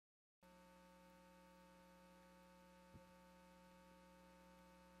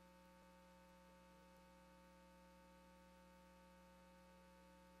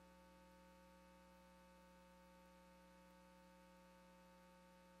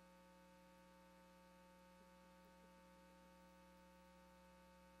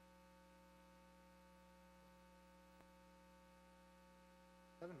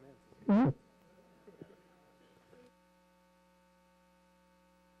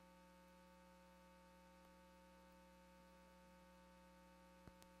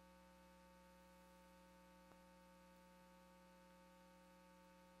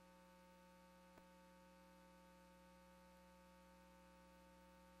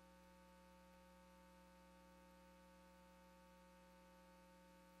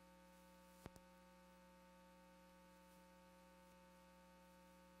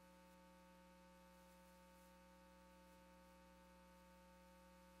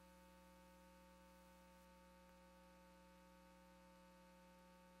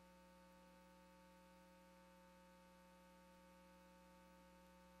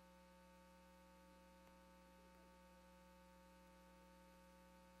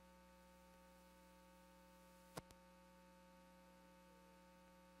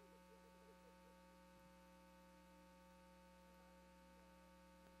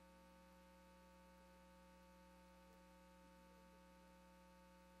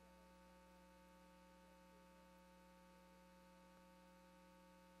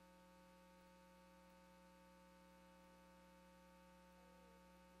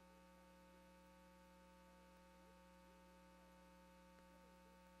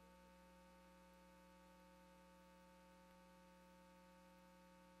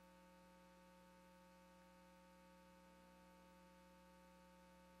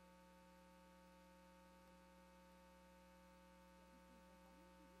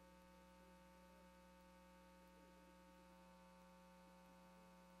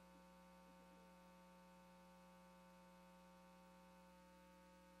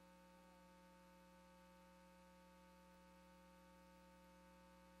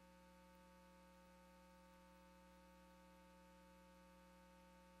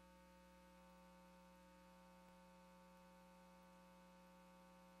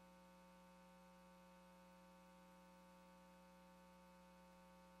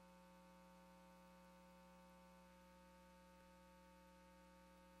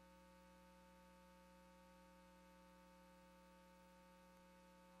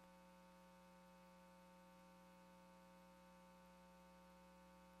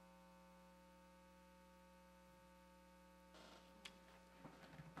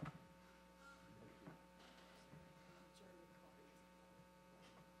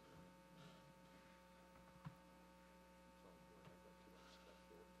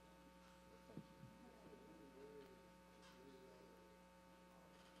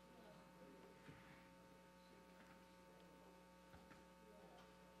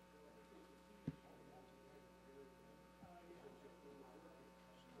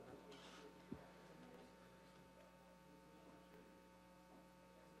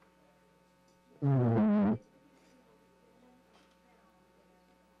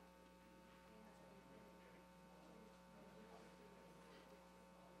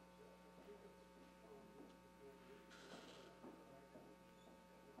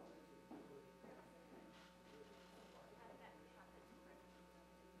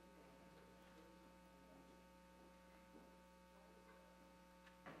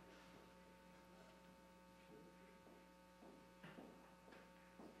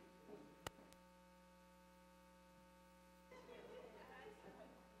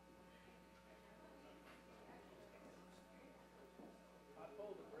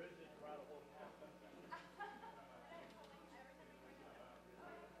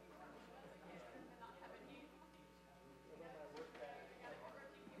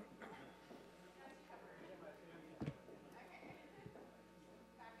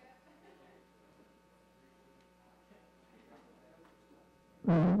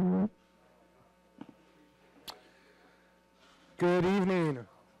Good evening.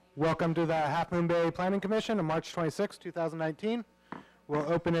 Welcome to the Half Moon Bay Planning Commission on March 26, 2019.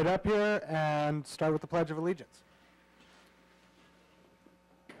 We'll open it up here and start with the Pledge of Allegiance.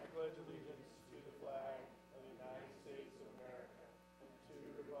 I pledge allegiance to the flag of the United States of America and to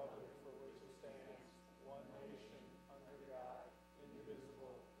the republic for which it stands, one nation, under God,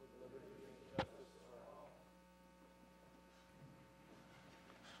 indivisible, with liberty and justice for all.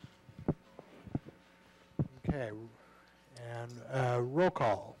 Okay, and roll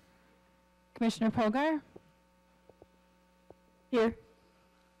call. Commissioner Polgar? Here.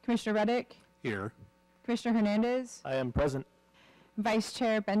 Commissioner Reddick? Here. Commissioner Hernandez? I am present. Vice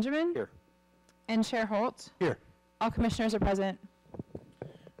Chair Benjamin? Here. And Chair Holt? Here. All commissioners are present.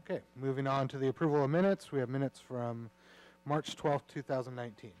 Okay, moving on to the approval of minutes. We have minutes from March 12th,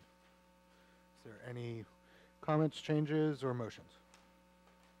 2019. Is there any comments, changes, or motions?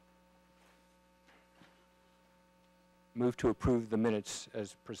 Move to approve the minutes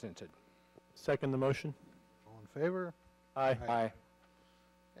as presented. Second the motion. All in favor? Aye. Aye.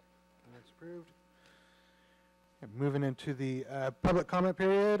 Minutes approved. Okay, moving into the public comment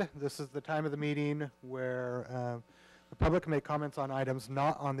period. This is the time of the meeting where the public can make comments on items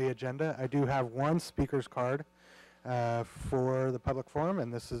not on the agenda. I do have one speaker's card for the public forum,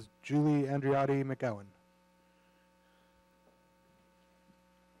 and this is Julie Andriotti McGowan.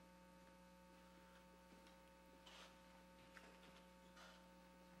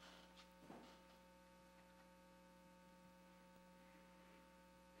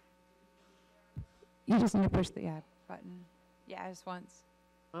 You just need to push the add button. Yeah, just once.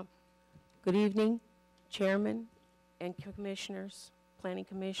 Good evening, Chairman and Commissioners, Planning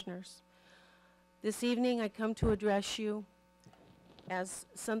Commissioners. This evening I come to address you as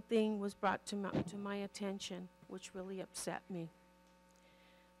something was brought to my attention which really upset me.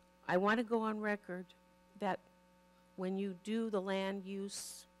 I want to go on record that when you do the land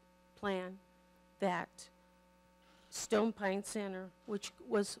use plan, that Stone Pine Center, which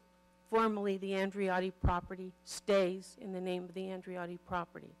was formerly the Andriotti property, stays in the name of the Andriotti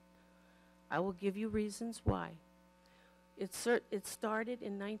property. I will give you reasons why. It started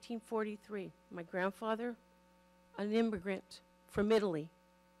in 1943. My grandfather, an immigrant from Italy,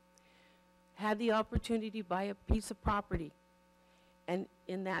 had the opportunity to buy a piece of property and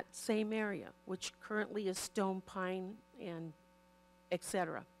in that same area, which currently is Stone Pine and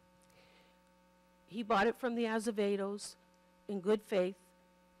etc. He bought it from the Azevedos in good faith.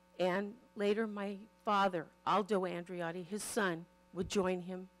 And later, my father, Aldo Andriotti, his son, would join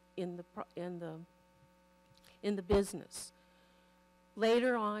him in the business.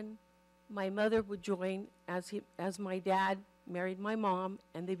 Later on, my mother would join as my dad married my mom,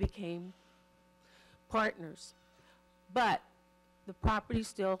 and they became partners. But the property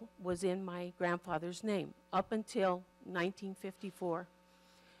still was in my grandfather's name up until 1954,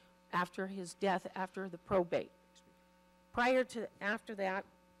 after his death, after the probate. After that.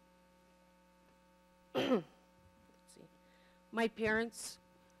 Let's see. My parents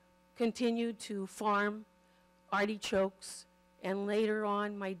continued to farm artichokes, and later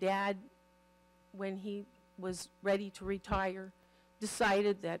on my dad, when he was ready to retire,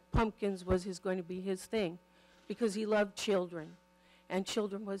 decided that pumpkins was going to be his thing because he loved children and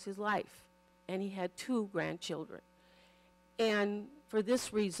children was his life, and he had 2 grandchildren. And for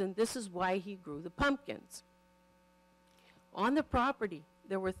this reason, this is why he grew the pumpkins. On the property,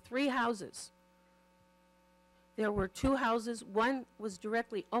 there were 3 houses. There were 2 houses. One was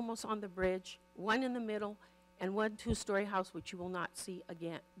directly almost on the bridge, one in the middle, and one 2-story house, which you will not see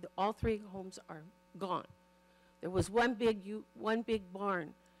again. All 3 homes are gone. There was one big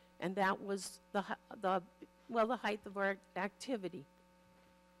barn, and that was the height of our activity.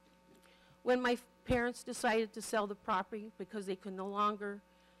 When my parents decided to sell the property because they could no longer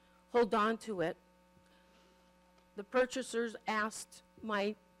hold on to it, the purchasers asked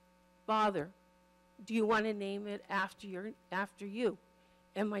my father, "Do you want to name it after you?"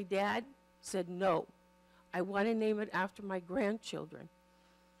 And my dad said, "No, I want to name it after my grandchildren."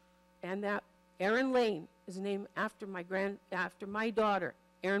 And that Erin Lane is named after my daughter,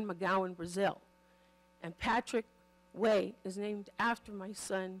 Erin McGowan Brazil. And Patrick Way is named after my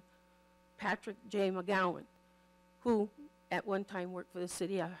son, Patrick J. McGowan, who at one time worked for the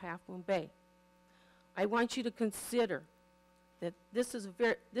city of Half Moon Bay. I want you to consider that this is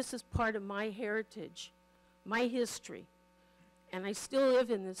part of my heritage, my history, and I still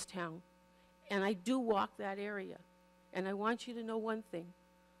live in this town, and I do walk that area. And I want you to know one thing.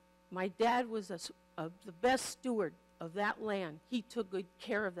 My dad was the best steward of that land. He took good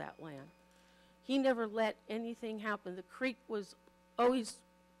care of that land. He never let anything happen. The creek was always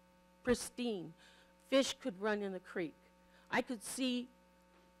pristine. Fish could run in the creek. I could see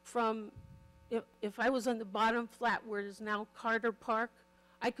from, if I was on the bottom flat where it is now Carter Park,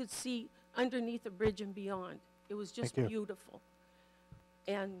 I could see underneath the bridge and beyond. It was just beautiful.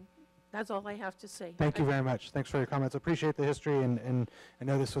 And that's all I have to say. Thank you very much. Thanks for your comments. Appreciate the history, and I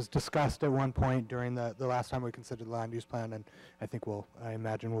know this was discussed at one point during the last time we considered the land use plan, and I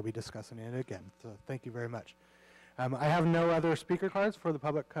imagine we'll be discussing it again. So thank you very much. I have no other speaker cards for the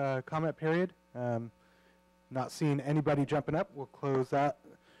public comment period. Not seeing anybody jumping up. We'll close that.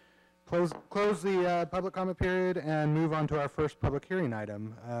 Close the public comment period and move on to our first public hearing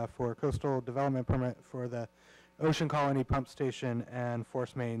item for coastal development permit for the Ocean Colony Pump Station and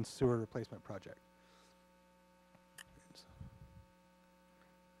Force Main Sewer Replacement Project.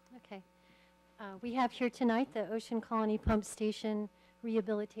 Okay. We have here tonight the Ocean Colony Pump Station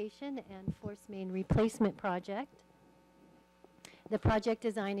Rehabilitation and Force Main Replacement Project. The project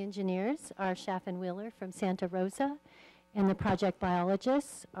design engineers are Schaff and Wheeler from Santa Rosa, And the project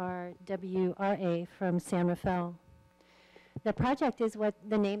biologists are WRA from San Rafael. The project is what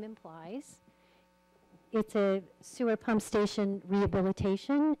the name implies. It's a sewer pump station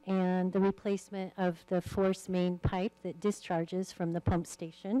rehabilitation and the replacement of the force main pipe that discharges from the pump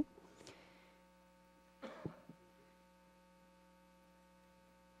station.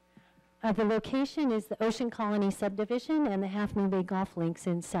 The location is the Ocean Colony subdivision and the Half Moon Bay Golf Links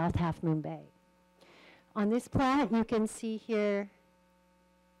in South Half Moon Bay. On this plat, you can see here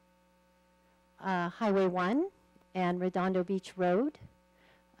Highway 1 and Redondo Beach Road.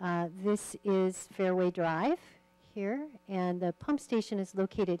 This is Fairway Drive here, and the pump station is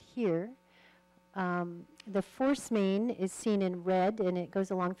located here. The force main is seen in red, and it goes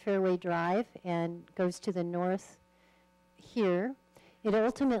along Fairway Drive and goes to the north here. It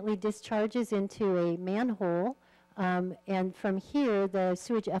ultimately discharges into a manhole, and from here, the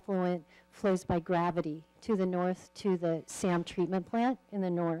sewage effluent flows by gravity to the north to the SAM treatment plant in the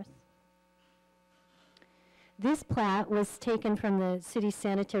north. This plat was taken from the city's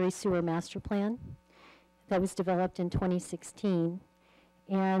sanitary sewer master plan that was developed in 2016.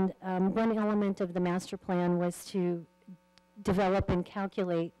 And one element of the master plan was to develop and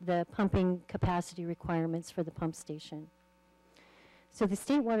calculate the pumping capacity requirements for the pump station. So the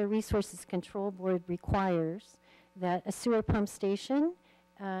State Water Resources Control Board requires that a sewer pump station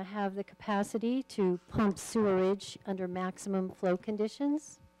have the capacity to pump sewerage under maximum flow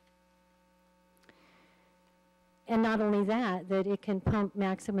conditions. And not only that, that it can pump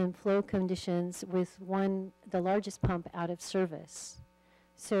maximum flow conditions with the largest pump out of service.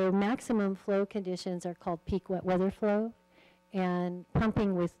 So maximum flow conditions are called peak wet weather flow, and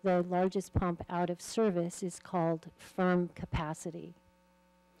pumping with the largest pump out of service is called firm capacity.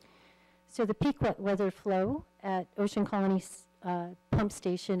 So the peak wet weather flow at Ocean Colony pump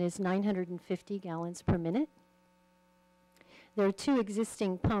station is 950 gallons per minute. There are 2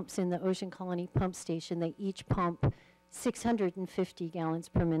 existing pumps in the Ocean Colony pump station. They each pump 650 gallons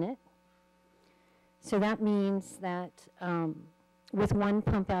per minute. So that means that with 1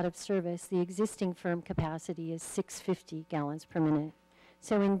 pump out of service, the existing firm capacity is 650 gallons per minute.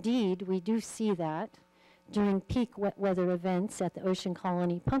 So indeed, we do see that during peak wet weather events at the Ocean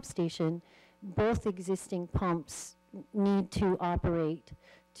Colony pump station, both existing pumps need to operate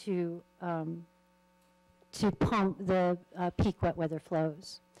to pump the peak wet weather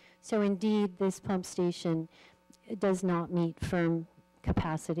flows. So indeed, this pump station does not meet firm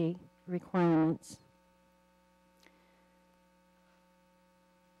capacity requirements.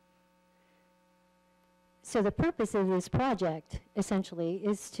 So the purpose of this project, essentially,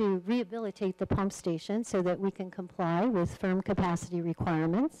 is to rehabilitate the pump station so that we can comply with firm capacity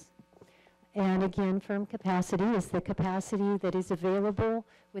requirements. And again, firm capacity is the capacity that is available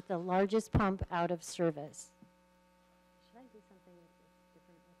with the largest pump out of service. Should I do something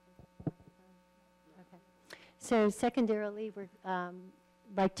different with this? Okay. So secondarily, we'd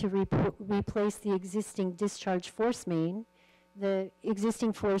like to replace the existing discharge force main. The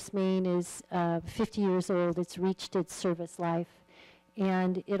existing force main is 50 years old. It's reached its service life.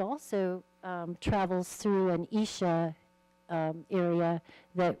 And it also travels through an Isha area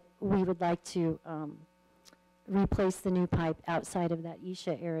that we would like to replace the new pipe outside of that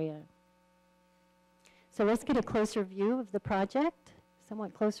Isha area. So let's get a closer view of the project,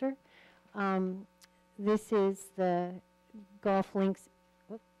 somewhat closer. This is the Golf Links.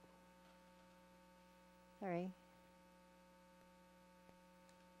 Whoop. Sorry.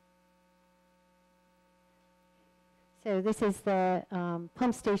 So this is the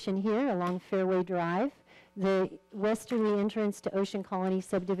pump station here along Fairway Drive. The westerly entrance to Ocean Colony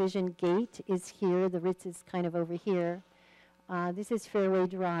subdivision gate is here. The Ritz is kind of over here. This is Fairway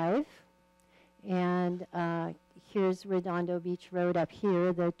Drive. And here's Redondo Beach Road up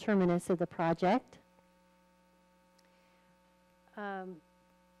here, the terminus of the project.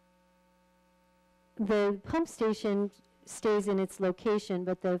 The pump station stays in its location,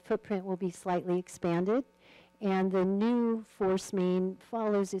 but the footprint will be slightly expanded. And the new force main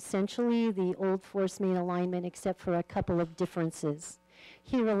follows essentially the old force main alignment except for a couple of differences.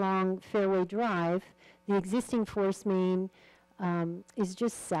 Here along Fairway Drive, the existing force main is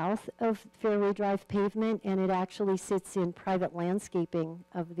just south of Fairway Drive pavement, and it actually sits in private landscaping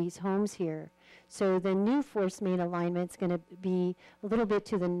of these homes here. So the new force main alignment is going to be a little bit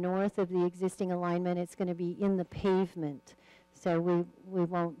to the north of the existing alignment. It's going to be in the pavement, so we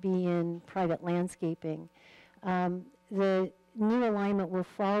won't be in private landscaping. The new alignment will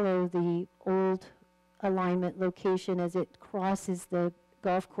follow the old alignment location as it crosses the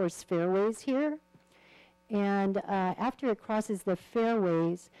golf course fairways here. And after it crosses the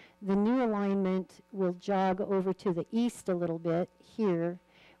fairways, the new alignment will jog over to the east a little bit here,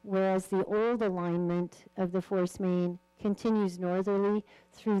 whereas the old alignment of the force main continues northerly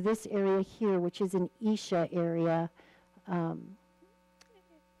through this area here, which is an Isha area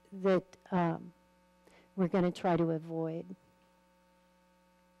that we're going to try to avoid.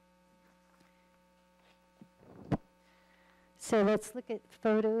 So let's look at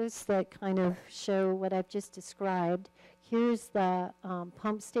photos that kind of show what I've just described. Here's the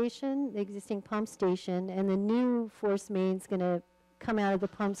pump station, the existing pump station, and the new force main is going to come out of the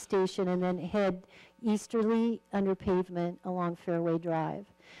pump station and then head easterly under pavement along Fairway Drive.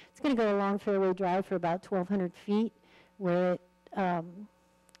 It's going to go along Fairway Drive for about 1,200 feet, where it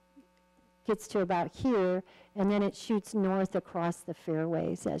gets to about here, and then it shoots north across the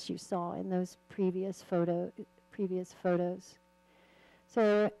fairways, as you saw in those previous photos.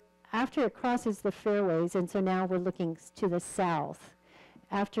 So after it crosses the fairways, and so now we're looking to the south,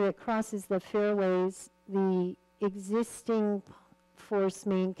 after it crosses the fairways, the existing force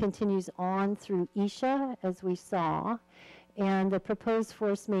main continues on through Isha, as we saw, and the proposed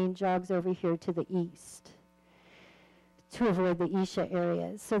force main jogs over here to the east to avoid the Isha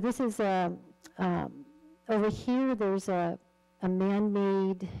areas. So this is over here, there's a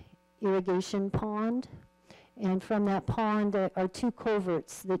man-made irrigation pond. And from that pond are two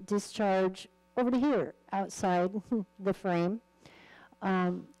culverts that discharge over to here, outside the frame.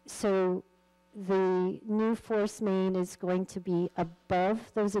 So the new force main is going to be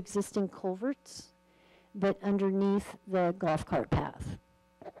above those existing culverts, but underneath the golf cart path.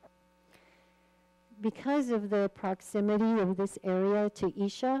 Because of the proximity of this area to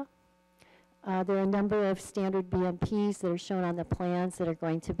Isha, there are a number of standard BMPs that are shown on the plans that are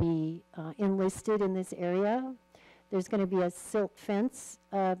going to be enlisted in this area. There's going to be a silt fence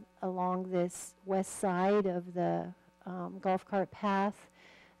along this west side of the golf cart path.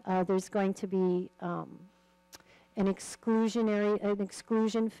 There's going to be an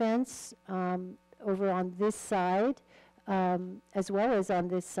exclusion fence over on this side, as well as on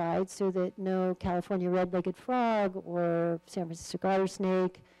this side, so that no California red-legged frog or San Francisco garter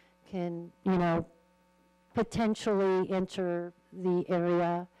snake can, potentially enter the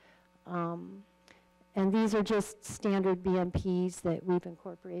area. And these are just standard BMPs that we've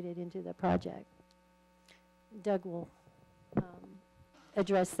incorporated into the project. Doug will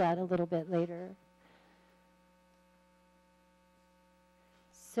address that a little bit later.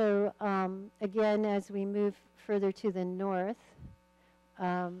 So again, as we move further to the north,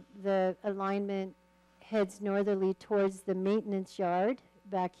 the alignment heads northerly towards the maintenance yard.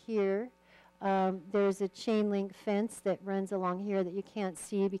 Back here, there's a chain link fence that runs along here that you can't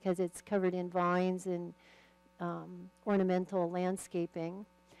see because it's covered in vines and ornamental landscaping.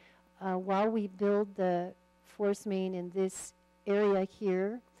 While we build the force main in this area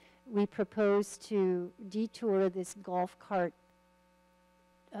here, we propose to detour this golf cart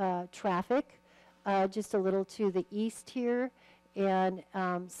traffic just a little to the east here and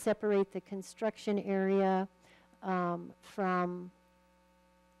separate the construction area from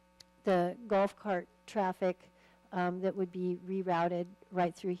the golf cart traffic that would be rerouted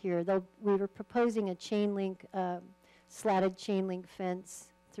right through here. Though we were proposing a chain link, slatted chain link fence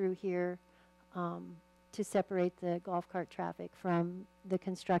through here to separate the golf cart traffic from the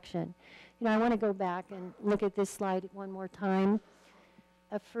construction. I want to go back and look at this slide one more time.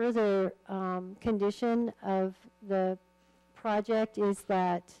 A further condition of the project is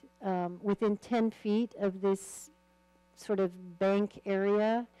that within 10 feet of this sort of bank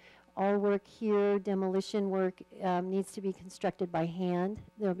area, all work here, demolition work, needs to be constructed by hand.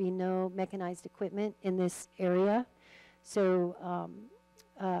 There'll be no mechanized equipment in this area. So,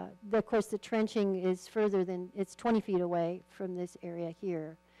 of course, the trenching is further than, it's 20 feet away from this area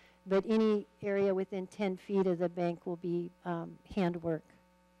here. But any area within 10 feet of the bank will be handwork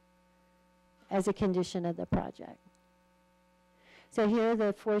as a condition of the project. So here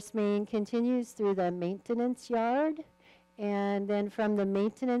the force main continues through the maintenance yard. And then from the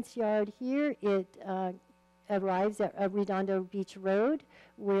maintenance yard here, it arrives at Redondo Beach Road,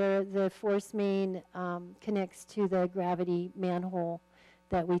 where the force main connects to the gravity manhole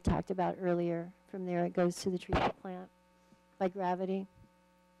that we talked about earlier. From there, it goes to the treatment plant by gravity.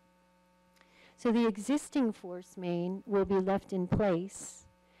 So the existing force main will be left in place,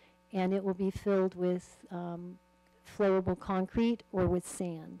 and it will be filled with flowable concrete or with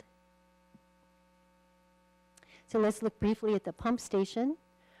sand. So let's look briefly at the pump station.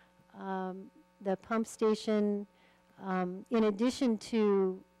 The pump station, in addition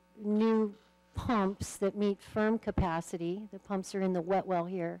to new pumps that meet firm capacity, the pumps are in the wet well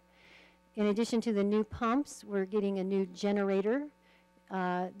here, In addition to the new pumps, we're getting a new generator.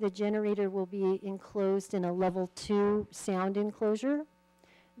 The generator will be enclosed in a level 2 sound enclosure.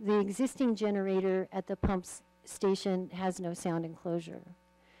 The existing generator at the station has no sound enclosure.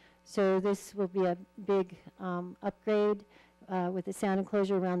 So this will be a big upgrade with the sound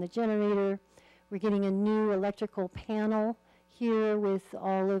enclosure around the generator. We're getting a new electrical panel here with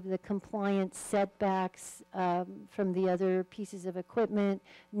all of the compliance setbacks from the other pieces of equipment,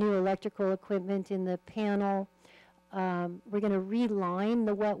 new electrical equipment in the panel. We're going to reline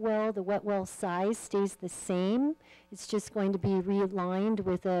the wet well. The wet well size stays the same. It's just going to be relined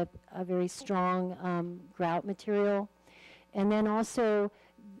with a very strong grout material. And then also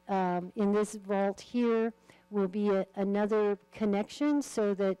in this vault here will be another connection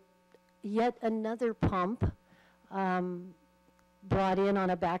so that yet another pump brought in on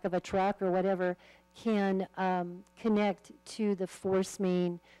the back of a truck or whatever can connect to the force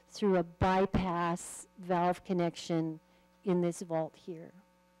main through a bypass valve connection in this vault here.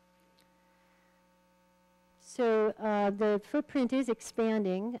 So the footprint is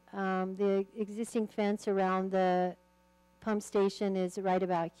expanding. The existing fence around the pump station is right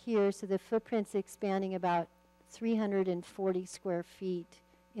about here, so the footprint's expanding about 340 square feet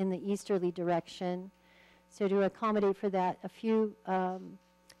in the easterly direction. So to accommodate for that, a few,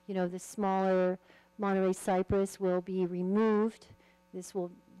 the smaller Monterey cypress will be removed. This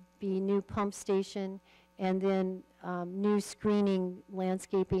will be new pump station, and then new screening,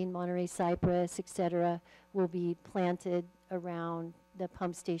 landscaping, Monterey cypress, etc., will be planted around the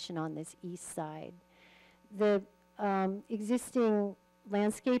pump station on this east side. The existing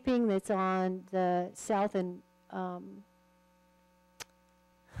landscaping that's on the south and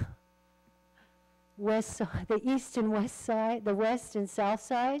west side, the east and west side, the west and south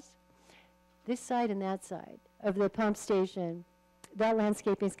sides, this side and that side of the pump station, that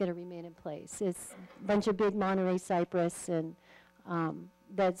landscaping is going to remain in place. It's a bunch of big Monterey cypress and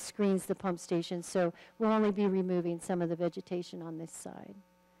that screens the pump station, so we'll only be removing some of the vegetation on this side.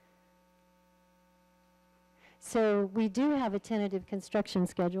 So we do have a tentative construction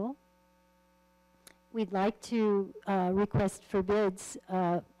schedule. We'd like to request for bids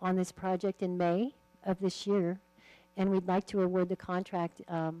on this project in May of this year, and we'd like to award the contract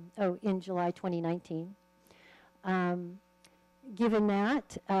in July 2019. Given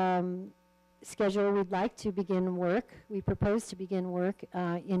that schedule, we'd like to begin work. We propose to begin work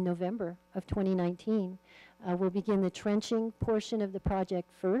in November of 2019. We'll begin the trenching portion of the project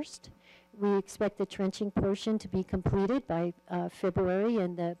first. We expect the trenching portion to be completed by February,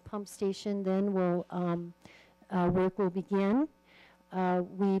 and the pump station then will work will begin.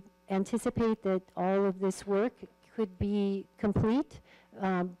 We anticipate that all of this work could be complete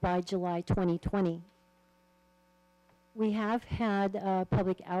by July 2020. We have had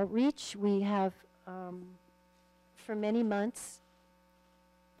public outreach. We have, for many months,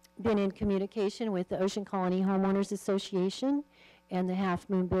 been in communication with the Ocean Colony Homeowners Association and the Half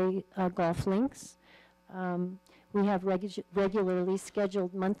Moon Bay Golf Links. We have regularly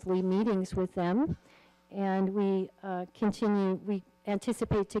scheduled monthly meetings with them, and we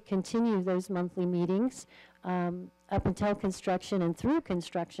anticipate to continue those monthly meetings up until construction and through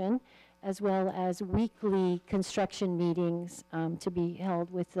construction, as well as weekly construction meetings to be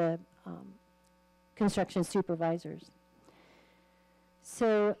held with the construction supervisors.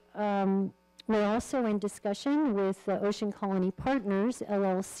 So we're also in discussion with Ocean Colony Partners,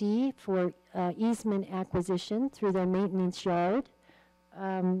 LLC, for easement acquisition through their maintenance yard.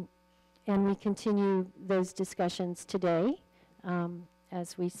 And we continue those discussions today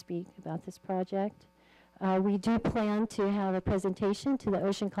as we speak about this project. We do plan to have a presentation to the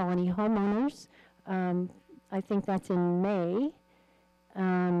Ocean Colony homeowners. I think that's in May.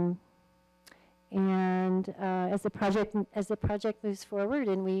 As the project moves forward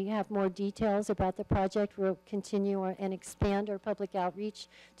and we have more details about the project, we'll continue and expand our public outreach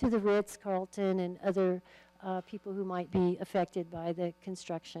to the Ritz-Carlton and other people who might be affected by the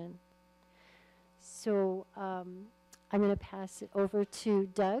construction. So I'm going to pass it over to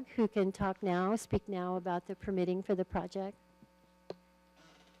Doug, who can speak now about the permitting for the project. The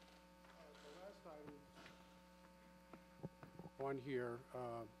last item on here,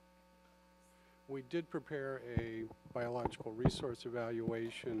 we did prepare a biological resource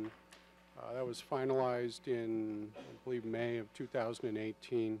evaluation that was finalized in, I believe, May of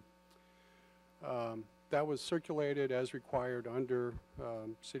 2018. That was circulated as required under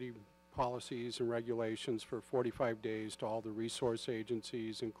city policies and regulations for 45 days to all the resource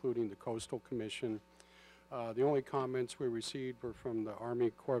agencies, including the Coastal Commission. The only comments we received were from the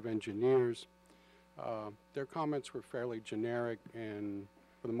Army Corps of Engineers. Their comments were fairly generic and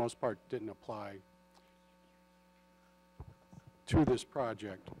for the most part, didn't apply to this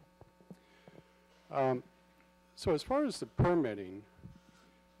project. So as far as the permitting,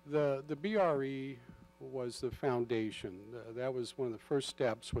 the BRE was the foundation. That was one of the first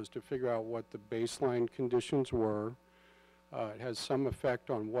steps, was to figure out what the baseline conditions were. It has some effect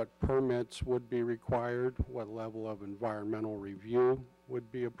on what permits would be required, what level of environmental review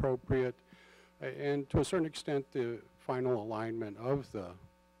would be appropriate, and to a certain extent, the final alignment of the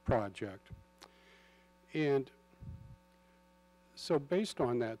project. And so based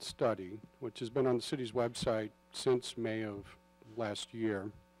on that study, which has been on the city's website since May of last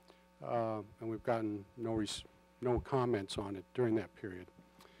year, and we've gotten no comments on it during that period,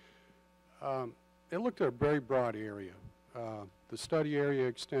 it looked at a very broad area. The study area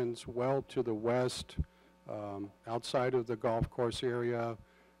extends well to the west, outside of the golf course area,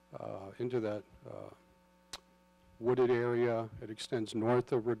 into that wooded area. It extends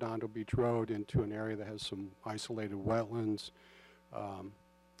north of Redondo Beach Road into an area that has some isolated wetlands.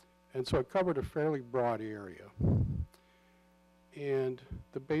 And so it covered a fairly broad area. And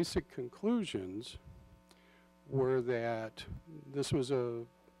the basic conclusions were that this was the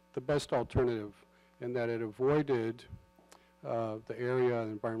best alternative, in that it avoided the area,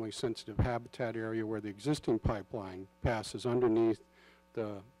 the environmentally sensitive habitat area, where the existing pipeline passes underneath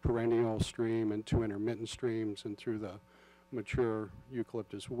the perennial stream and two intermittent streams and through the mature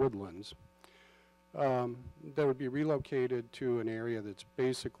eucalyptus woodlands. That would be relocated to an area that's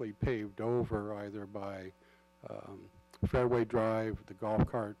basically paved over, either by Fairway Drive, the golf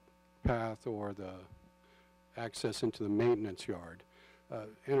cart path, or the access into the maintenance yard,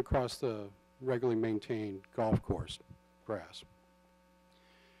 and across the regularly maintained golf course grass.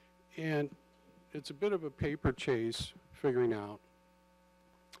 And it's a bit of a paper chase figuring out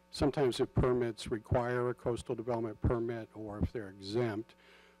sometimes if permits require a coastal development permit or if they're exempt.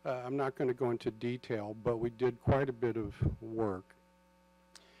 I'm not going to go into detail, but we did quite a bit of work.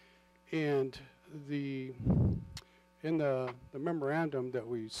 And in the memorandum that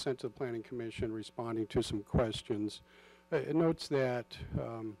we sent to the Planning Commission responding to some questions, it notes that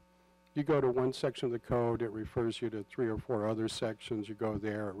you go to one section of the code, it refers you to 3 or 4 other sections. You go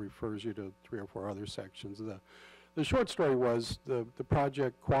there, it refers you to 3 or 4 other sections. The short story was the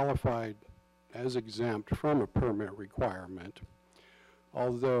project qualified as exempt from a permit requirement,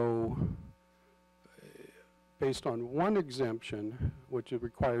 although based on one exemption, which it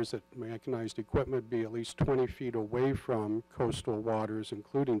requires that mechanized equipment be at least 20 feet away from coastal waters,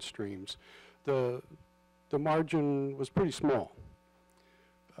 including streams, the margin was pretty small.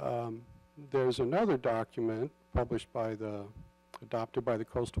 There's another document published by adopted by the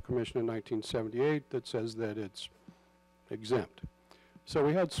Coastal Commission in 1978 that says that it's exempt. So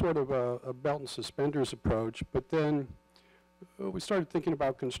we had sort of a belt and suspenders approach, but then we started thinking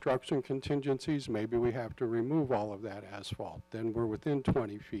about construction contingencies. Maybe we have to remove all of that asphalt. Then we're within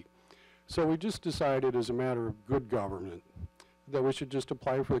 20 feet. So we just decided, as a matter of good government, that we should just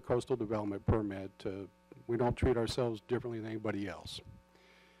apply for the coastal development permit. We don't treat ourselves differently than anybody else.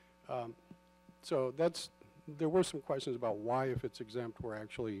 So there were some questions about why, if it's exempt, we're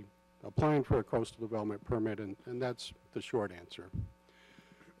actually applying for a coastal development permit, and that's the short answer.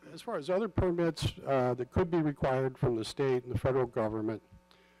 As far as other permits that could be required from the state and the federal government,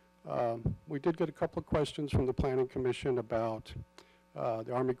 we did get a couple of questions from the Planning Commission about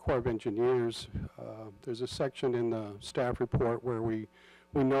the Army Corps of Engineers. There's a section in the staff report where we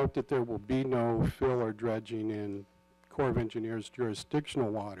note that there will be no fill or dredging in Corps of Engineers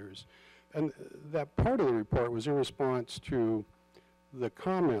jurisdictional waters. And that part of the report was in response to the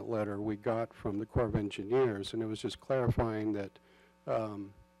comment letter we got from the Corps of Engineers, and it was just clarifying that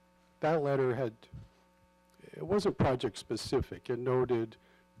that letter it wasn't project specific. It noted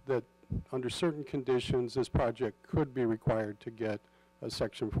that under certain conditions, this project could be required to get a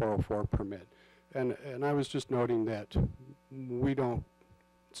Section 404 permit. And I was just noting that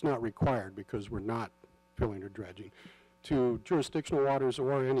it's not required because we're not filling or dredging to jurisdictional waters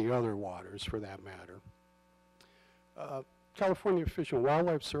or any other waters for that matter. California Fish and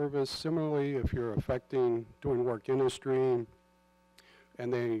Wildlife Service, similarly, if you're doing work in a stream,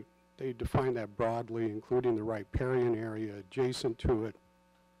 and they define that broadly, including the riparian area adjacent to it,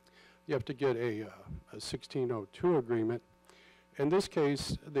 you have to get a 1602 agreement. In this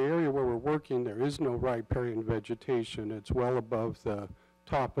case, the area where we're working, there is no riparian vegetation. It's well above the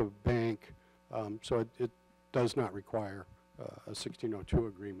top of bank, so it does not require a 1602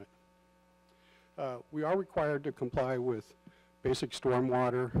 agreement. We are required to comply with basic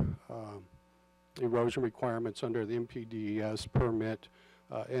stormwater erosion requirements under the MPDES permit,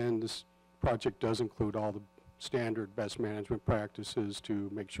 and this project does include all the standard best management practices to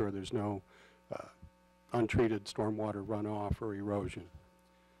make sure there's no untreated stormwater runoff or erosion.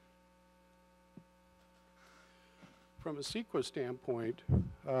 From a CEQA standpoint,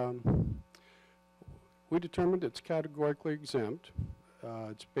 we determined it's categorically exempt.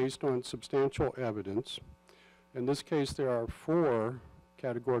 It's based on substantial evidence. In this case, there are 4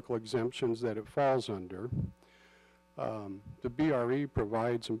 categorical exemptions that it falls under. The BRE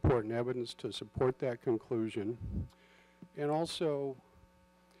provides important evidence to support that conclusion. And also,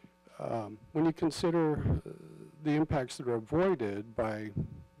 when you consider the impacts that are avoided by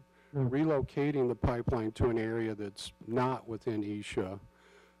relocating the pipeline to an area that's not within ESHA,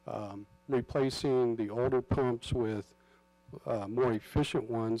 replacing the older pumps with more efficient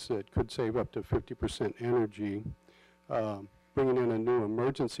ones that could save up to 50% energy, bringing in a new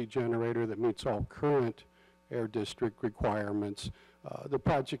emergency generator that meets all current air district requirements, the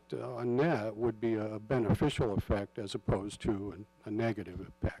project on net would be a beneficial effect as opposed to a negative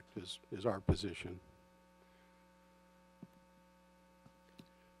impact is our position.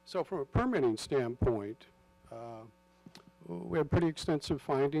 So from a permitting standpoint, we have pretty extensive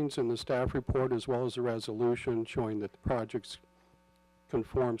findings in the staff report as well as the resolution showing that the project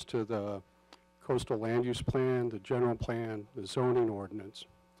conforms to the coastal land use plan, the general plan, the zoning ordinance.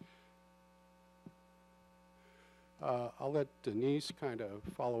 I'll let Denise kind of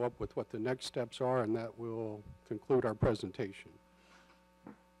follow up with what the next steps are, and that will conclude our presentation.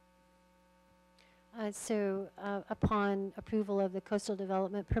 Upon approval of the coastal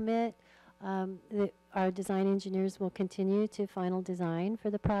development permit, our design engineers will continue to final design for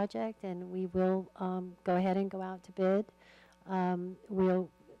the project, and we will go ahead and go out to bid. We'll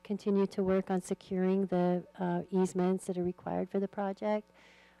continue to work on securing the easements that are required for the project.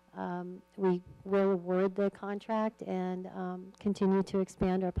 We will award the contract and continue to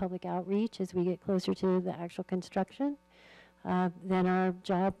expand our public outreach as we get closer to the actual construction. Then our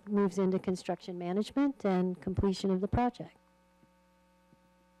job moves into construction management and completion of the project.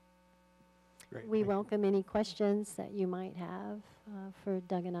 Great. We welcome any questions that you might have for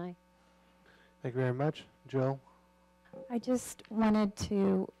Doug and I. Thank you very much. Jill? I just wanted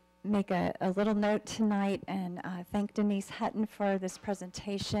to make a little note tonight and thank Denise Hutton for this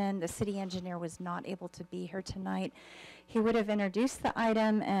presentation. The city engineer was not able to be here tonight. He would have introduced the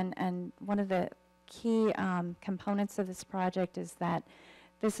item, and one of the key components of this project is that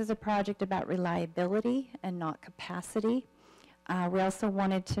this is a project about reliability and not capacity. We also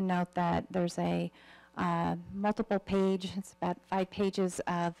wanted to note that there's a multiple page, it's about 5 pages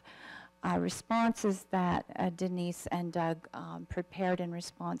of responses that Denise and Doug prepared in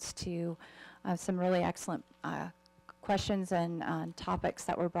response to some really excellent questions and topics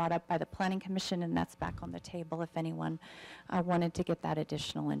that were brought up by the Planning Commission, and that's back on the table if anyone wanted to get that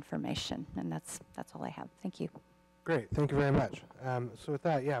additional information. And that's all I have. Thank you. Great, thank you very much. So with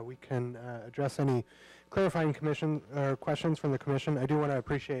that, yeah, we can address any clarifying commission or questions from the commission. I do want to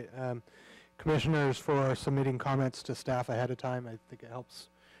appreciate commissioners for submitting comments to staff ahead of time. I think it helps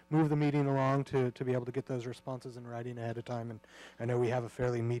move the meeting along to be able to get those responses in writing ahead of time. And I know we have a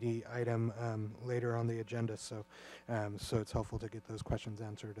fairly meaty item later on the agenda, so so it's helpful to get those questions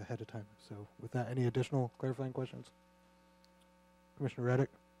answered ahead of time. So with that, any additional clarifying questions? Commissioner Reddick?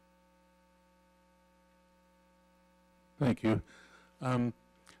 Thank you.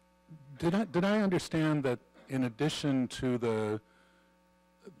 Did I understand that in addition to the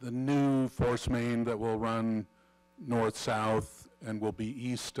new force main that will run north-south and will be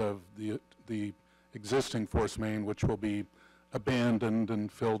east of the existing force main, which will be abandoned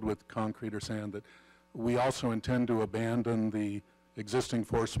and filled with concrete or sand, that we also intend to abandon the existing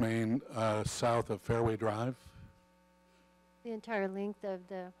force main south of Fairway Drive? The entire length of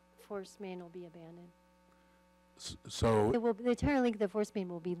the force main will be abandoned. So The entire length of the force main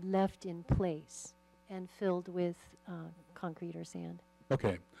will be left in place and filled with concrete or sand.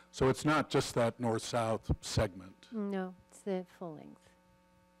 okay, so it's not just that north-south segment. No, it's the full length.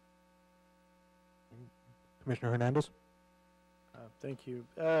 Commissioner Hernandez? Thank you.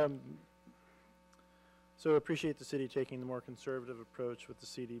 So appreciate the city taking the more conservative approach with the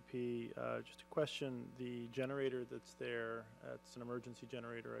CDP. Just a question, the generator that's there, it's an emergency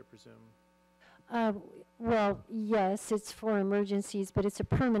generator, I presume? Well, yes, it's for emergencies, but it's a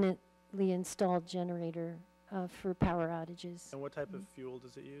permanently installed generator for power outages. And what type of fuel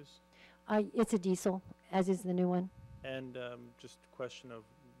does it use? It's a diesel, as is the new one. And just a question of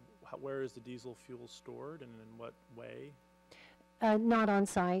where is the diesel fuel stored and in what way? Not on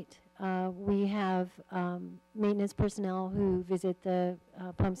site. We have maintenance personnel who visit the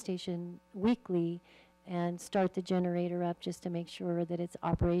pump station weekly and start the generator up just to make sure that it's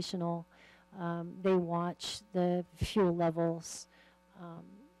operational. They watch the fuel levels,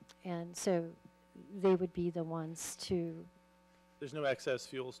 and so they would be the ones to, There's no excess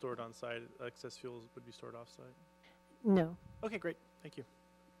fuel stored on site. Excess fuels would be stored off site. no. Okay, great. Thank you.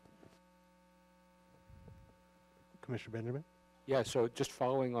 Commissioner Benjamin? Yeah, so just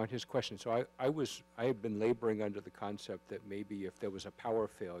following on his question, so I had been laboring under the concept that maybe if there was a power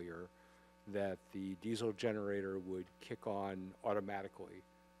failure, that the diesel generator would kick on automatically,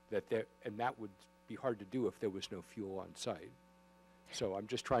 and that would be hard to do if there was no fuel on site. So I'm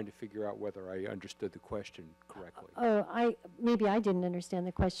just trying to figure out whether I understood the question correctly. Oh, maybe I didn't understand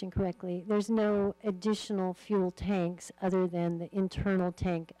the question correctly. There's no additional fuel tanks other than the internal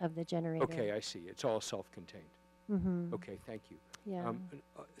tank of the generator. Okay, I see. It's all self-contained. Mm-hmm. Okay, thank you. Yeah.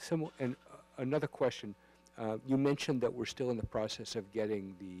 Another question. You mentioned that we're still in the process of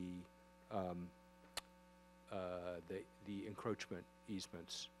getting the encroachment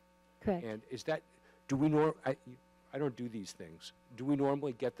easements. Correct. And is that, I don't do these things. Do we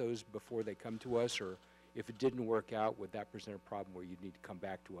normally get those before they come to us, or if it didn't work out, would that present a problem where you'd need to come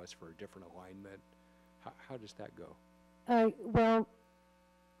back to us for a different alignment? How does that go? Well,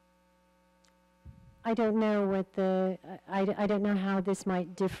 I don't know what I don't know how this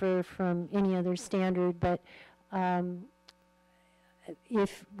might differ from any other standard, but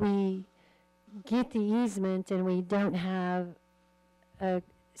if we get the easement and we don't have a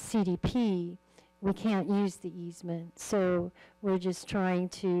CDP, we can't use the easement. So we're just trying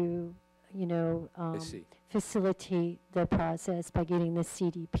to, I see. facilitate the process by getting the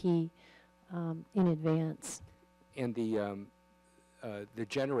CDP in advance. And the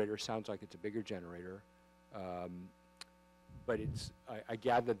generator sounds like it's a bigger generator, but I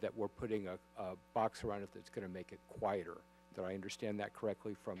gathered that we're putting a box around it that's going to make it quieter. Did I understand that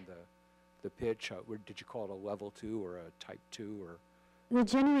correctly from the pitch? Did you call it a level 2 or a type 2 or? The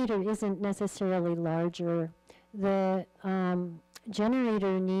generator isn't necessarily larger. The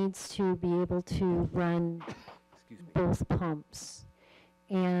generator needs to be able to run both pumps.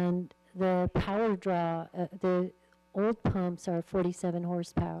 And the power draw, the old pumps are 47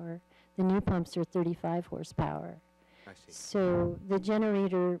 horsepower. The new pumps are 35 horsepower. I see. So the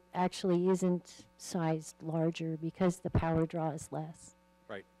generator actually isn't sized larger because the power draw is less.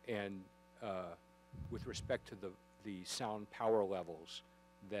 Right. And with respect to the sound power levels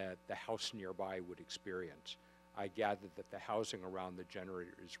that the house nearby would experience, I gathered that the housing around the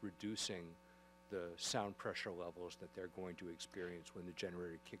generator is reducing the sound pressure levels that they're going to experience when the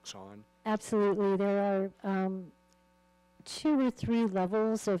generator kicks on. Absolutely. There are 2 or 3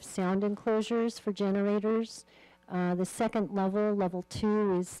 levels of sound enclosures for generators. The second level, level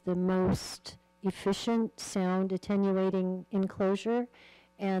 2, is the most efficient sound attenuating enclosure,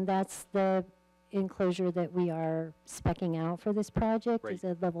 and that's the enclosure that we are speccing out for this project. Great. Is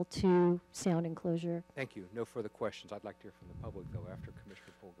a level 2 sound enclosure. Thank you. No further questions. I'd like to hear from the public, though, after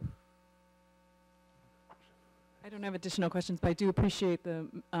Commissioner Polgar. I don't have additional questions, but I do appreciate the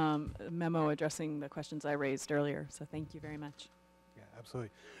memo addressing the questions I raised earlier, so thank you very much. Yeah,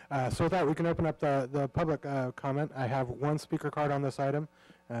 absolutely. So with that, we can open up the public comment. I have one speaker card on this item,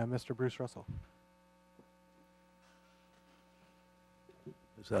 Mr. Bruce Russell.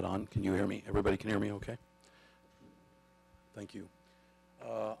 Is that on? Can you hear me? Everybody can hear me okay? Thank you.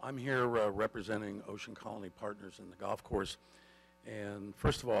 I'm here representing Ocean Colony Partners in the golf course. And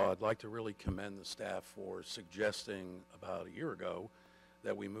first of all, I'd like to really commend the staff for suggesting about a year ago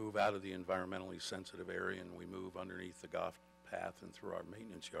that we move out of the environmentally sensitive area and we move underneath the golf path and through our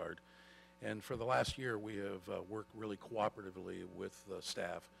maintenance yard. And for the last year, we have worked really cooperatively with the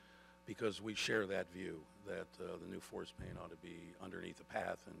staff because we share that view that the new force main ought to be underneath a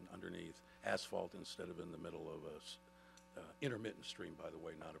path and underneath asphalt instead of in the middle of a intermittent stream, by the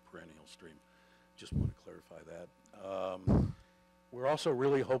way, not a perennial stream. Just want to clarify that. We're also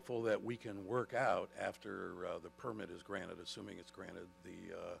really hopeful that we can work out after the permit is granted, assuming it's granted,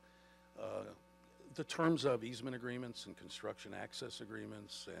 the terms of easement agreements and construction access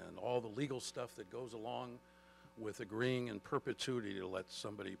agreements and all the legal stuff that goes along with agreeing in perpetuity to let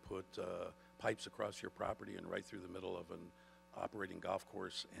somebody put pipes across your property and right through the middle of an operating golf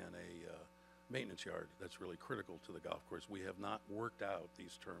course and a maintenance yard. That's really critical to the golf course. We have not worked out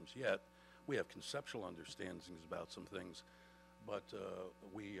these terms yet. We have conceptual understandings about some things, but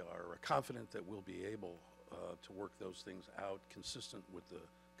we are confident that we'll be able to work those things out consistent with the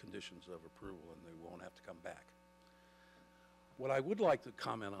conditions of approval, and they won't have to come back. What I would like to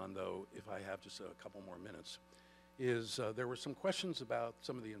comment on, though, if I have just a couple more minutes, is there were some questions about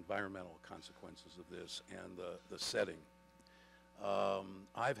some of the environmental consequences of this and the setting.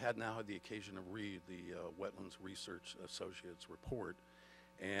 I've now had the occasion to read the Wetlands Research Associates report,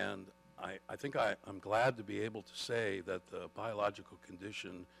 and I think I'm glad to be able to say that the biological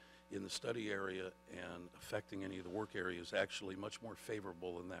condition in the study area and affecting any of the work area is actually much more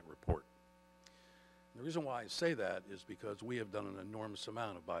favorable in that report. The reason why I say that is because we have done an enormous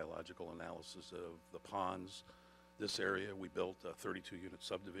amount of biological analysis of the ponds. This area, we built a 32-unit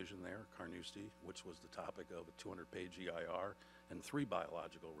subdivision there, Carnoustie, which was the topic of a 200-page EIR and 3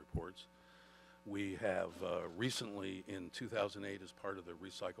 biological reports. We have recently, in 2008, as part of the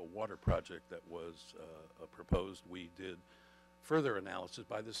Recycle Water project that was proposed, we did further analysis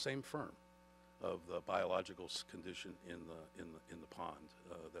by the same firm of the biological condition in the pond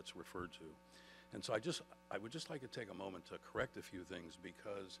that's referred to. And so I would just like to take a moment to correct a few things,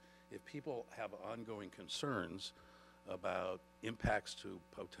 because if people have ongoing concerns about impacts to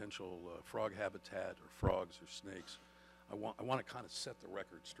potential frog habitat or frogs or snakes, I want to kind of set the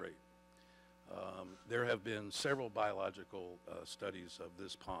record straight. There have been several biological studies of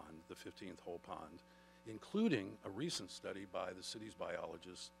this pond, the 15th hole pond, including a recent study by the city's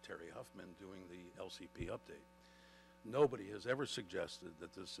biologist, Terry Huffman, doing the LCP update. Nobody has ever suggested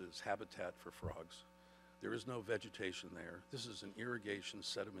that this is habitat for frogs. There is no vegetation there. This is an irrigation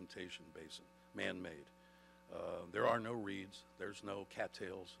sedimentation basin, man-made. There are no reeds, there's no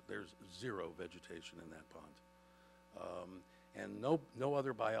cattails, there's 0 vegetation in that pond. And no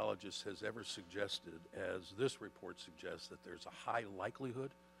other biologist has ever suggested, as this report suggests, that there's a high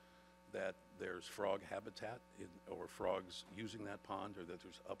likelihood that there's frog habitat or frogs using that pond, or that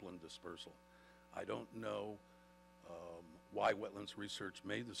there's upland dispersal. I don't know why Wetlands Research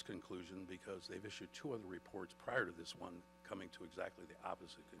made this conclusion, because they've issued 2 other reports prior to this one coming to exactly the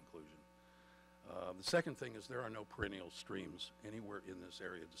opposite conclusion. The second thing is there are no perennial streams anywhere in this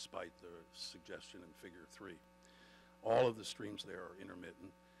area, despite the suggestion in Figure 3. All of the streams there are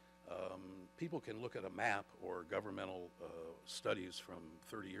intermittent. People can look at a map or governmental studies from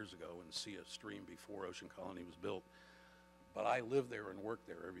 30 years ago and see a stream before Ocean Colony was built, but I live there and work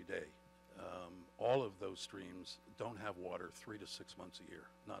there every day. All of those streams don't have water 3 to 6 months a year,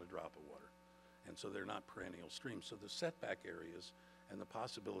 not a drop of water. And so they're not perennial streams. So the setback areas and the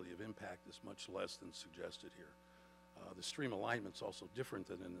possibility of impact is much less than suggested here. The stream alignment's also different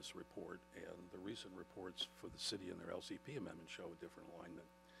than in this report, and the recent reports for the city and their LCP amendment show a different alignment.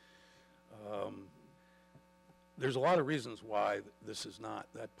 There's a lot of reasons why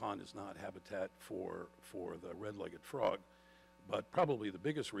that pond is not habitat for the red-legged frog. But probably the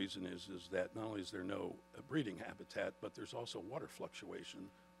biggest reason is that not only is there no breeding habitat, but there's also water fluctuation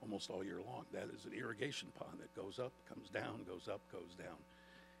almost all year long. That is an irrigation pond that goes up, comes down, goes up, goes down.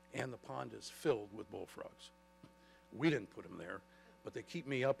 And the pond is filled with bullfrogs. We didn't put them there, but they keep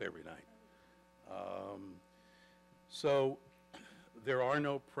me up every night. So there are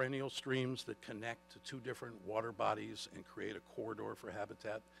no perennial streams that connect to 2 different water bodies and create a corridor for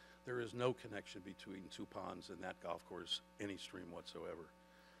habitat. There is no connection between 2 ponds and that golf course, any stream whatsoever.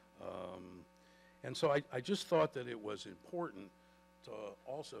 And so I just thought that it was important to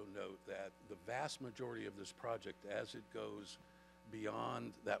also note that the vast majority of this project, as it goes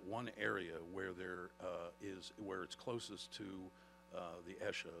beyond that one area where where it's closest to the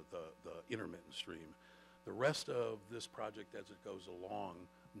Esha, the intermittent stream, the rest of this project, as it goes along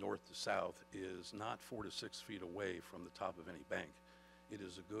north to south, is not 4 to 6 feet away from the top of any bank. It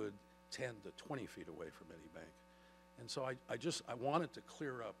is a good 10 to 20 feet away from any bank. And so I wanted to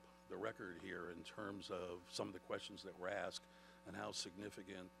clear up the record here in terms of some of the questions that were asked and how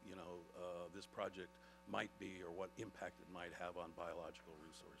significant, this project might be, or what impact it might have on biological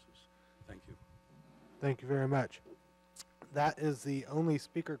resources. Thank you. Thank you very much. That is the only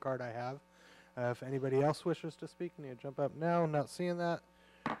speaker card I have. If anybody else wishes to speak, you need to jump up now. Not seeing that.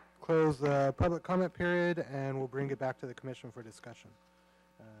 Close the public comment period, and we'll bring it back to the commission for discussion.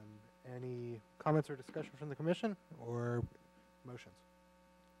 Any comments or discussion from the commission or motions?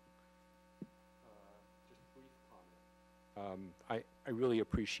 Just a brief comment. I really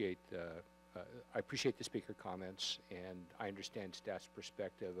appreciate the speaker comments, and I understand staff's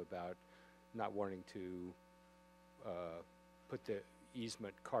perspective about not wanting to put the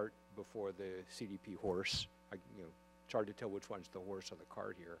easement cart before the CDP horse. It's hard to tell which one's the horse or the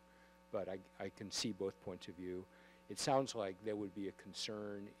cart here, but I can see both points of view. It sounds like there would be a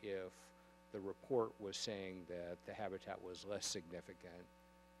concern if the report was saying that the habitat was less significant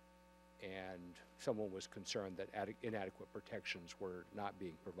and someone was concerned that inadequate protections were not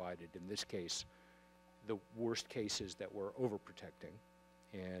being provided. In this case, the worst case is that we're overprotecting,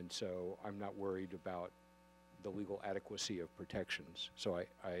 and so I'm not worried about the legal adequacy of protections. So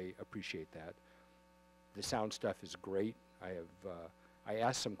I appreciate that. The sound stuff is great. I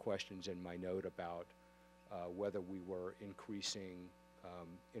asked some questions in my note about whether we were increasing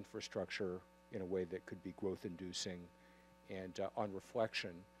infrastructure in a way that could be growth-inducing. And on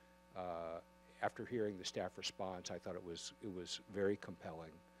reflection, after hearing the staff response, I thought it was very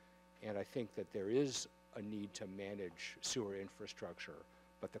compelling. And I think that there is a need to manage sewer infrastructure,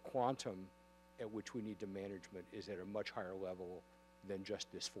 but the quantum at which we need to management is at a much higher level than just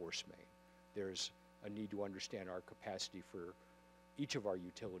this force main. There's a need to understand our capacity for each of our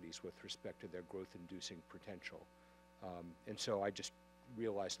utilities with respect to their growth-inducing potential. And so I just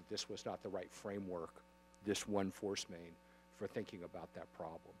realized that this was not the right framework, this one force main, for thinking about that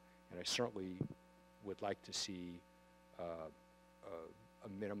problem. And I certainly would like to see a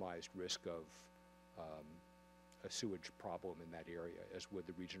minimized risk of a sewage problem in that area, as would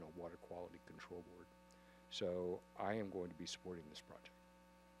the Regional Water Quality Control Board. So I am going to be supporting this project.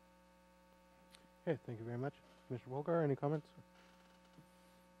 Okay, thank you very much. Commissioner Wolgar, any comments?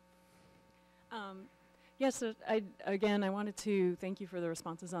 Yes, again, I wanted to thank you for the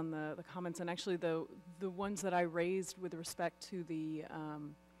responses on the comments, and actually the ones that I raised with respect to the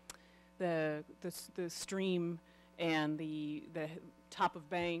stream and the top of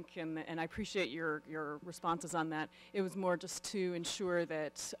bank, and I appreciate your responses on that. It was more just to ensure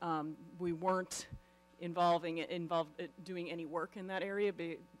that we weren't doing any work in that area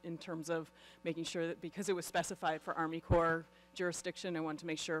in terms of making sure that, because it was specified for Army Corps jurisdiction, I wanted to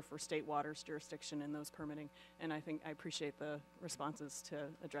make sure for state waters jurisdiction and those permitting, and I appreciate the responses to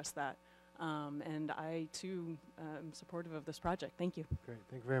address that. And I too am supportive of this project. Thank you. Great,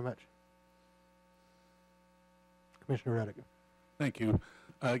 thank you very much. Commissioner Reddick. Thank you.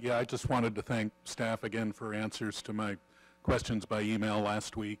 Yeah, I just wanted to thank staff again for answers to my questions by email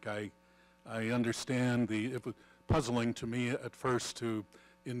last week. I understand it was puzzling to me at first to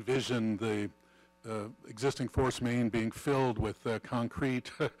envision the existing force main being filled with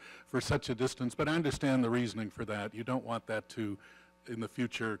concrete for such a distance, but I understand the reasoning for that. You don't want that to, in the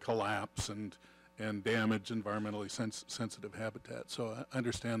future, collapse and damage environmentally sensitive habitat. So I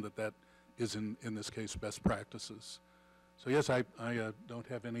understand that is, in this case, best practices. So yes, I don't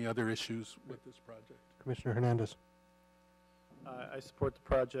have any other issues with this project. Commissioner Hernandez. I support the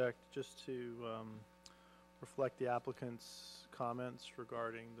project. Just to reflect the applicant's comments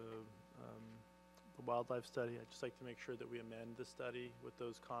regarding the wildlife study, I'd just like to make sure that we amend the study with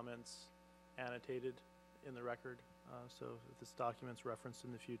those comments annotated in the record. So if this document's referenced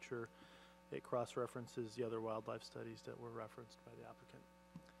in the future, it cross-references the other wildlife studies that were referenced by the applicant.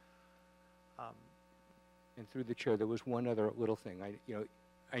 And through the chair, there was one other little thing.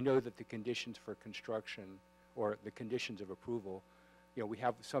 I know that the conditions for construction, or the conditions of approval, we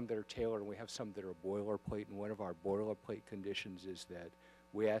have some that are tailored and we have some that are boilerplate, and one of our boilerplate conditions is that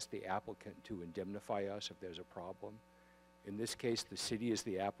we ask the applicant to indemnify us if there's a problem. In this case, the city is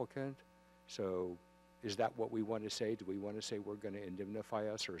the applicant, so is that what we want to say? Do we want to say we're going to indemnify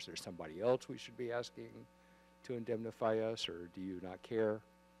us, or is there somebody else we should be asking to indemnify us, or do you not care?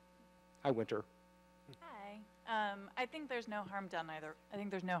 Hi, Winter. Hi. I think there's no harm done either. I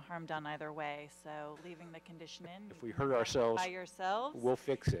think there's no harm done either way. So leaving the condition in. If we hurt ourselves, by yourselves, we'll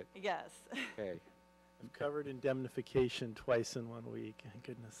fix it. Yes. Okay. I've covered indemnification twice in 1 week.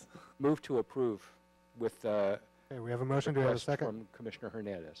 Goodness. Move to approve with Okay, we have a motion. Do we have a second? from Commissioner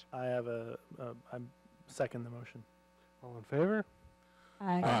Hernandez. I'm second the motion. All in favor?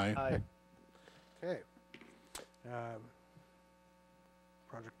 Aye. Aye. Okay.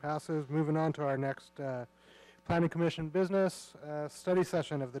 Project passes. Moving on to our next Planning Commission business study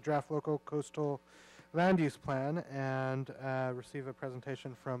session of the draft local coastal land use plan, and receive a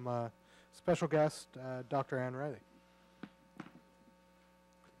presentation from special guest Dr. Ann Riley.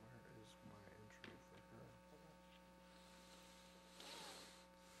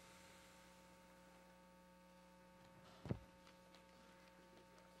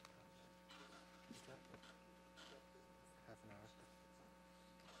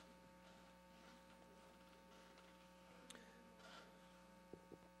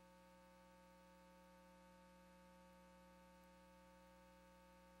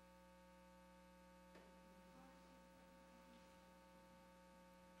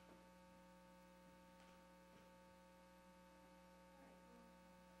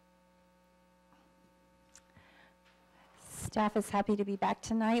 Staff is happy to be back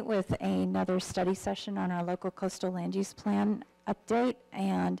tonight with another study session on our local coastal land use plan update,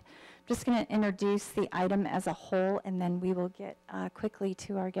 and I'm just going to introduce the item as a whole, and then we will get quickly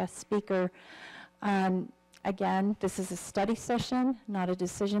to our guest speaker. Again, this is a study session, not a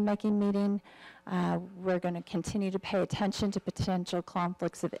decision-making meeting. We're going to continue to pay attention to potential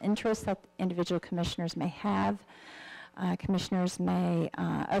conflicts of interest that individual commissioners may have. Commissioners may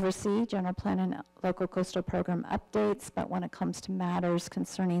oversee general plan and local coastal program updates, but when it comes to matters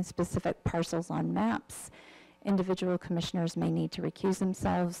concerning specific parcels on maps, individual commissioners may need to recuse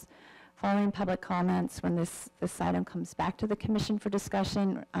themselves. Following public comments, when this item comes back to the commission for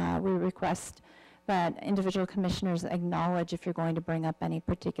discussion, we request that individual commissioners acknowledge if you're going to bring up any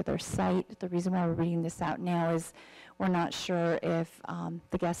particular site. The reason why we're reading this out now is we're not sure if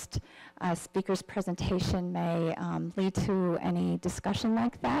the guest speaker's presentation may lead to any discussion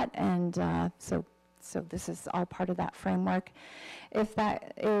like that, and so this is all part of that framework. If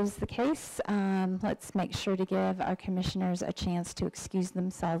that is the case, let's make sure to give our commissioners a chance to excuse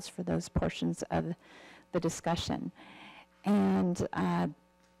themselves for those portions of the discussion. And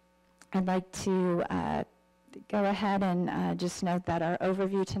I'd like to go ahead and just note that our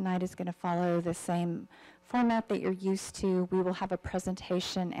overview tonight is going to follow the same format that you're used to. We will have a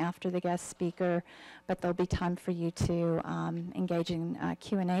presentation after the guest speaker, but there'll be time for you to engage in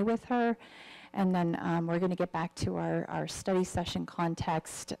Q&A with her. And then we're going to get back to our study session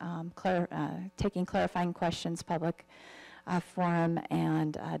context, taking clarifying questions, public forum,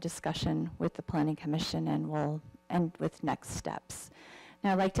 and discussion with the Planning Commission, and we'll end with next steps.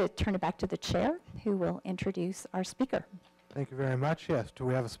 Now I'd like to turn it back to the chair, who will introduce our speaker. Thank you very much. Yes, do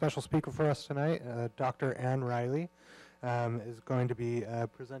we have a special speaker for us tonight? Dr. Ann Riley is going to be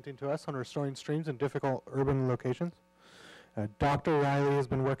presenting to us on restoring streams in difficult urban locations. Dr. Riley has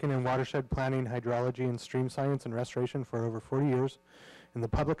been working in watershed planning, hydrology, and stream science and restoration for over 40 years in the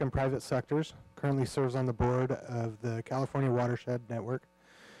public and private sectors. Currently serves on the board of the California Watershed Network.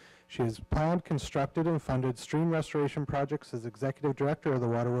 She has planned, constructed, and funded stream restoration projects as executive director of the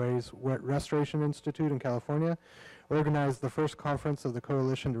Waterways Restoration Institute in California, organized the first conference of the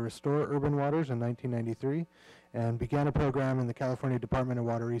Coalition to Restore Urban Waters in 1993, and began a program in the California Department of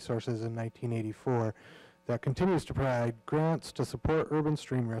Water Resources in 1984 that continues to provide grants to support urban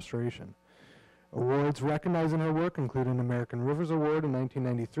stream restoration. Awards recognizing her work include an American Rivers Award in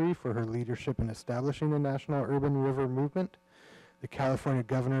 1993 for her leadership in establishing the National Urban River Movement, the California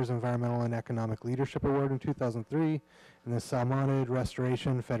Governor's Environmental and Economic Leadership Award in 2003, and the Salmonid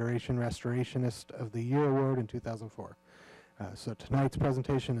Restoration Federation Restorationist of the Year Award in 2004. So tonight's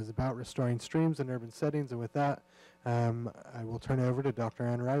presentation is about restoring streams in urban settings, and with that, I will turn it over to Dr.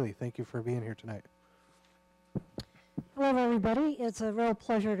 Ann Riley. Thank you for being here tonight. Hello, everybody. It's a real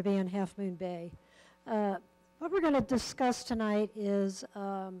pleasure to be in Half Moon Bay. What we're going to discuss tonight is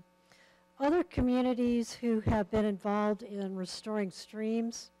other communities who have been involved in restoring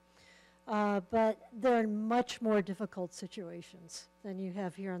streams, but they're in much more difficult situations than you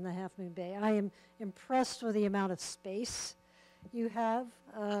have here in the Half Moon Bay. I am impressed with the amount of space you have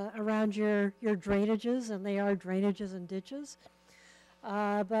around your drainages, and they are drainages and ditches.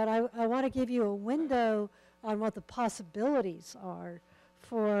 But I want to give you a window on what the possibilities are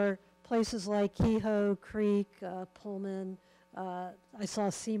for places like Kehoe Creek, Pullman. I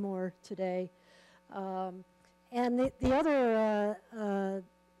saw Seymour today. And the other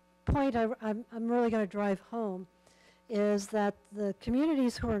point I'm really going to drive home is that the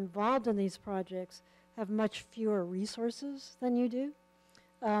communities who are involved in these projects have much fewer resources than you do.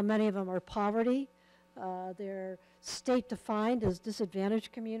 Many of them are poverty. They're state defined as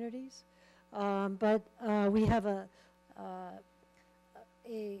disadvantaged communities. But we have a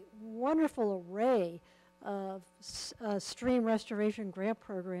wonderful array of stream restoration grant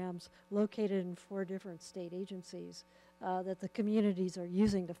programs located in 4 different state agencies that the communities are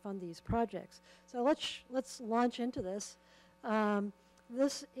using to fund these projects. So let's launch into this.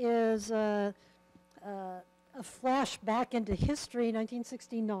 This is a flash back into history,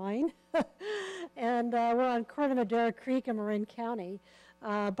 1969, and we're on Corte Madera Creek in Marin County.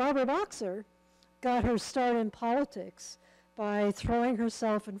 Barbara Boxer got her start in politics by throwing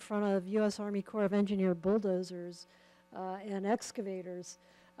herself in front of U.S. Army Corps of Engineer bulldozers and excavators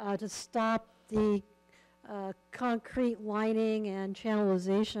to stop the concrete lining and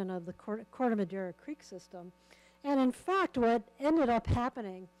channelization of the Corte Madera Creek system. And in fact, what ended up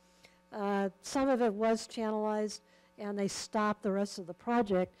happening, some of it was channelized and they stopped the rest of the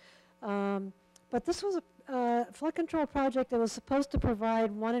project. But this was a flood control project that was supposed to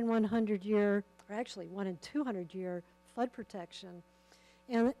provide 1 in 100 year, or actually 1 in 200 year flood protection.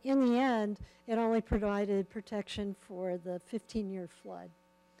 And in the end, it only provided protection for the 15-year flood.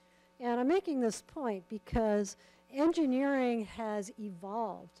 And I'm making this point because engineering has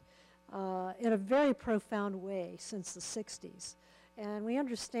evolved in a very profound way since the 60s. And we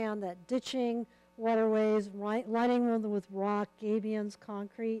understand that ditching waterways, lining them with rock, gabions,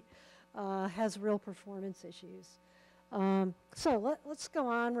 concrete, has real performance issues. So let's go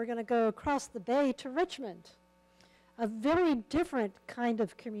on. We're going to go across the bay to Richmond. a very different kind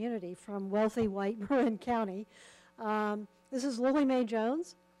of community from wealthy white Marin County. This is Lily Mae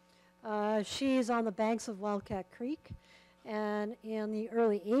Jones. She's on the banks of Wildcat Creek, and in the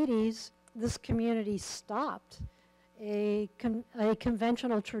early 80s, this community stopped a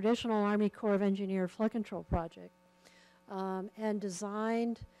conventional, traditional Army Corps of Engineer flood control project and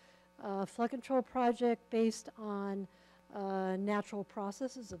designed a flood control project based on natural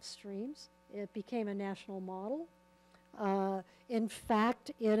processes of streams. It became a national model. In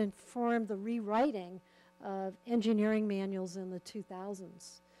fact, it informed the rewriting of engineering manuals in the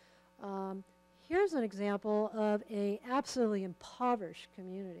 2000s. Here's an example of an absolutely impoverished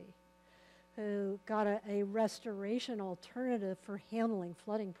community who got a restoration alternative for handling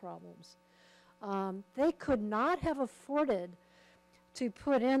flooding problems. They could not have afforded to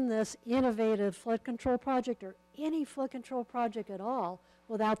put in this innovative flood control project or any flood control project at all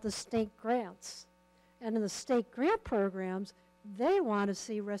without the state grants. And in the state grant programs, they want to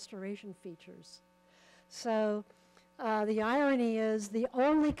see restoration features. So the irony is the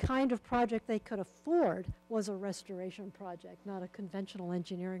only kind of project they could afford was a restoration project, not a conventional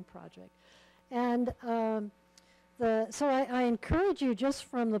engineering project. And so I encourage you, just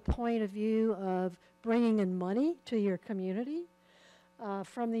from the point of view of bringing in money to your community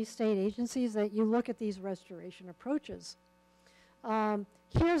from these state agencies, that you look at these restoration approaches.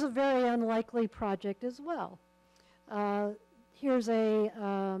 Here's a very unlikely project as well. Here's a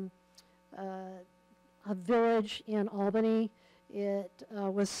village in Albany. It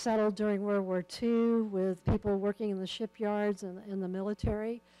was settled during World War II with people working in the shipyards and in the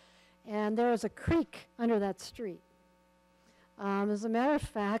military. And there is a creek under that street. As a matter of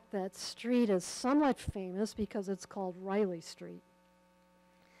fact, that street is somewhat famous because it's called Riley Street.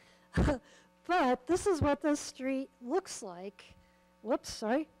 But this is what this street looks like. Whoops,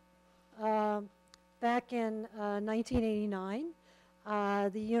 sorry. Back in 1989,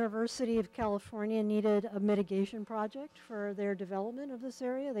 the University of California needed a mitigation project for their development of this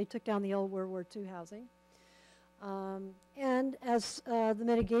area. They took down the old World War II housing. And as the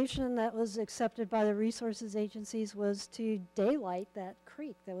mitigation that was accepted by the resources agencies was to daylight that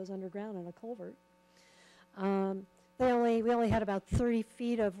creek that was underground in a culvert. We only had about 30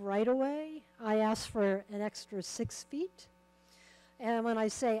 feet of right-of-way. I asked for an extra 6 feet. And when I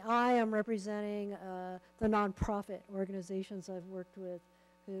say I, I'm representing the nonprofit organizations I've worked with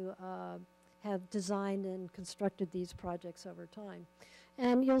who have designed and constructed these projects over time.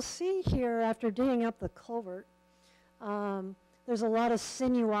 And you'll see here, after digging up the culvert, there's a lot of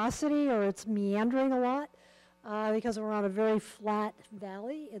sinuosity, or it's meandering a lot, because we're on a very flat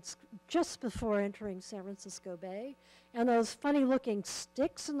valley. It's just before entering San Francisco Bay. And those funny-looking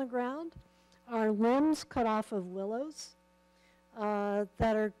sticks in the ground are limbs cut off of willows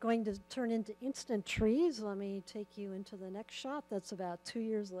that are going to turn into instant trees. Let me take you into the next shot. That's about 2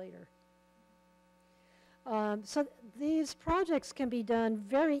 years later. So these projects can be done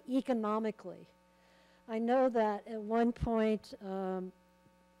very economically. I know that at one point the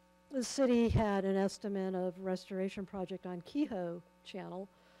city had an estimate of restoration project on Kehoe Channel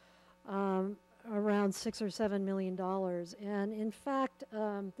around $6 or $7 million. And in fact,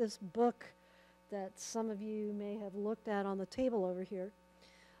 this book that some of you may have looked at on the table over here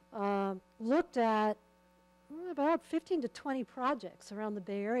looked at about 15 to 20 projects around the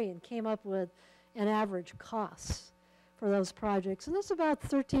Bay Area and came up with an average cost for those projects. And that's about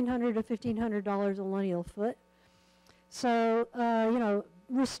 $1,300 to $1,500 a lineal foot. So, you know,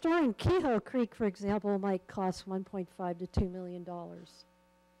 restoring Kehoe Creek, for example, might cost $1.5 to $2 million.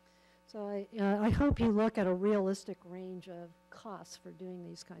 So I hope you look at a realistic range of costs for doing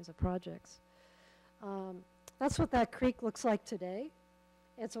these kinds of projects. That's what that creek looks like today.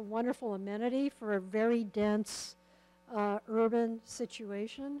 It's a wonderful amenity for a very dense urban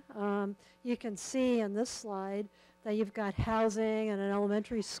situation. You can see in this slide that you've got housing and an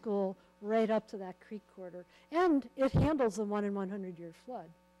elementary school right up to that creek corridor. And it handles the 1 in 100-year flood.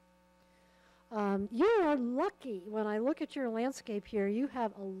 You are lucky. When I look at your landscape here, you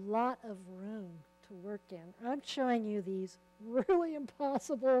have a lot of room to work in. I'm showing you these really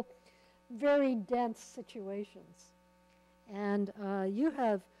impossible, very dense situations. And you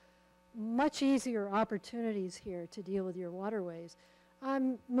have much easier opportunities here to deal with your waterways.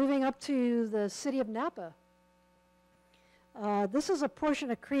 I'm moving up to the city of Napa. This is a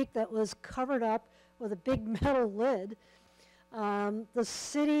portion of creek that was covered up with a big metal lid. The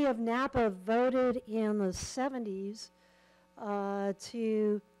city of Napa voted in the 70s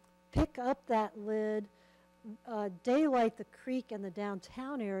to pick up that lid, daylight the creek and the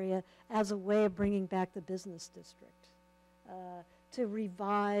downtown area as a way of bringing back the business district, to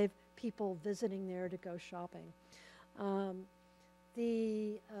revive people visiting there to go shopping.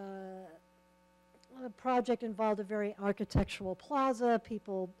 The project involved a very architectural plaza.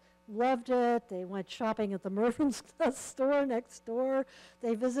 People loved it. They went shopping at the Mervyn's store next door.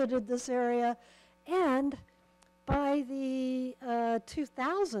 They visited this area. And by the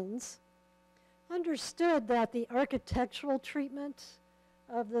 2000s, understood that the architectural treatment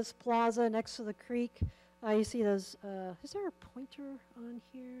of this plaza next to the creek, you see those, is there a pointer on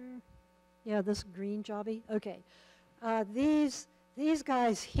here? Yeah, this green jobby. Okay. These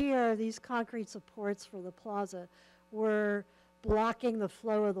guys here, these concrete supports for the plaza, were blocking the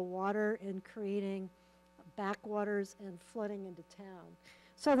flow of the water and creating backwaters and flooding into town.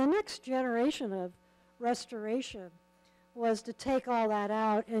 So the next generation of restoration was to take all that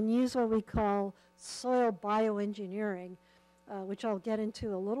out and use what we call soil bioengineering, which I'll get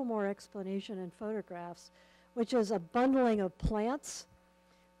into a little more explanation in photographs, which is a bundling of plants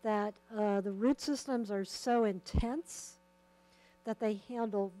that the root systems are so intense that they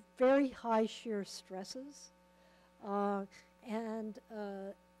handle very high shear stresses. And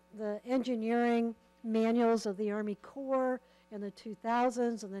the engineering manuals of the Army Corps in the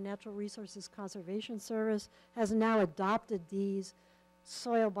 2000s and the Natural Resources Conservation Service has now adopted these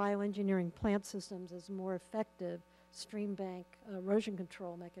soil bioengineering plant systems as more effective stream bank erosion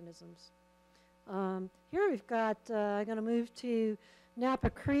control mechanisms. Here we've got, I'm going to move to Napa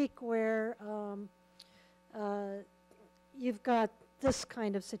Creek, where you've got this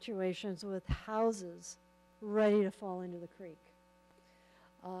kind of situations with houses ready to fall into the creek.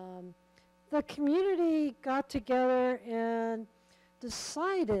 The community got together and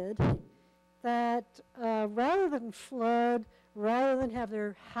decided that rather than flood, rather than have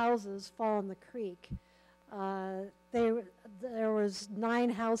their houses fall in the creek, there was 9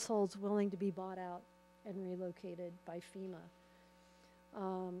 households willing to be bought out and relocated by FEMA.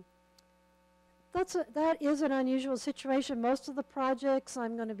 That is an unusual situation. Most of the projects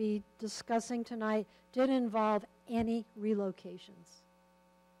I'm going to be discussing tonight didn't involve any relocations.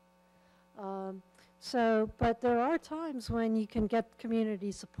 But there are times when you can get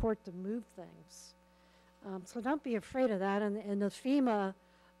community support to move things. So don't be afraid of that, and the FEMA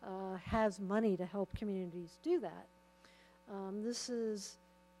has money to help communities do that. This is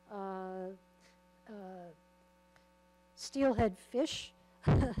steelhead fish,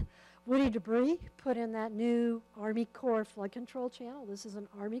 woody debris put in that new Army Corps flood control channel. This is an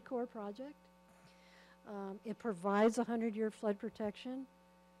Army Corps project. It provides 100-year flood protection.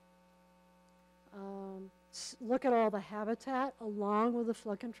 Look at all the habitat along with the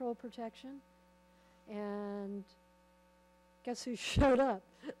flood control protection. And guess who showed up?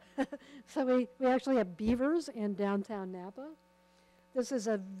 So we actually have beavers in downtown Napa. This is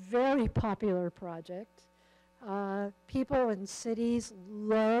a very popular project. People in cities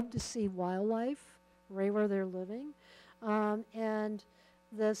love to see wildlife right where they're living. And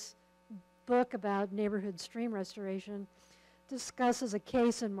this book about neighborhood stream restoration discusses a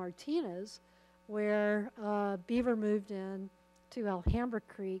case in Martinez where beaver moved in to Alhambra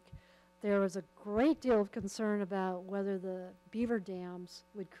Creek. There was a great deal of concern about whether the beaver dams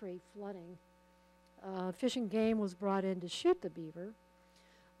would create flooding. Fish and Game was brought in to shoot the beaver.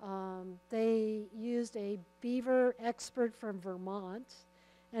 They used a beaver expert from Vermont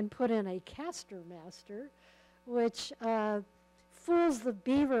and put in a castor master, which fools the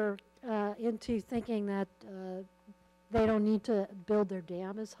beaver into thinking that they don't need to build their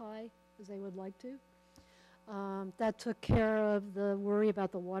dam as high as they would like to. That took care of the worry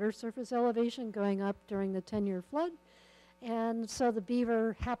about the water surface elevation going up during the 10-year flood. And so the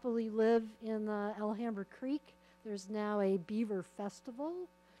beaver happily live in Alhambra Creek. There's now a beaver festival.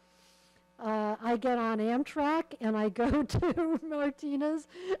 I get on Amtrak and I go to Martinez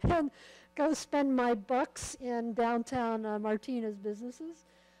and go spend my bucks in downtown Martinez businesses.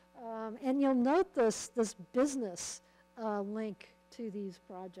 And you'll note this business link to these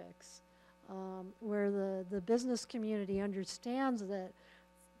projects. Where the business community understands that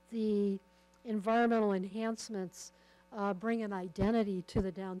the environmental enhancements bring an identity to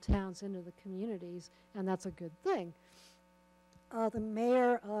the downtowns into the communities, and that's a good thing. The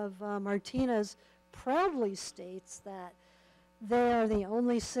mayor of Martinez proudly states that they are the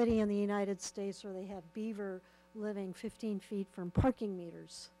only city in the United States where they have beaver living 15 feet from parking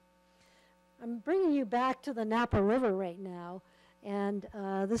meters. I'm bringing you back to the Napa River right now. And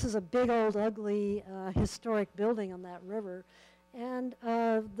this is a big old ugly historic building on that river. And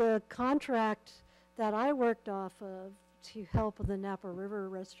the contract that I worked off of to help with the Napa River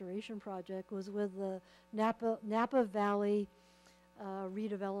Restoration Project was with the Napa Valley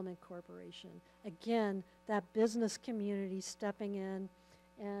Redevelopment Corporation. Again, that business community stepping in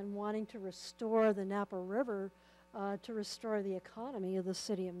and wanting to restore the Napa River to restore the economy of the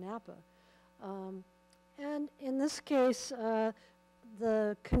city of Napa. And in this case,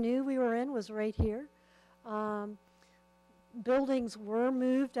 the canoe we were in was right here. Buildings were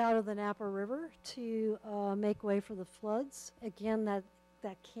moved out of the Napa River to make way for the floods. Again, that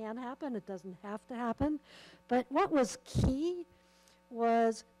can happen. It doesn't have to happen. But what was key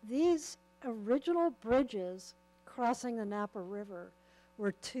was these original bridges crossing the Napa River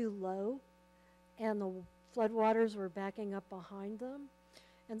were too low, and the floodwaters were backing up behind them.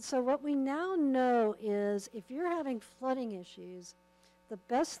 And so what we now know is if you're having flooding issues, the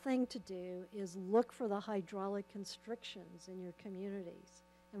best thing to do is look for the hydraulic constrictions in your communities.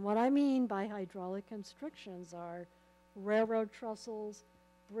 And what I mean by hydraulic constrictions are railroad trestles,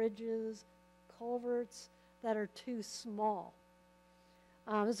 bridges, culverts that are too small.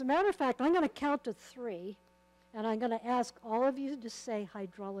 As a matter of fact, I'm going to count to 3, and I'm going to ask all of you to say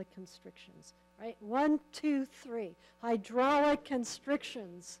hydraulic constrictions. Right? 1, 2, 3. Hydraulic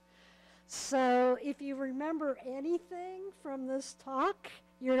constrictions. So if you remember anything from this talk,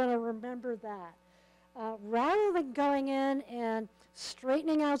 you're going to remember that. Rather than going in and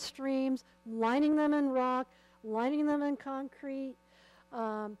straightening out streams, lining them in rock, lining them in concrete,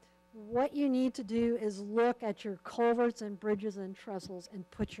 what you need to do is look at your culverts and bridges and trestles and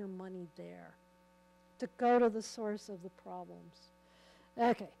put your money there to go to the source of the problems.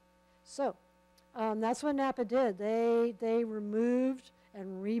 Okay, so that's what Napa did. They removed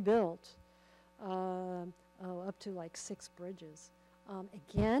and rebuilt up to like 6 bridges.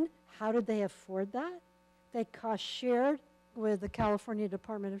 Again, how did they afford that? They cost shared with the California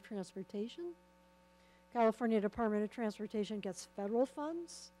Department of Transportation. California Department of Transportation gets federal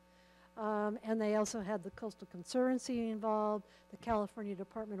funds. And they also had the Coastal Conservancy involved, the California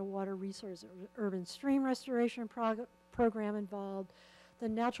Department of Water Resources Urban Stream Restoration Program involved, the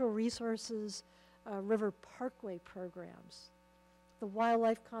Natural Resources River Parkway programs, the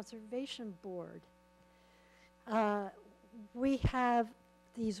Wildlife Conservation Board. We have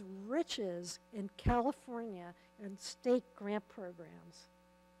these riches in California and state grant programs.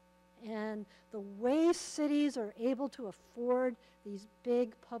 And the way cities are able to afford these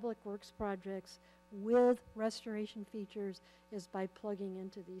big public works projects with restoration features is by plugging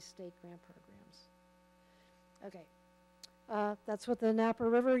into these state grant programs. Okay, that's what the Napa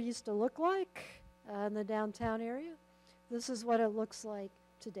River used to look like in the downtown area. This is what it looks like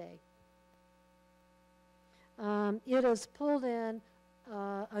today. It has pulled in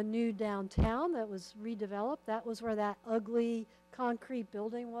a new downtown that was redeveloped. That was where that ugly concrete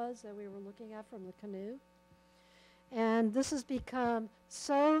building was that we were looking at from the canoe. And this has become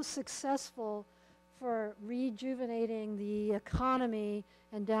so successful for rejuvenating the economy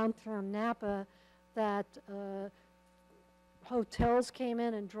in downtown Napa that hotels came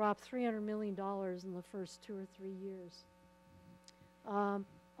in and dropped $300 million in the first 2 or 3 years.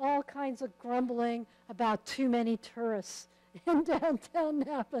 All kinds of grumbling about too many tourists in downtown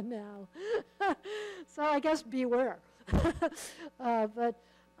Napa now. So I guess beware. Yeah,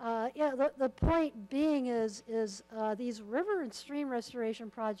 the point being is these river and stream restoration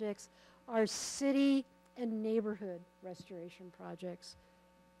projects are city and neighborhood restoration projects.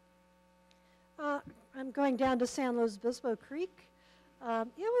 I'm going down to San Luis Obispo Creek. It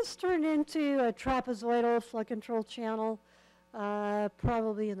was turned into a trapezoidal flood control channel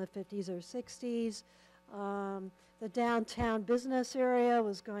probably in the 50s or 60s. The downtown business area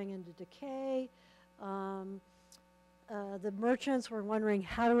was going into decay. The merchants were wondering,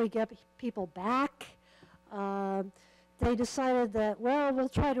 how do we get people back? They decided that, well, we'll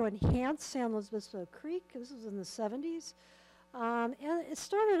try to enhance San Luis Obispo Creek. This was in the 70s. And it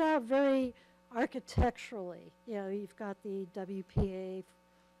started out very architecturally. You know, you've got the WPA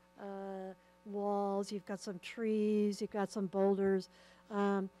walls, you've got some trees, you've got some boulders.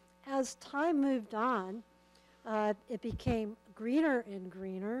 As time moved on, it became greener and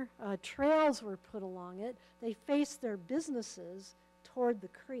greener. Trails were put along it. They faced their businesses toward the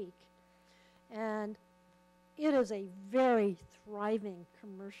creek. And it is a very thriving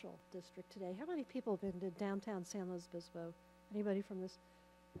commercial district today. How many people have been to downtown San Luis Obispo? Anybody from this?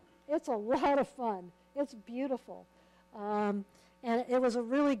 It's a lot of fun. It's beautiful. And it was a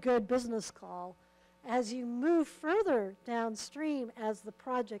really good business call. As you move further downstream, as the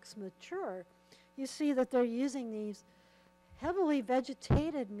projects mature, you see that they're using these heavily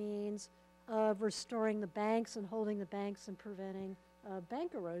vegetated means of restoring the banks and holding the banks and preventing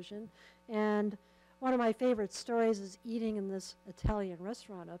bank erosion. And one of my favorite stories is eating in this Italian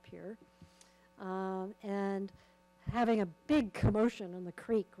restaurant up here and having a big commotion in the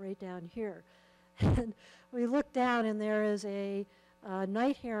creek right down here. And we look down and there is a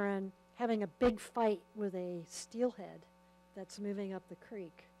night heron having a big fight with a steelhead that's moving up the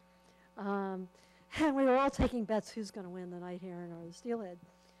creek. And we were all taking bets who's going to win, the night heron or the steelhead.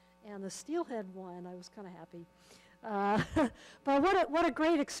 And the steelhead won. I was kind of happy. But what a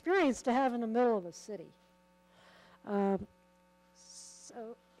great experience to have in the middle of a city. So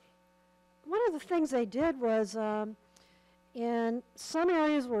one of the things they did was in some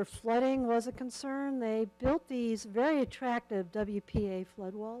areas where flooding was a concern, they built these very attractive WPA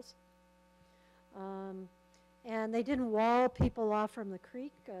flood walls. And they didn't wall people off from the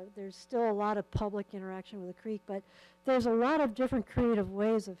creek. There's still a lot of public interaction with the creek, but there's a lot of different creative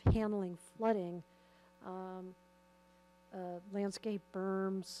ways of handling flooding. Landscape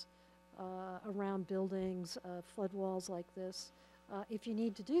berms around buildings, flood walls like this, if you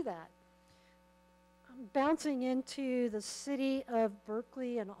need to do that. Bouncing into the city of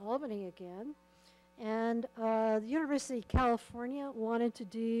Berkeley and Albany again, and the University of California wanted to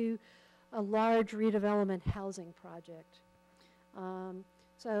do a large redevelopment housing project.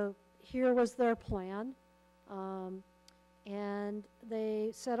 So here was their plan, and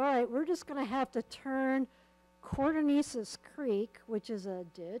they said, all right, we're just going to have to turn Cordonesis Creek, which is a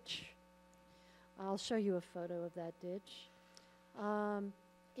ditch. I'll show you a photo of that ditch.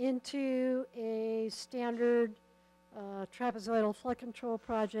 Into a standard trapezoidal flood control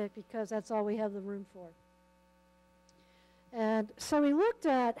project because that's all we have the room for. And so we looked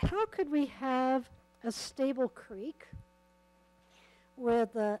at how could we have a stable creek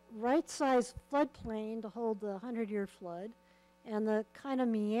with the right size floodplain to hold the 100-year flood and the kind of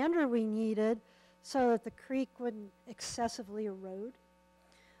meander we needed so that the creek wouldn't excessively erode.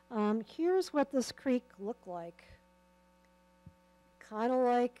 Here's what this creek looked like. Kind of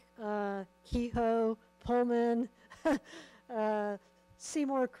like Kehoe, Pullman,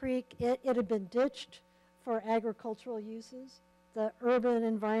 Seymour Creek. It had been ditched for agricultural uses. The urban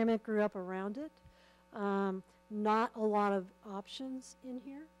environment grew up around it. Not a lot of options in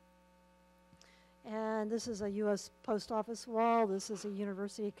here. And this is a U.S. Post Office wall. This is a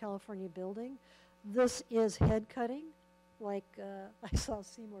University of California building. This is head cutting, like I saw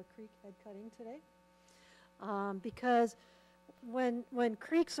Seymour Creek head cutting today. Because when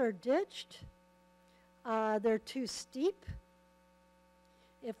creeks are ditched, they're too steep.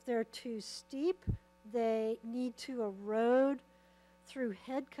 If they're too steep, they need to erode through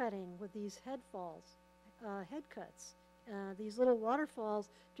head cutting with these head cuts. These little waterfalls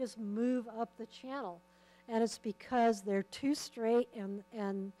just move up the channel. And it's because they're too straight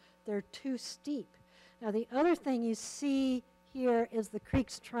and they're too steep. Now the other thing you see here is the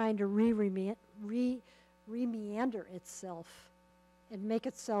creek's trying to re-meander itself and make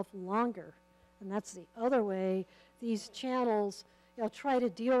itself longer. And that's the other way these channels, try to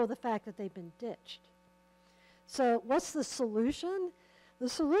deal with the fact that they've been ditched. So what's the solution? The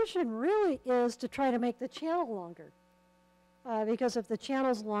solution really is to try to make the channel longer. Because if the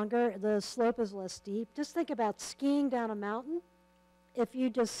channel's longer, the slope is less steep. Just think about skiing down a mountain. If you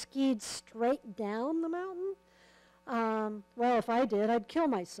just skied straight down the mountain, well, if I did, I'd kill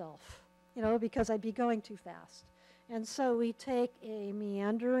myself, because I'd be going too fast. And so we take a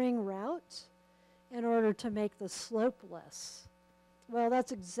meandering route in order to make the slope less. Well,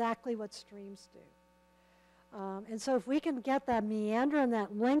 that's exactly what streams do. And so if we can get that meander and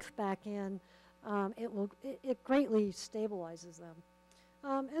that length back in, it greatly stabilizes them.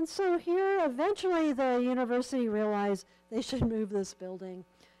 And so here, eventually the university realized they should move this building.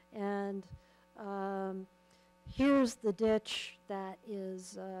 And here's the ditch that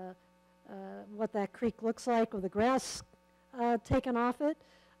is what that creek looks like with the grass taken off it.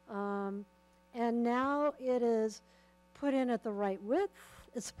 And now it is put in at the right width,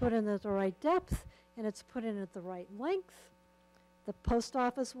 it's put in at the right depth, and it's put in at the right length. The post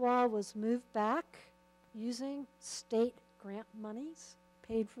office wall was moved back using state grant monies,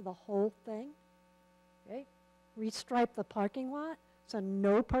 paid for the whole thing. Okay? Restriped the parking lot, so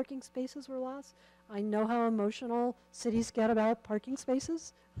no parking spaces were lost. I know how emotional cities get about parking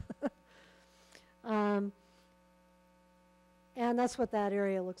spaces. And that's what that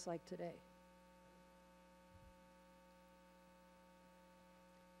area looks like today.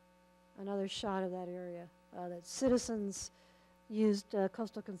 Another shot of that area. That citizens used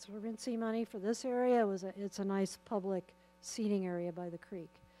Coastal Conservancy money for this area. It's a nice public seating area by the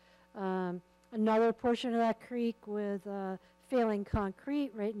creek. Another portion of that creek with failing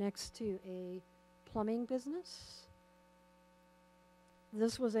concrete right next to a plumbing business.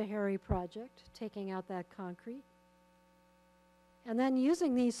 This was a hairy project, taking out that concrete. And then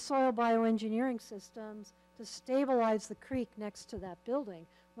using these soil bioengineering systems to stabilize the creek next to that building.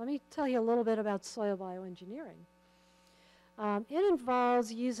 Let me tell you a little bit about soil bioengineering. It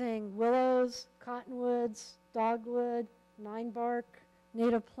involves using willows, cottonwoods, dogwood, nine bark,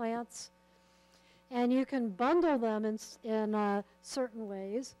 native plants, and you can bundle them in certain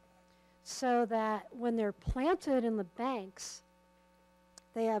ways so that when they're planted in the banks,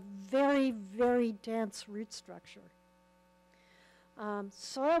 they have very, very dense root structure.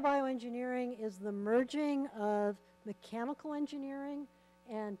 Soil bioengineering is the merging of mechanical engineering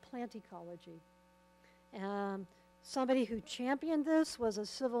and plant ecology. Somebody who championed this was a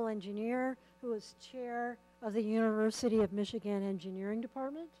civil engineer who was chair of the University of Michigan Engineering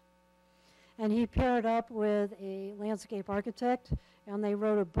Department. And he paired up with a landscape architect, and they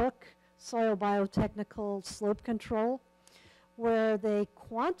wrote a book, Soil Biotechnical Slope Control, where they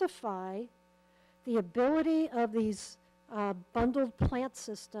quantify the ability of these bundled plant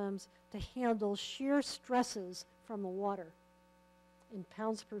systems to handle shear stresses from the water in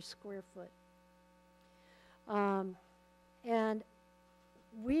pounds per square foot. And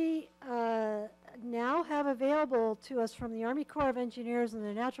we now have available to us from the Army Corps of Engineers and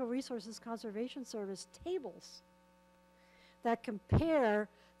the Natural Resources Conservation Service tables that compare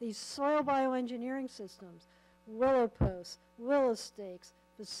these soil bioengineering systems, willow posts, willow stakes,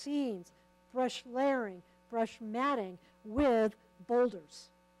 fascines, brush layering, brush matting with boulders.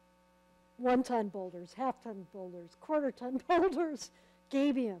 1-ton boulders, half-ton boulders, quarter-ton boulders,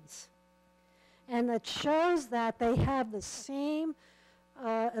 gabions. And that shows that they have the same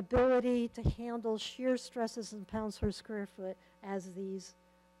ability to handle shear stresses in pounds per square foot as these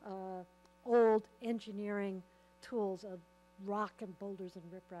old engineering tools of rock and boulders and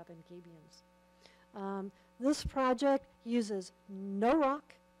riprap and gabions. This project uses no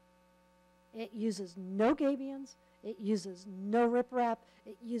rock, it uses no gabions, it uses no riprap,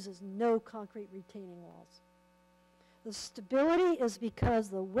 it uses no concrete retaining walls. The stability is because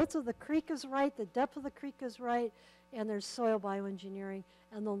the width of the creek is right, the depth of the creek is right, and there's soil bioengineering,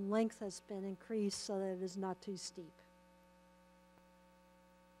 and the length has been increased so that it is not too steep.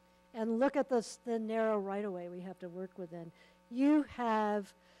 And look at the narrow right-of-way we have to work within. You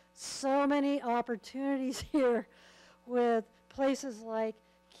have so many opportunities here with places like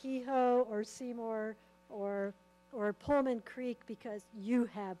Kehoe or Seymour or Pullman Creek because you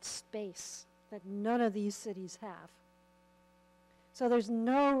have space that none of these cities have. So there's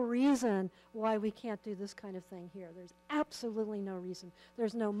no reason why we can't do this kind of thing here. There's absolutely no reason.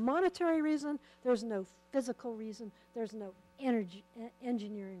 There's no monetary reason. There's no physical reason. There's no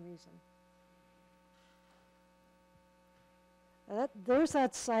engineering reason. There's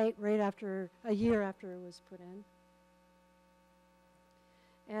that site right after, a year after it was put in.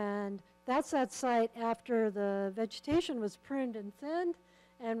 And that's that site after the vegetation was pruned and thinned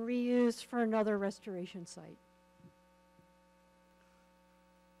and reused for another restoration site.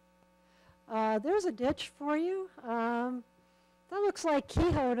 There's a ditch for you. That looks like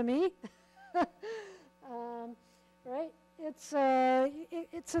Kehoe to me. Right? It's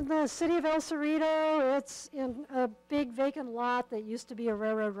in the city of El Cerrito. It's in a big vacant lot that used to be a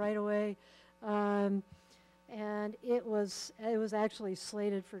railroad right-of-way. And it was actually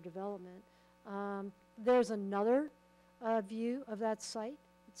slated for development. There's another view of that site.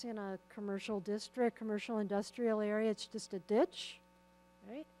 It's in a commercial district, commercial industrial area. It's just a ditch,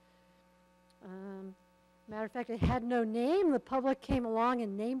 right? Matter of fact, it had no name. The public came along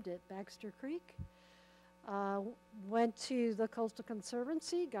and named it Baxter Creek. Went to the Coastal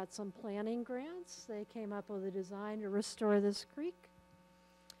Conservancy, got some planning grants. They came up with a design to restore this creek.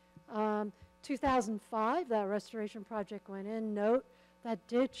 2005, that restoration project went in. Note, that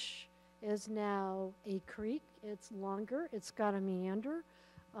ditch is now a creek. It's longer. It's got a meander.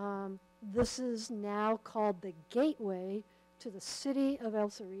 This is now called the gateway to the city of El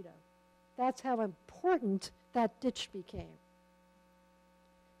Cerrito. That's how important that ditch became.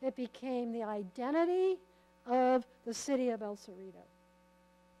 It became the identity of the city of El Cerrito,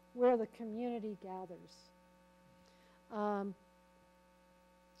 where the community gathers.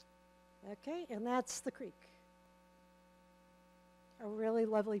 Okay, and that's the creek. A really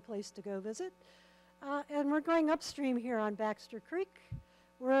lovely place to go visit. And we're going upstream here on Baxter Creek.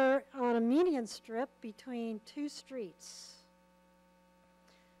 We're on a median strip between two streets.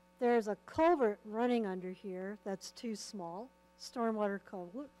 There's a culvert running under here that's too small, stormwater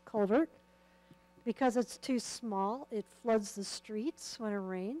culvert. Because it's too small, it floods the streets when it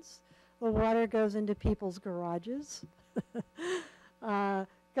rains. The water goes into people's garages,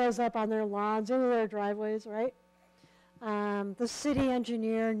 goes up on their lawns, into their driveways, right? The city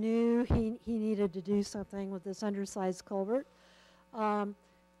engineer knew he needed to do something with this undersized culvert.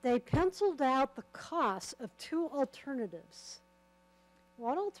 They penciled out the cost of two alternatives.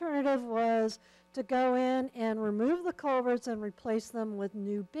 One alternative was to go in and remove the culverts and replace them with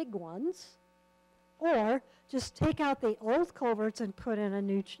new big ones, or just take out the old culverts and put in a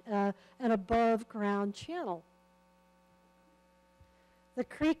new an above ground channel. The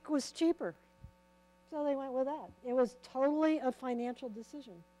creek was cheaper, so they went with that. It was totally a financial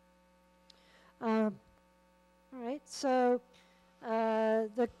decision. All right, so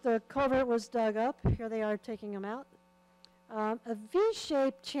the culvert was dug up. Here they are taking them out. A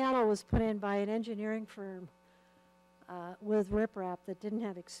V-shaped channel was put in by an engineering firm with riprap that didn't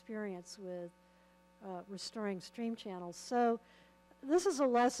have experience with restoring stream channels. So this is a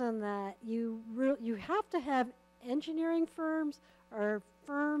lesson that you have to have engineering firms or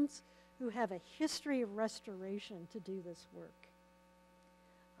firms who have a history of restoration to do this work.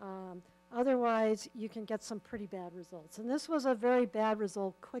 Otherwise, you can get some pretty bad results. And this was a very bad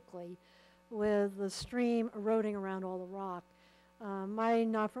result quickly with the stream eroding around all the rock. My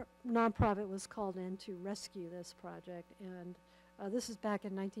nonprofit was called in to rescue this project, and this is back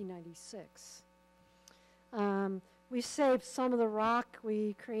in 1996. We saved some of the rock.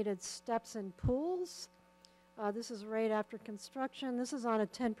 We created steps and pools. This is right after construction. This is on a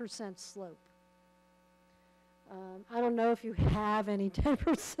 10% slope. I don't know if you have any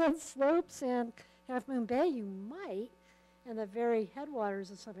 10% slopes in Half Moon Bay. You might, in the very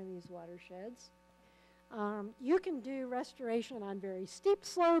headwaters of some of these watersheds. You can do restoration on very steep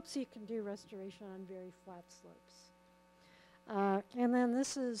slopes. You can do restoration on very flat slopes. And then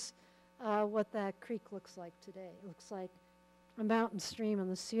this is what that creek looks like today. It looks like a mountain stream in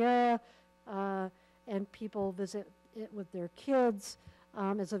the Sierra, and people visit it with their kids.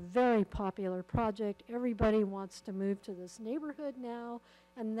 It's a very popular project. Everybody wants to move to this neighborhood now,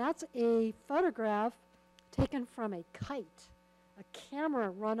 and that's a photograph taken from a kite. A camera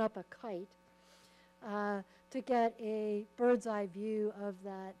run up a kite to get a bird's eye view of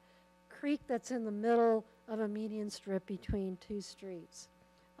that creek that's in the middle of a median strip between two streets.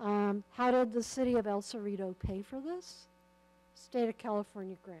 How did the city of El Cerrito pay for this? State of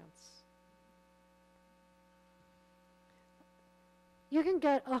California grants. You can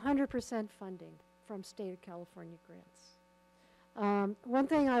get 100% funding from state of California grants. One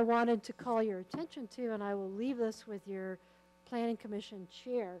thing I wanted to call your attention to, and I will leave this with your Planning Commission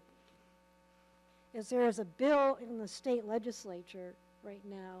chair, is there is a bill in the state legislature right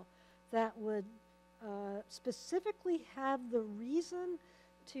now that would specifically have the reason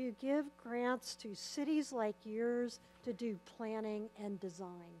to give grants to cities like yours to do planning and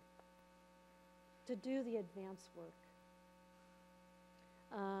design, to do the advanced work.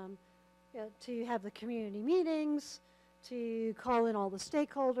 To have the community meetings, to call in all the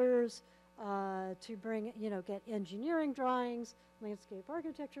stakeholders, to bring, get engineering drawings, landscape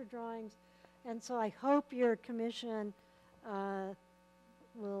architecture drawings. And so I hope your commission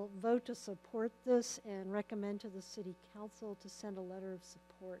will vote to support this and recommend to the city council to send a letter of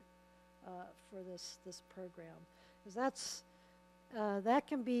support for this program. Because that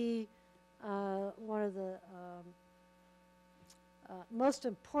can be one of the most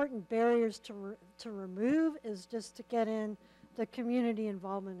important barriers to remove is just to get in the community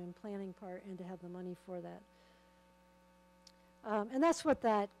involvement and planning part and to have the money for that. And that's what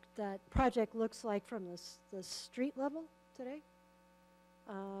that project looks like from the street level today.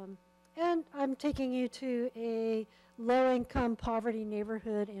 And I'm taking you to a low-income poverty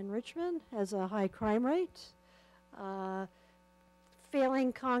neighborhood in Richmond, has a high crime rate,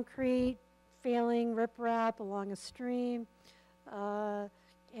 failing concrete, failing riprap along a stream.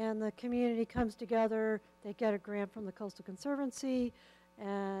 And the community comes together, they get a grant from the Coastal Conservancy,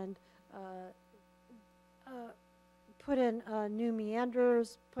 and put in new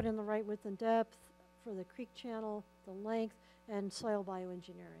meanders, put in the right width and depth for the creek channel, the length, and soil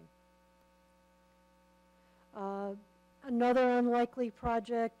bioengineering. Another unlikely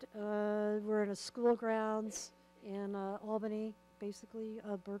project, we're in a school grounds in Albany, basically,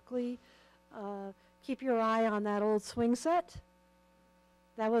 Berkeley. Keep your eye on that old swing set.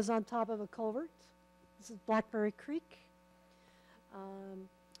 That was on top of a culvert. This is Blackberry Creek.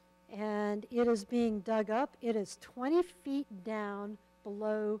 And it is being dug up. It is 20 feet down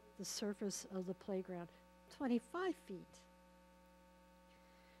below the surface of the playground, 25 feet.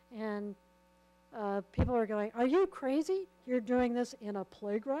 And people are going, are you crazy? You're doing this in a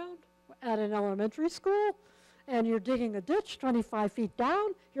playground at an elementary school, and you're digging a ditch 25 feet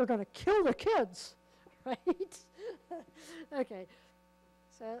down? You're going to kill the kids, right? Okay.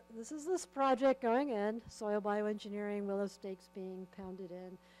 So this project going in, soil bioengineering, willow stakes being pounded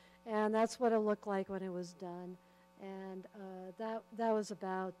in, and that's what it looked like when it was done. And that was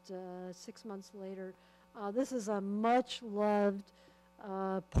about 6 months later. This is a much loved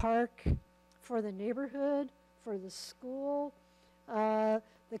park for the neighborhood, for the school. The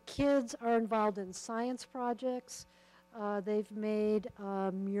kids are involved in science projects. They've made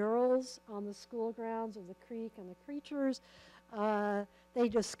murals on the school grounds of the creek and the creatures. They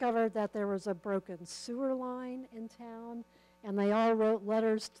discovered that there was a broken sewer line in town, and they all wrote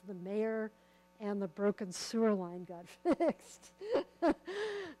letters to the mayor, and the broken sewer line got fixed.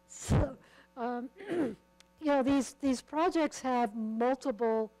 So, you know, these projects have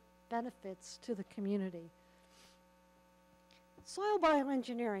multiple benefits to the community. Soil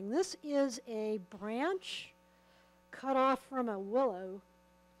bioengineering. This is a branch cut off from a willow.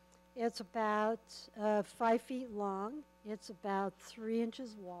 It's about 5 feet long. It's about 3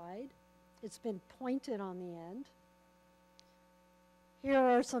 inches wide. It's been pointed on the end. Here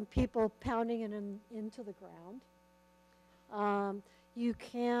are some people pounding it into the ground. You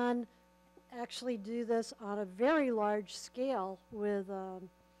can actually do this on a very large scale with,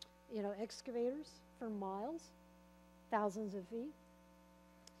 you know, excavators for miles, thousands of feet,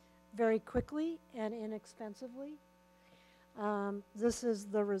 very quickly and inexpensively. This is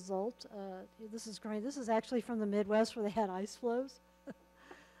the result. This is great. This is actually from the Midwest where they had ice flows.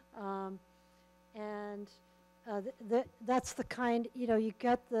 That's the kind, you know, you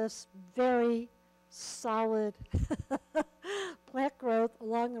get this very solid plant growth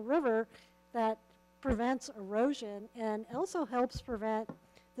along the river that prevents erosion and also helps prevent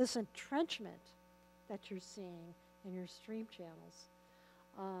this entrenchment that you're seeing in your stream channels,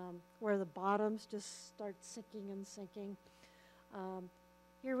 where the bottoms just start sinking and sinking.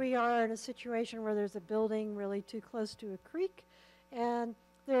 Here we are in a situation where there's a building really too close to a creek, and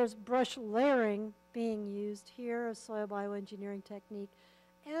there's brush layering being used here, a soil bioengineering technique,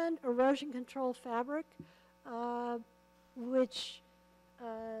 and erosion control fabric, which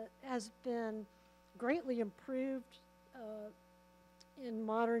has been greatly improved in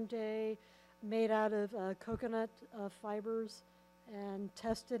modern day, made out of coconut fibers and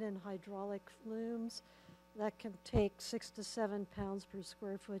tested in hydraulic flumes that can take 6 to 7 pounds per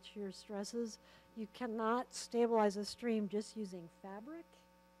square foot shear stresses. You cannot stabilize a stream just using fabric,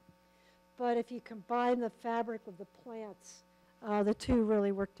 but if you combine the fabric with the plants, the two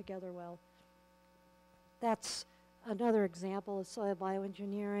really work together well. That's another example of soil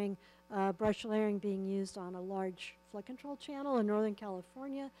bioengineering, brush layering being used on a large flood control channel in Northern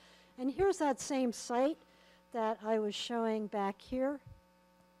California. And here's that same site that I was showing back here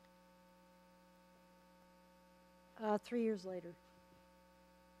 3 years later.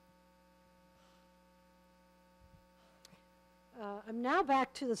 I'm now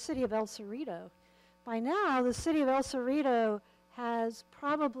back to the city of El Cerrito. By now, the city of El Cerrito has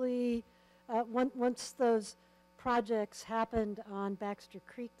probably, once those projects happened on Baxter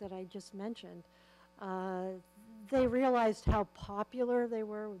Creek that I just mentioned, they realized how popular they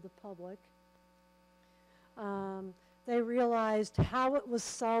were with the public. They realized how it was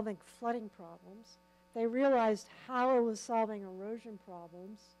solving flooding problems. They realized how it was solving erosion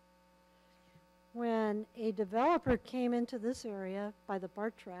problems. When a developer came into this area by the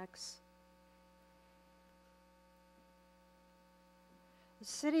BART tracks, the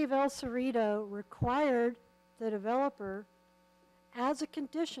city of El Cerrito required the developer, as a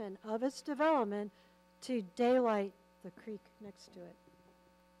condition of its development, to daylight the creek next to it.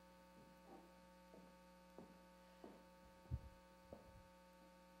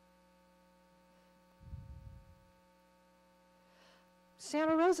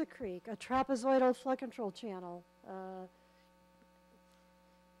 Santa Rosa Creek, a trapezoidal flood control channel,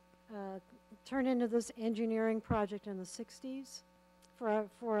 turned into this engineering project in the 60s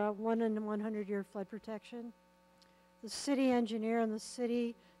for a 1 in 100 year flood protection. The city engineer in the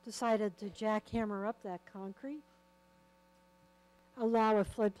city decided to jackhammer up that concrete, allow a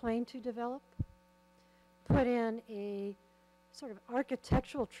floodplain to develop, put in a sort of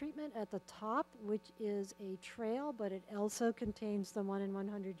architectural treatment at the top, which is a trail, but it also contains the 1 in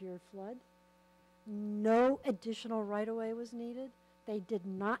 100 year flood. No additional right-of-way was needed. They did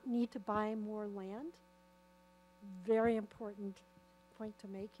not need to buy more land. Very important point to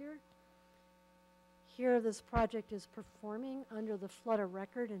make here. Here, this project is performing under the flood of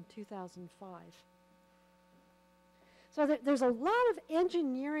record in 2005. So there's a lot of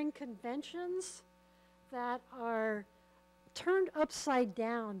engineering conventions that are turned upside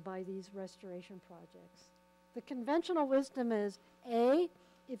down by these restoration projects. The conventional wisdom is, A,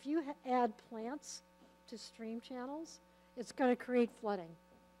 if you add plants to stream channels, it's going to create flooding.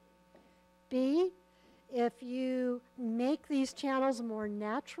 B, if you make these channels more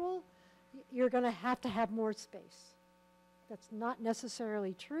natural, you're going to have more space. That's not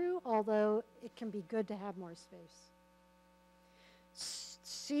necessarily true, although it can be good to have more space.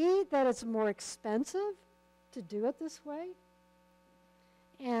 see that it's more expensive to do it this way.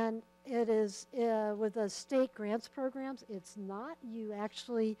 And it is, with the state grants programs, it's not. You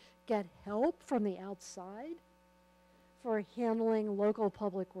actually get help from the outside for handling local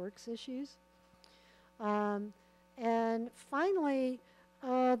public works issues. And finally,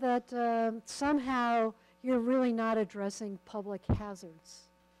 that somehow you're really not addressing public hazards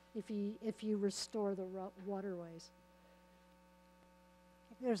if you restore the waterways.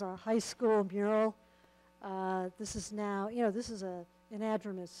 There's a high school mural. This is now, this is an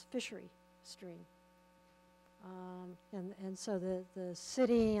anadromous fishery stream. And so the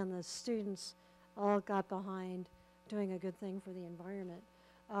city and the students all got behind doing a good thing for the environment.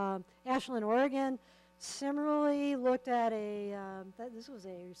 Ashland, Oregon, similarly looked at this was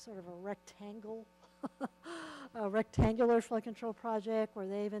a sort of a a rectangular flood control project where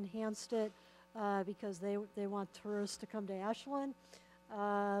they've enhanced it because they want tourists to come to Ashland.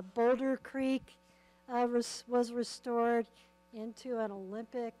 Boulder Creek was restored into an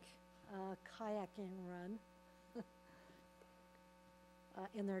Olympic kayaking run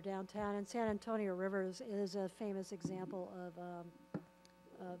in their downtown. And San Antonio River is a famous example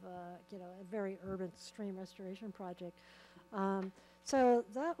of a very urban stream restoration project. So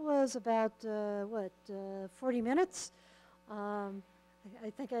that was about 40 minutes. I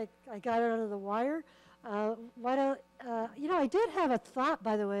think I got it under the wire. I did have a thought,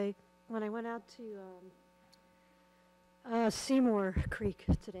 by the way, when I went out to Seymour Creek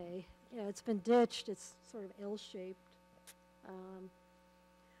today. It's been ditched. It's sort of L-shaped.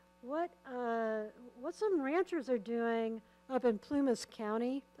 What some ranchers are doing up in Plumas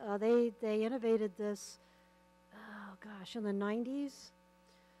County, they innovated this, in the 90s.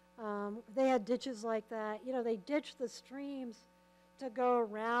 They had ditches like that. They ditched the streams to go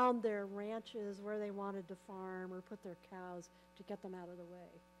around their ranches where they wanted to farm or put their cows to get them out of the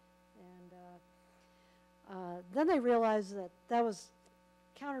way. And then they realized that was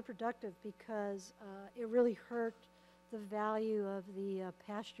counterproductive because it really hurt the value of the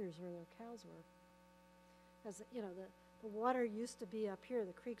pastures where their cows were. As the water used to be up here,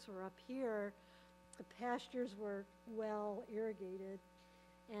 the creeks were up here, the pastures were well irrigated,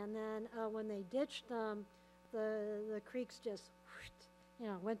 and then when they ditched them, the creeks just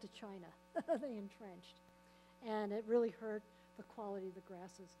went to China. They entrenched, and it really hurt the quality of the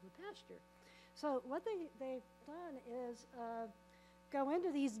grasses in the pasture. So what they've done is go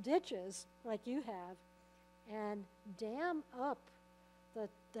into these ditches like you have and dam up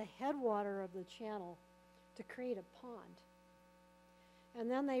the headwater of the channel to create a pond. And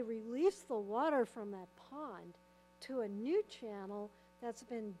then they release the water from that pond to a new channel that's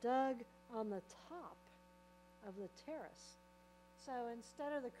been dug on the top of the terrace. So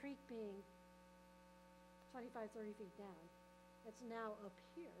instead of the creek being 25, 30 feet down, it's now up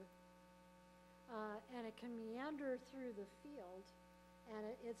here. And it can meander through the field, and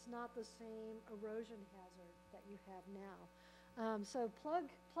it's not the same erosion hazard that you have now. So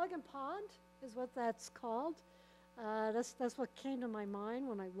plug and pond is what that's called. That's what came to my mind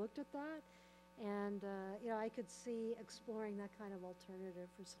when I looked at that. And I could see exploring that kind of alternative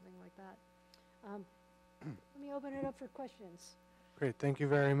for something like that. Let me open it up for questions. Great, thank you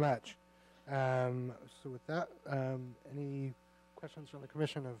very much. So with that, any questions from the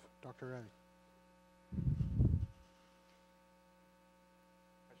commission of Dr. Riley?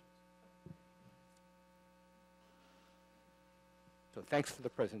 So thanks for the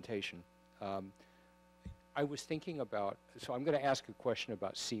presentation. I was thinking about, so I'm going to ask a question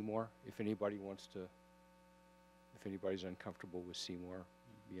about Seymour, if anybody wants to, if anybody's uncomfortable with Seymour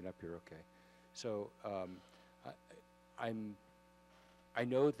being up here, okay. So I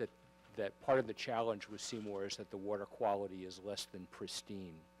know that part of the challenge with Seymour is that the water quality is less than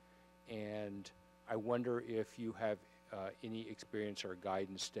pristine. And I wonder if you have any experience or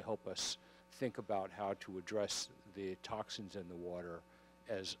guidance to help us think about how to address the toxins in the water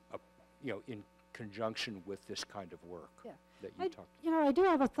as in conjunction with this kind of work that you talked about. I do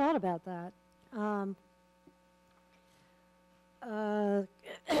have a thought about that.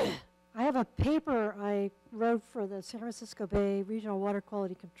 I have a paper I wrote for the San Francisco Bay Regional Water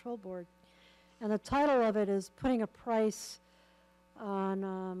Quality Control Board, and the title of it is Putting a Price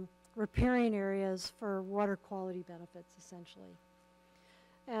on Repairing Areas for Water Quality Benefits, essentially.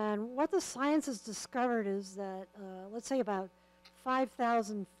 And what the science has discovered is that, let's say about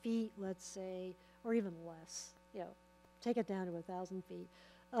 5,000 feet, let's say, or even less, take it down to 1,000 feet,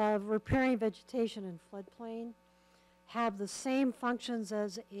 of repairing vegetation in floodplain have the same functions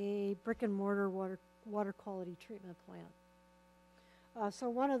as a brick and mortar water quality treatment plant. So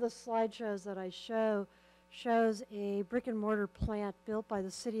one of the slideshows that I shows a brick and mortar plant built by the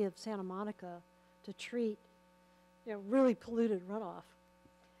city of Santa Monica to treat, really polluted runoff.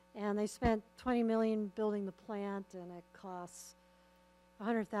 And they spent $20 million building the plant, and it costs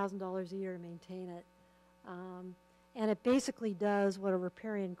 $100,000 a year to maintain it. And it basically does what a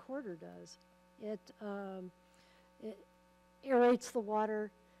riparian corridor does. It aerates the water,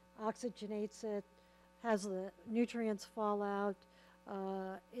 oxygenates it, has the nutrients fall out.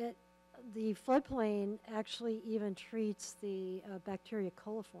 The floodplain actually even treats the bacteria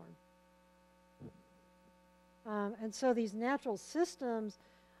coliform. And so these natural systems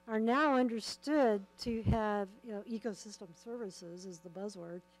are now understood to have, ecosystem services is the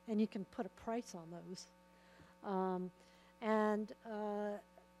buzzword, and you can put a price on those.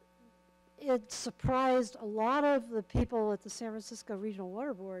 It surprised a lot of the people at the San Francisco Regional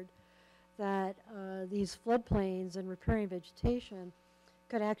Water Board that these floodplains and riparian vegetation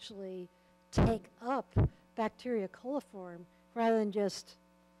could actually take up bacteria coliform rather than just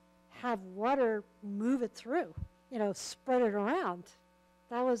have water move it through, spread it around.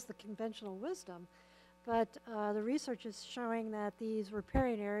 That was the conventional wisdom. But the research is showing that these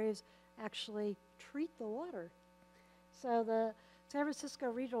riparian areas actually treat the water. So the San Francisco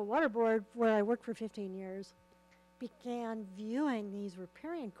Regional Water Board, where I worked for 15 years, began viewing these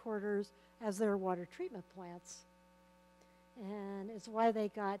riparian corridors as their water treatment plants. And it's why they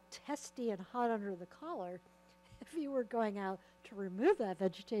got testy and hot under the collar if you were going out to remove that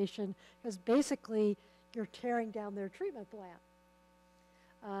vegetation, because basically you're tearing down their treatment plant.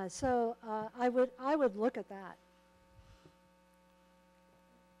 So I would look at that.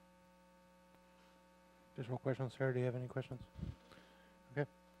 Additional questions, Sarah? Do you have any questions? Okay.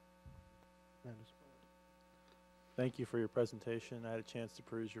 Thank you for your presentation. I had a chance to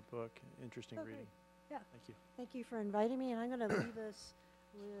peruse your book. Interesting Okay. reading. Yeah. Thank you. Thank you for inviting me, and I'm going to leave us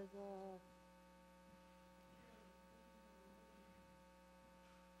with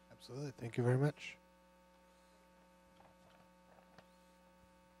Absolutely. Thank you very much.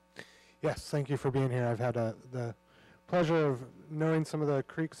 Yes, thank you for being here. I've had the pleasure of knowing some of the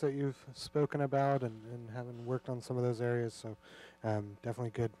creeks that you've spoken about and having worked on some of those areas. So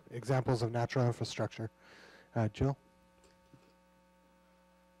definitely good examples of natural infrastructure. Jill?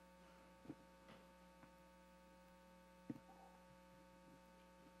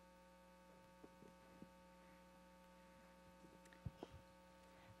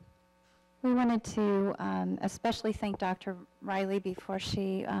 We wanted to especially thank Dr. Riley before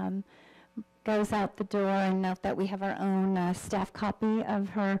she goes out the door, and note that we have our own staff copy of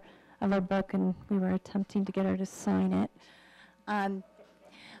her book, and we were attempting to get her to sign it.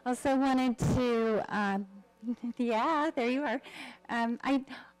 Also wanted to, yeah, there you are.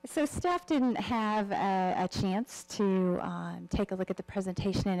 So staff didn't have a chance to take a look at the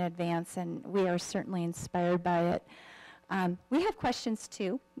presentation in advance, and we are certainly inspired by it. We have questions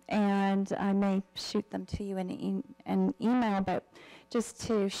too, and I may shoot them to you in an email, but just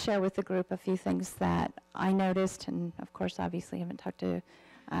to share with the group a few things that I noticed, and of course obviously haven't talked to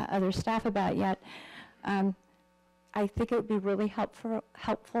other staff about yet. I think it would be really helpful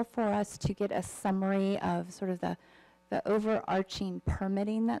for us to get a summary of sort of the overarching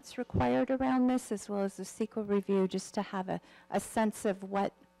permitting that's required around this, as well as the CEQA review, just to have a sense of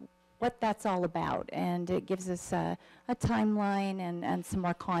what that's all about. And it gives us a timeline and some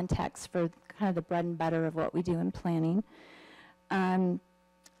more context for kind of the bread and butter of what we do in planning. I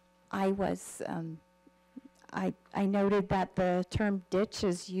noted that the term ditch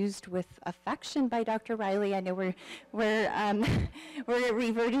is used with affection by Dr. Riley. I know we're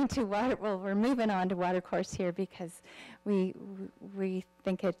reverting to water. Well, we're moving on to watercourse here because we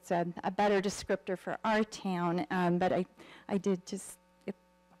think it's a better descriptor for our town. But I did just, it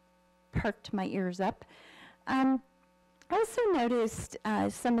perked my ears up. I also noticed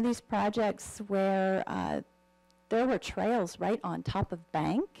some of these projects where there were trails right on top of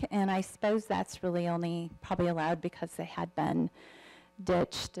bank, and I suppose that's really only probably allowed because they had been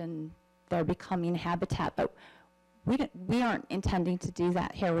ditched and they're becoming habitat. But we aren't intending to do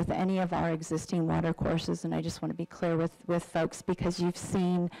that here with any of our existing water courses, and I just want to be clear with folks, because you've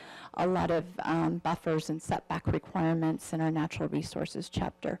seen a lot of buffers and setback requirements in our natural resources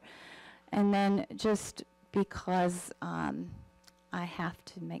chapter. And then just because I have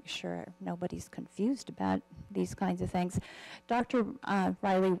to make sure nobody's confused about these kinds of things. Dr.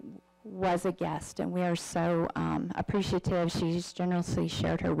 Riley was a guest, and we are so appreciative. She's generously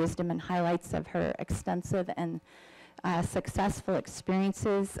shared her wisdom and highlights of her extensive and successful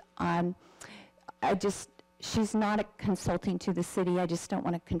experiences. She's not consulting to the city. I just don't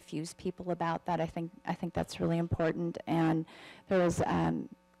want to confuse people about that. I think that's really important. And there was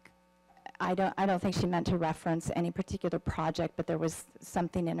I don't think she meant to reference any particular project, but there was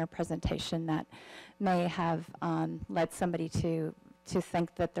something in her presentation that may have led somebody to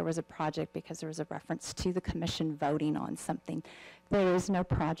think that there was a project because there was a reference to the commission voting on something. There is no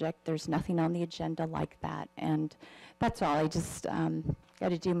project. There's nothing on the agenda like that. And that's all. I just got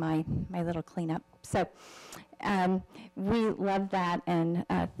to do my little cleanup. So we love that, and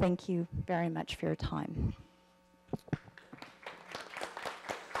thank you very much for your time.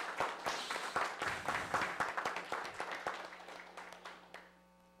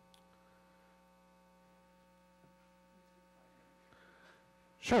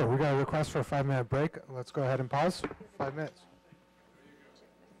 Sure, we got a request for a 5-minute break. Let's go ahead and pause. 5 minutes.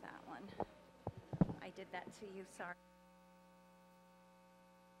 That one. I did that to you, sorry.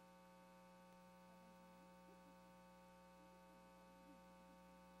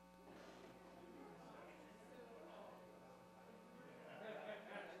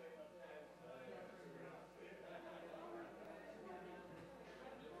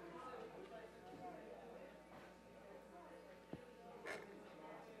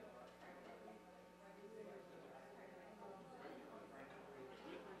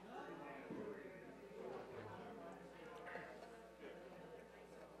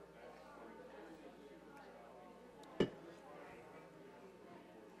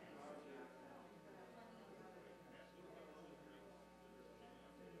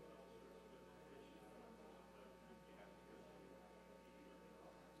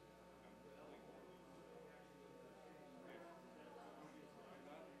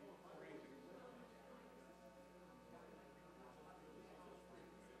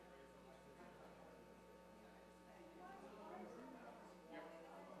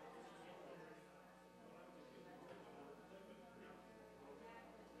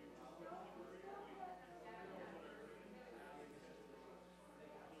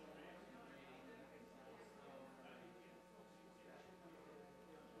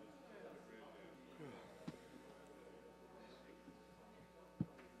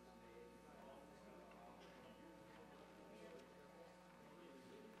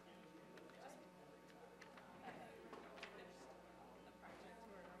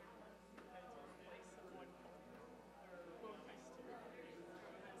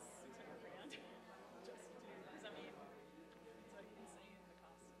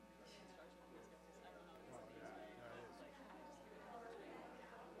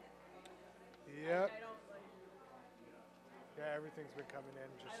 Yep. Yeah, everything's been coming in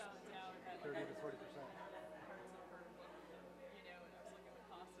just 30 to 40%.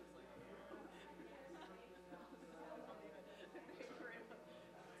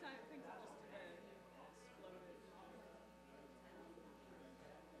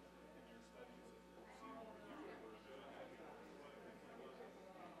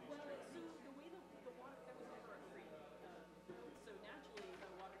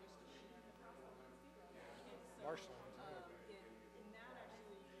 Marshland.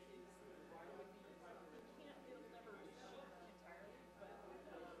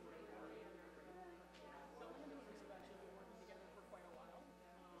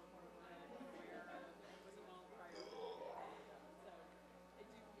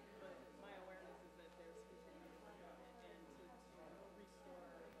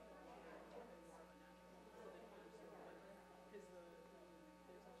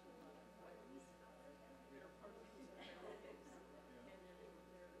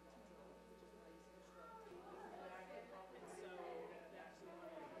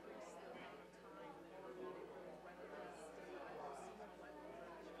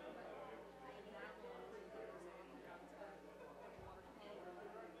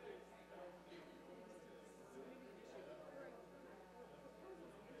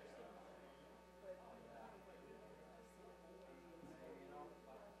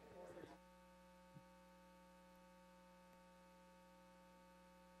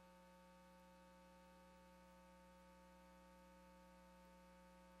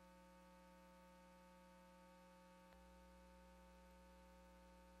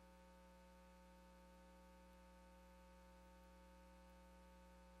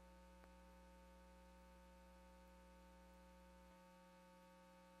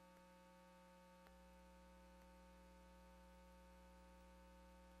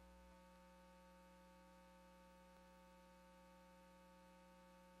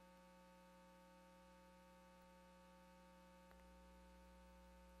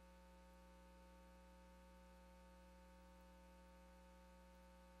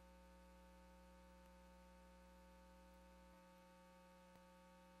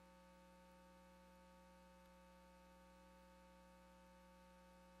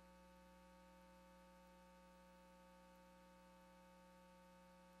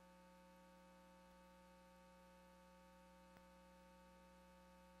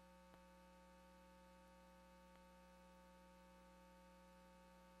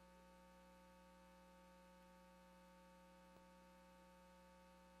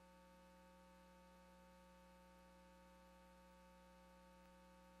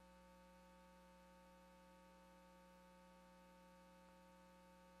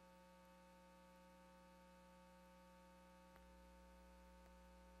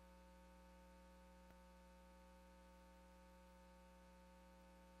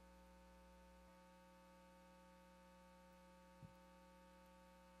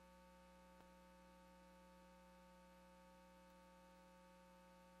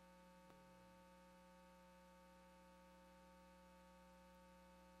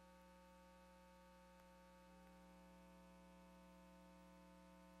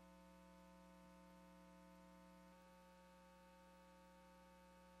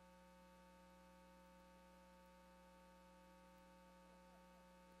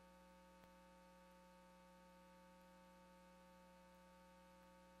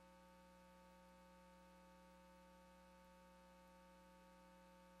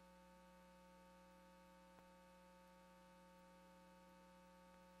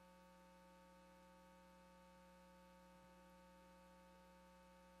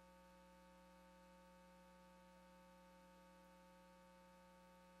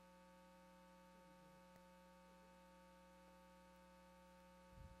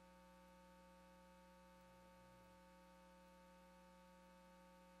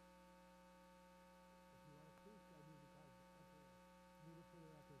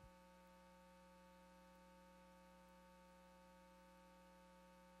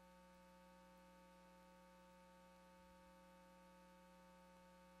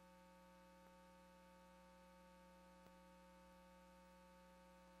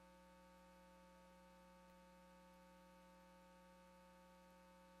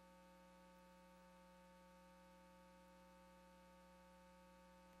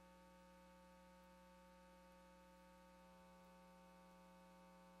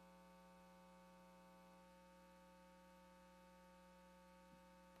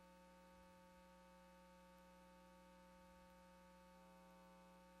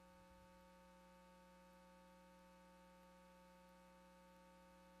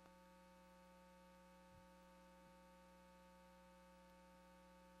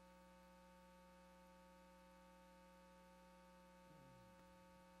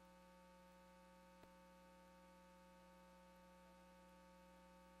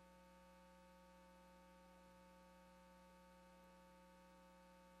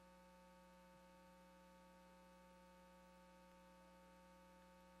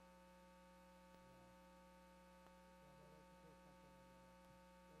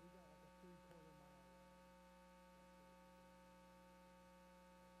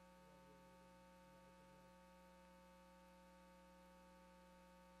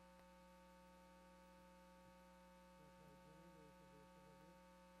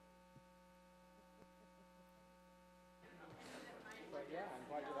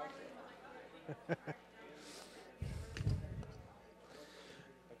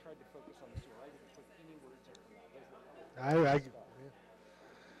 tried to focus on the sewer. I didn't put any words in from that.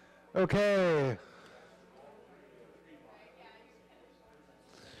 Okay.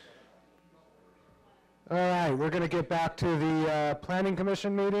 All right, we're going to get back to the Planning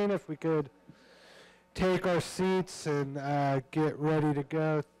Commission meeting. If we could take our seats and get ready to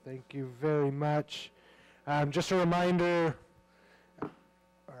go. Thank you very much. Just a reminder, all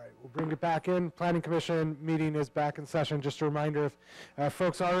right, we'll bring it back in. Planning Commission meeting is back in session. Just a reminder, if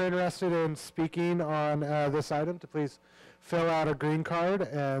folks are interested in speaking on this item, to please fill out a green card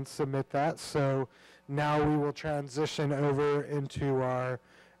and submit that. So now we will transition over into our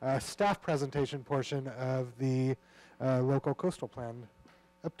staff presentation portion of the local coastal plan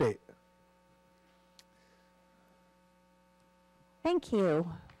update. Thank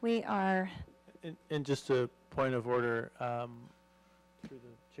you. We are, And just a point of order, through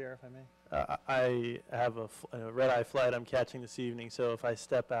the chair, if I may. I have a red-eye flight I'm catching this evening, so if I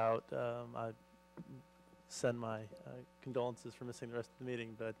step out, I send my condolences for missing the rest of the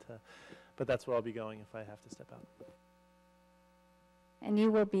meeting, but that's where I'll be going if I have to step out. and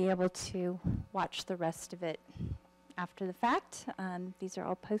you will be able to watch the rest of it after the fact. These are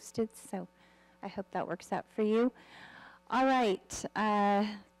all posted, so I hope that works out for you. All right,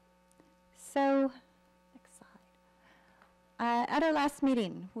 so next slide. At our last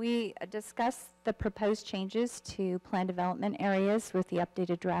meeting, we discussed the proposed changes to plan development areas with the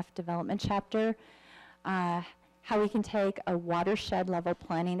updated draft development chapter, how we can take a watershed level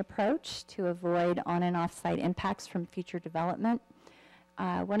planning approach to avoid on and off-site impacts from future development.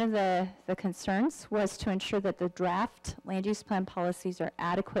 One of the concerns was to ensure that the draft land use plan policies are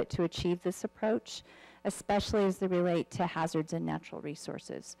adequate to achieve this approach, especially as they relate to hazards and natural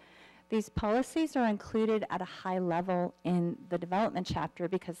resources. These policies are included at a high level in the development chapter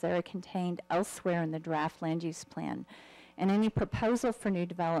because they're contained elsewhere in the draft land use plan. And any proposal for new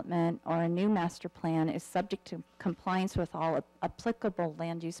development or a new master plan is subject to compliance with all applicable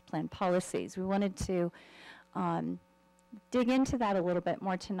land use plan policies. We wanted to dig into that a little bit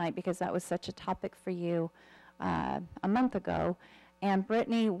more tonight because that was such a topic for you a month ago. And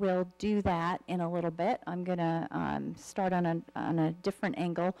Brittany will do that in a little bit. I'm going to start on a different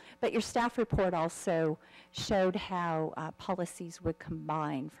angle. But your staff report also showed how policies would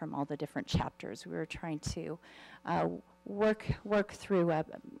combine from all the different chapters. We were trying to work through a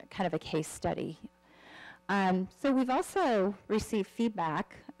kind of a case study. So we've also received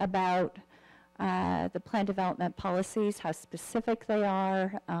feedback about the plan development policies, how specific they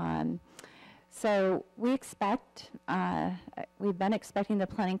are. So we expect, we've been expecting the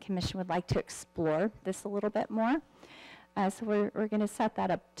Planning Commission would like to explore this a little bit more. So we're going to set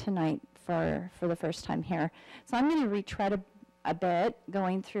that up tonight for the first time here. So I'm going to retread a bit,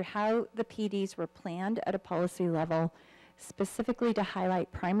 going through how the PDs were planned at a policy level, specifically to highlight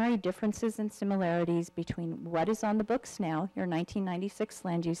primary differences and similarities between what is on the books now, your 1996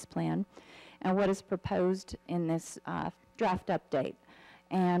 land use plan, and what is proposed in this draft update.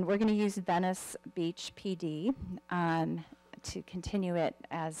 And we're going to use Venice Beach PD to continue it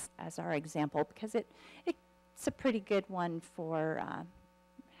as our example because it's a pretty good one for,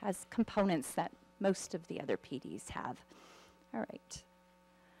 has components that most of the other PDs have. All right.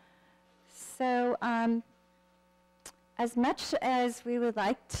 So as much as we would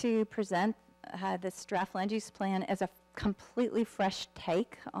like to present this draft land use plan as a completely fresh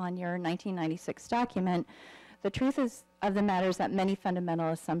take on your 1996 document, the truth of the matter is that many fundamental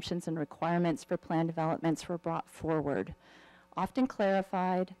assumptions and requirements for plan developments were brought forward, often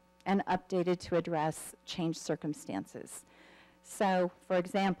clarified and updated to address changed circumstances. So, for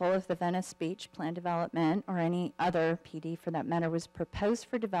example, if the Venice Beach plan development or any other PD for that matter was proposed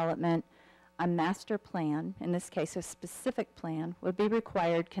for development, a master plan, in this case a specific plan, would be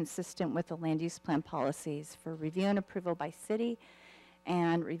required consistent with the land use plan policies for review and approval by city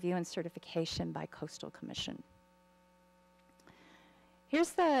and review and certification by Coastal Commission.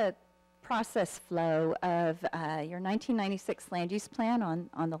 Here's the process flow of your 1996 land use plan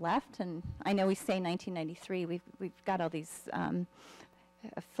on the left, and I know we say 1993. We've got all these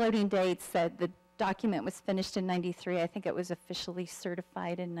floating dates that the document was finished in 93. I think it was officially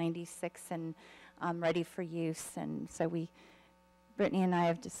certified in 96 and ready for use. And so Brittany and I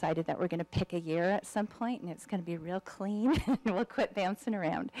have decided that we're going to pick a year at some point, and it's going to be real clean, and we'll quit bouncing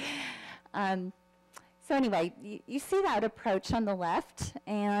around. So anyway, you see that approach on the left,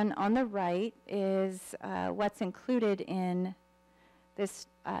 and on the right is what's included in this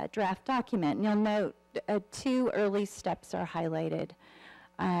draft document. And you'll note two early steps are highlighted.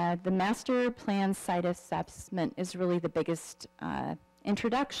 The master plan site assessment is really the biggest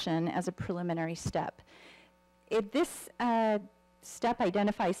introduction as a preliminary step. This step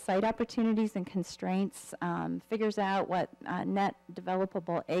identifies site opportunities and constraints, figures out what net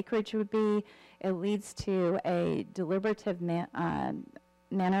developable acreage would be. It leads to a deliberative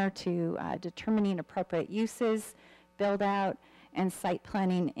manner to determining appropriate uses, build out, and site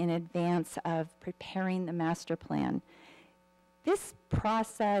planning in advance of preparing the master plan. This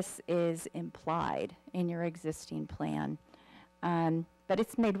process is implied in your existing plan, but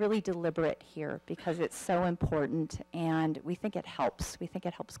it's made really deliberate here because it's so important, and we think it helps. We think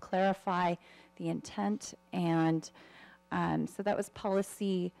it helps clarify the intent, and so that was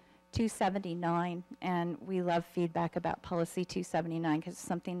policy 279, and we love feedback about policy 279 because it's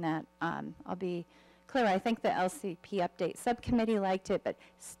something that I'll be clear. I think the LCP update subcommittee liked it, but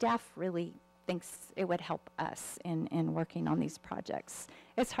staff really thinks it would help us in working on these projects.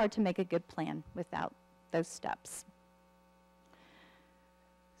 It's hard to make a good plan without those steps.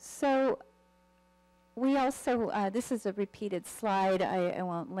 So we also, this is a repeated slide, I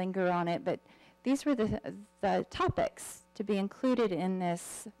won't linger on it, but these were the topics to be included in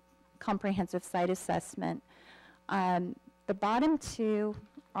this comprehensive site assessment. The bottom two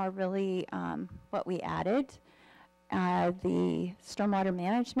are really what we added, the stormwater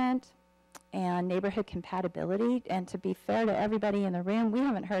management and neighborhood compatibility. And to be fair to everybody in the room, we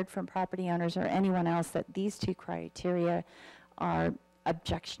haven't heard from property owners or anyone else that these two criteria are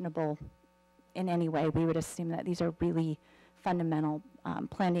objectionable in any way. We would assume that these are really fundamental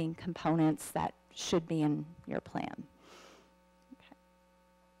planning components that should be in your plan. Okay.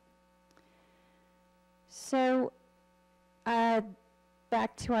 So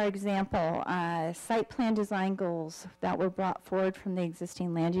back to our example, site plan design goals that were brought forward from the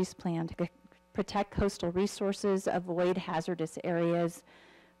existing land use plan to protect coastal resources, avoid hazardous areas,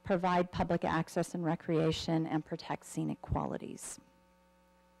 provide public access and recreation, and protect scenic qualities.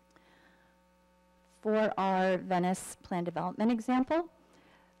 For our Venice plan development example,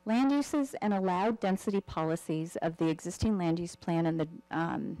 land uses and allowed density policies of the existing land use plan and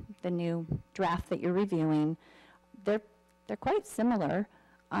the new draft that you're reviewing, they're quite similar.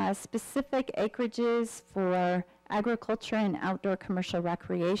 Specific acreages for agriculture and outdoor commercial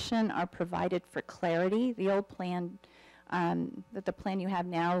recreation are provided for clarity. The old plan, the plan you have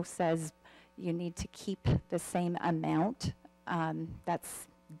now says you need to keep the same amount. That's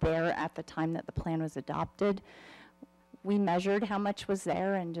there at the time that the plan was adopted. We measured how much was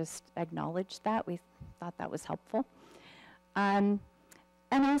there and just acknowledged that. We thought that was helpful. And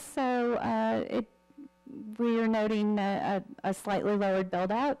also, we are noting a slightly lowered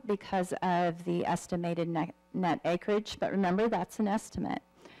build out because of the estimated net acreage, but remember, that's an estimate.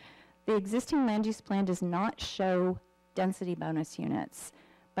 The existing land use plan does not show density bonus units,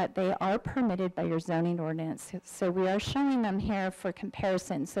 but they are permitted by your zoning ordinance. So we are showing them here for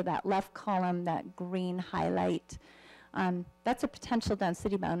comparison. So that left column, that green highlight, that's a potential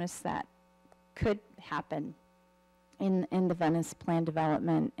density bonus that could happen in the Venice plan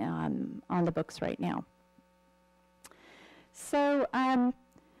development on the books right now. So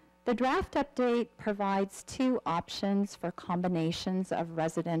the draft update provides two options for combinations of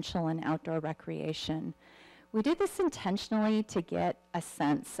residential and outdoor recreation. We did this intentionally to get a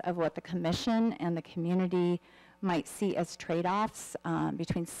sense of what the commission and the community might see as trade-offs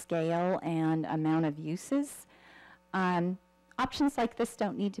between scale and amount of uses. Options like this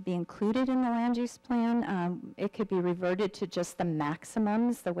don't need to be included in the land use plan. It could be reverted to just the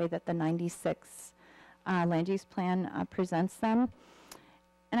maximums, the way that the 96 land use plan presents them.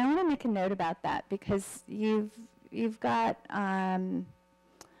 And I want to make a note about that because you've got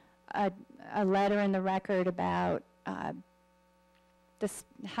a letter in the record about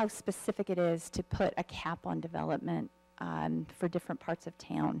how specific it is to put a cap on development for different parts of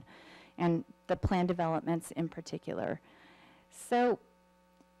town, and the plan developments in particular. So,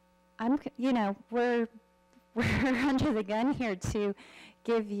 we're under the gun here to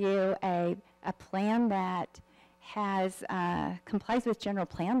give you a plan that has complies with general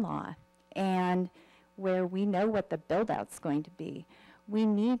plan law, and where we know what the build-out's going to be. We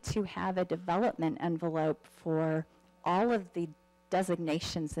need to have a development envelope for all of the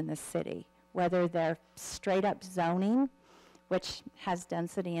designations in the city, whether they're straight up zoning, which has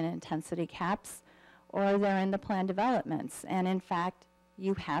density and intensity caps, or they're in the plan developments. And in fact,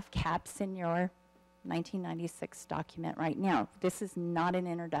 you have caps in your 1996 document right now. This is not an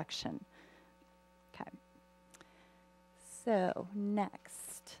introduction. Okay. So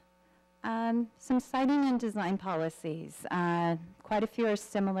next, some siting and design policies. Quite a few are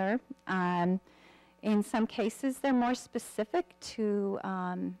similar. In some cases, they're more specific to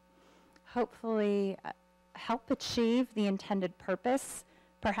hopefully help achieve the intended purpose,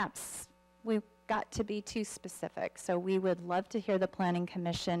 perhaps we've got to be too specific. So we would love to hear the Planning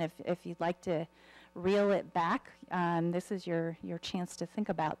Commission if you'd like to reel it back. This is your chance to think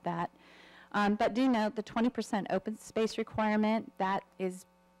about that. But do note the 20% open space requirement, that is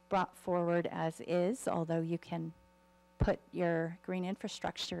brought forward as is, although you can put your green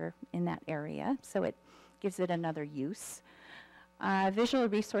infrastructure in that area, so it gives it another use. Visual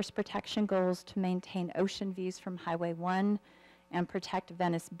resource protection goals to maintain ocean views from Highway 1 and protect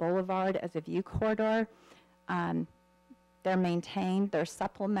Venice Boulevard as a view corridor. They're maintained. They're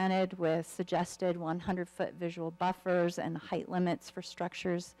supplemented with suggested 100-foot visual buffers and height limits for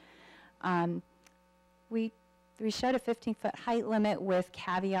structures. We showed a 15-foot height limit with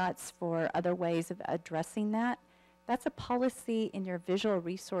caveats for other ways of addressing that. That's a policy in your visual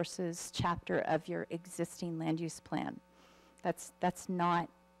resources chapter of your existing land use plan. That's not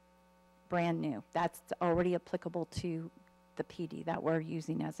brand new. That's already applicable to the PD that we're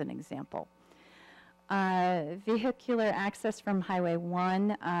using as an example. Vehicular access from Highway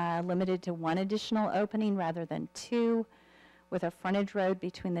 1 limited to 1 additional opening rather than 2, with a frontage road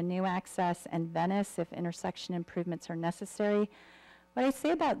between the new access and Venice if intersection improvements are necessary. What I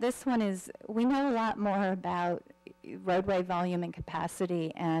say about this one is we know a lot more about roadway volume and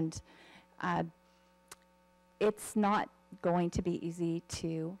capacity, and it's not going to be easy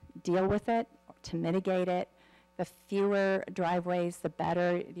to deal with it, to mitigate it. The fewer driveways, the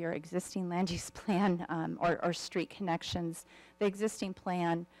better. Your existing land use plan or street connections. The existing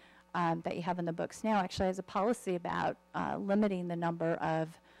plan that you have in the books now actually has a policy about limiting the number of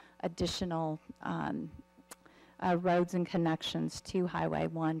additional roads and connections to Highway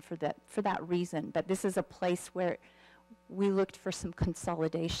 1 for that reason. But this is a place where we looked for some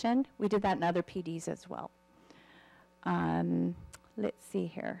consolidation. We did that in other PDs as well. Let's see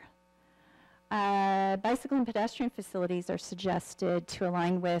here. Bicycle and pedestrian facilities are suggested to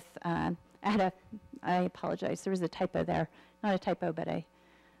align with, I apologize, there was a typo there. Not a typo, but I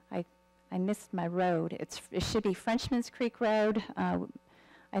missed my road. It should be Frenchman's Creek Road.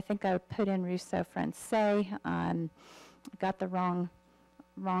 I think I put in Rousseau Francais. Got the wrong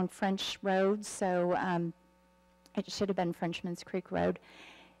French road, so it should have been Frenchman's Creek Road.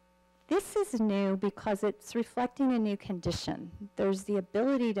 This is new because it's reflecting a new condition. There's the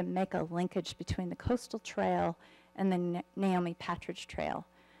ability to make a linkage between the coastal trail and the Naomi Patridge Trail.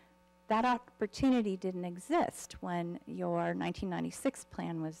 That opportunity didn't exist when your 1996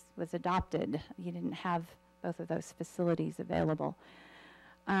 plan was adopted. You didn't have both of those facilities available.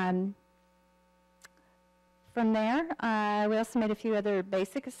 From there, we also made a few other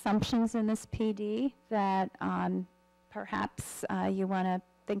basic assumptions in this PD that perhaps you want to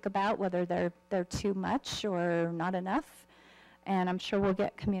think about whether they're too much or not enough. And I'm sure we'll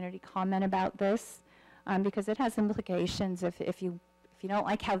get community comment about this because it has implications. If you don't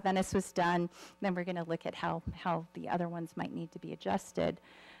like how Venice was done, then we're going to look at how the other ones might need to be adjusted.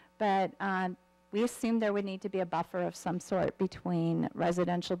 But we assumed there would need to be a buffer of some sort between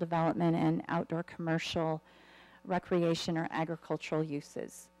residential development and outdoor commercial, recreation, or agricultural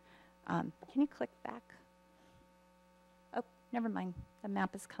uses. Can you click back? Oh, never mind. The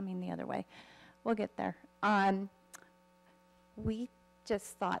map is coming the other way. We'll get there. We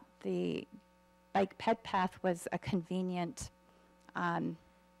just thought the bike ped path was a convenient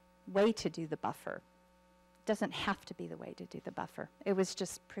way to do the buffer. Doesn't have to be the way to do the buffer. It was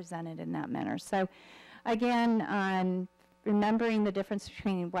just presented in that manner. So again, remembering the difference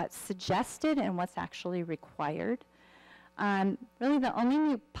between what's suggested and what's actually required. Really the only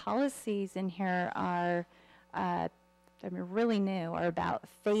new policies in here are really new, are about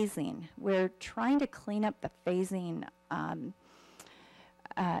phasing. We're trying to clean up the phasing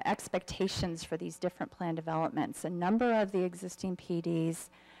expectations for these different plan developments. A number of the existing PDs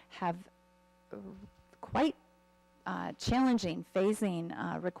have quite challenging phasing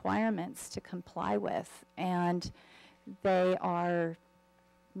requirements to comply with, and they are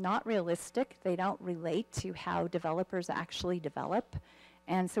not realistic. They don't relate to how developers actually develop.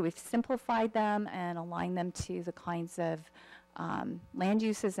 And so we've simplified them and aligned them to the kinds of land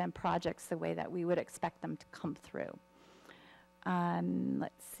uses and projects the way that we would expect them to come through.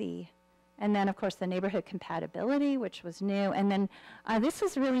 Let's see. And then, of course, the neighborhood compatibility, which was new. And then this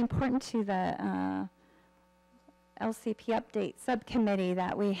was really important to the LCP update subcommittee,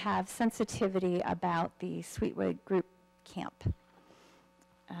 that we have sensitivity about the Sweetwood Group Camp,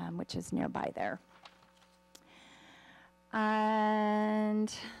 which is nearby there.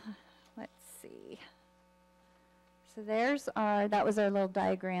 And let's see. So that was our little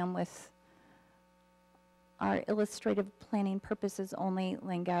diagram with our illustrative planning purposes only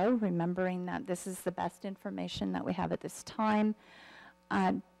lingo, remembering that this is the best information that we have at this time.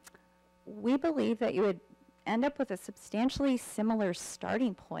 We believe that you would end up with a substantially similar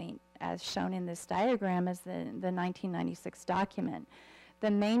starting point as shown in this diagram as the 1996 document.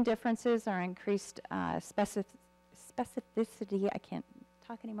 The main differences are increased specificity, I can't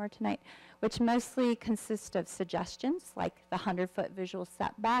talk anymore tonight, which mostly consist of suggestions like the 100-foot visual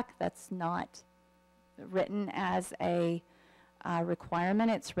setback. That's not written as a requirement,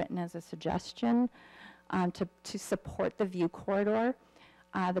 it's written as a suggestion to support the view corridor.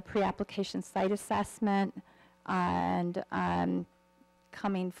 The pre-application site assessment, and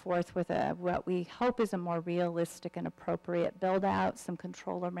coming forth with what we hope is a more realistic and appropriate build-out, some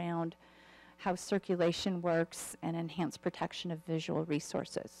control around how circulation works, and enhanced protection of visual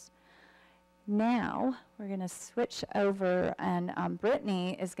resources. Now, we're going to switch over, and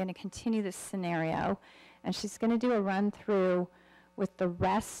Brittany is going to continue this scenario, and she's going to do a run-through with the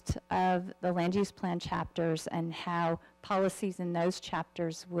rest of the land use plan chapters and how policies in those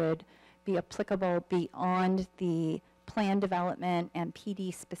chapters would be applicable beyond the plan development and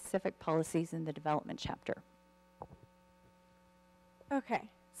PD specific policies in the development chapter. Okay,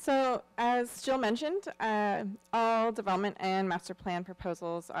 so as Jill mentioned, all development and master plan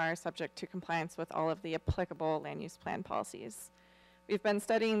proposals are subject to compliance with all of the applicable land use plan policies. We've been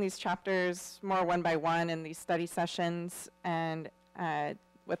studying these chapters more one by one in these study sessions, and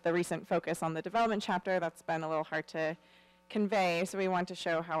with the recent focus on the development chapter, that's been a little hard to convey, so we want to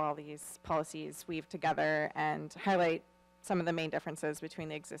show how all these policies weave together and highlight some of the main differences between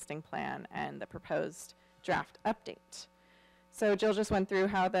the existing plan and the proposed draft update. So Jill just went through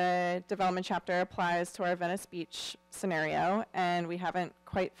how the development chapter applies to our Venice Beach scenario, and we haven't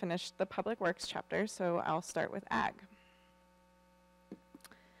quite finished the public works chapter, so I'll start with ag.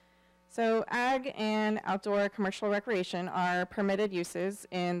 So ag and outdoor commercial recreation are permitted uses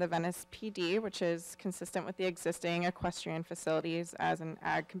in the Venice PD, which is consistent with the existing equestrian facilities as an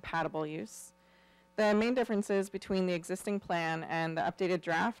ag compatible use. The main differences between the existing plan and the updated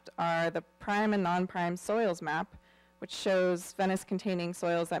draft are the prime and non-prime soils map, which shows Venice containing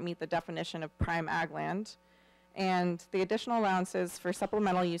soils that meet the definition of prime ag land, and the additional allowances for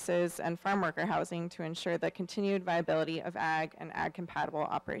supplemental uses and farm worker housing to ensure the continued viability of ag and ag compatible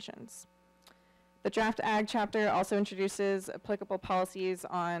operations. The draft ag chapter also introduces applicable policies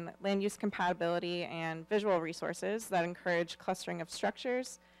on land use compatibility and visual resources that encourage clustering of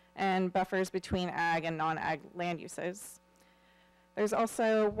structures and buffers between ag and non-ag land uses. There's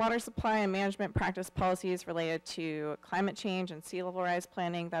also water supply and management practice policies related to climate change and sea level rise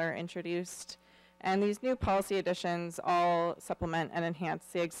planning that are introduced. And these new policy additions all supplement and enhance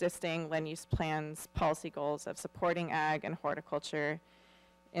the existing land use plan's policy goals of supporting ag and horticulture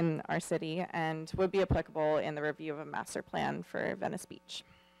in our city and would be applicable in the review of a master plan for Venice Beach.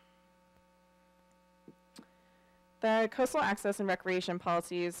 The coastal access and recreation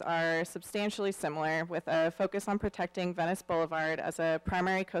policies are substantially similar, with a focus on protecting Venice Boulevard as a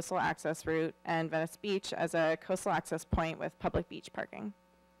primary coastal access route and Venice Beach as a coastal access point with public beach parking.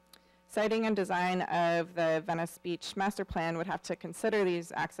 Siting and design of the Venice Beach master plan would have to consider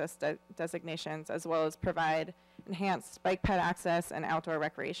these access designations, as well as provide enhanced bike ped access and outdoor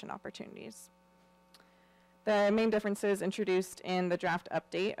recreation opportunities. The main differences introduced in the draft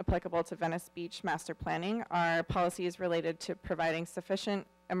update applicable to Venice Beach master planning are policies related to providing sufficient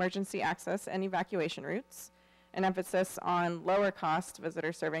emergency access and evacuation routes, an emphasis on lower cost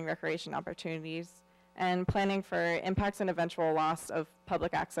visitor serving recreation opportunities, and planning for impacts and eventual loss of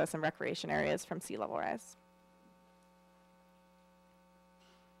public access and recreation areas from sea level rise.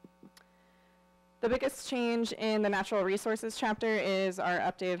 The biggest change in the natural resources chapter is our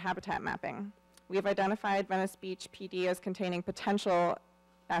updated habitat mapping. We've identified Venice Beach PD as containing potential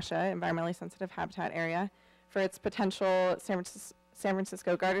ESHA, environmentally sensitive habitat area, for its potential San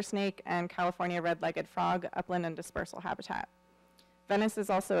Francisco garter snake and California red-legged frog upland and dispersal habitat. Venice is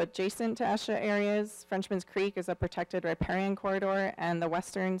also adjacent to ESHA areas. Frenchman's Creek is a protected riparian corridor, and the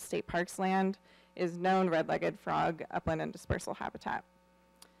Western State Parks land is known red-legged frog upland and dispersal habitat.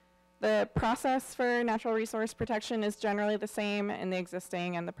 The process for natural resource protection is generally the same in the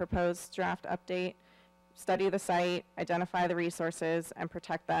existing and the proposed draft update. Study the site, identify the resources, and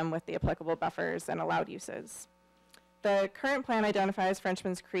protect them with the applicable buffers and allowed uses. The current plan identifies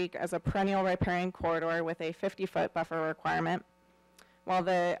Frenchman's Creek as a perennial riparian corridor with a 50-foot buffer requirement, while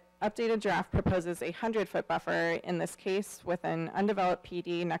the updated draft proposes a 100-foot buffer, in this case with an undeveloped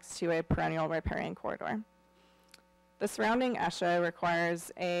PD next to a perennial riparian corridor. The surrounding ESHA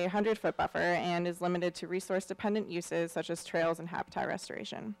requires a 100-foot buffer and is limited to resource-dependent uses such as trails and habitat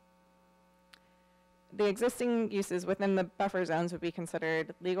restoration. The existing uses within the buffer zones would be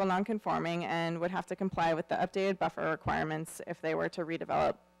considered legal nonconforming and would have to comply with the updated buffer requirements if they were to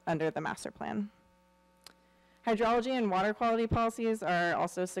redevelop under the master plan. Hydrology and water quality policies are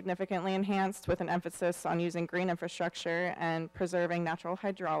also significantly enhanced with an emphasis on using green infrastructure and preserving natural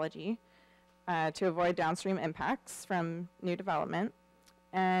hydrology to avoid downstream impacts from new development.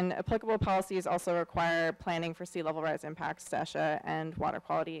 And applicable policies also require planning for sea level rise impacts to ESHA and water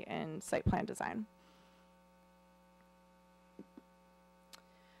quality in site plan design.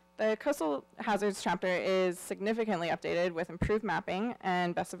 The coastal hazards chapter is significantly updated with improved mapping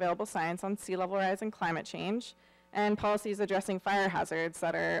and best available science on sea level rise and climate change, and policies addressing fire hazards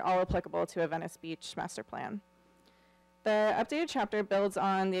that are all applicable to a Venice Beach master plan. The updated chapter builds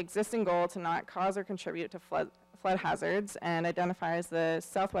on the existing goal to not cause or contribute to flood hazards and identifies the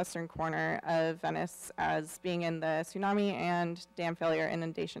southwestern corner of Venice as being in the tsunami and dam failure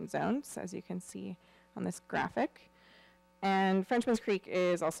inundation zones, as you can see on this graphic. And Frenchman's Creek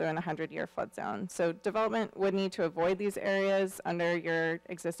is also in a 100-year flood zone. So development would need to avoid these areas under your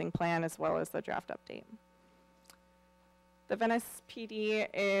existing plan as well as the draft update. The Venice PD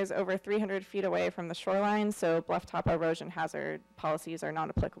is over 300 feet away from the shoreline, so bluff top erosion hazard policies are not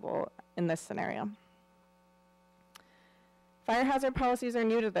applicable in this scenario. Fire hazard policies are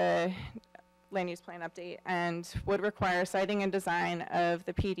new to the land use plan update and would require siting and design of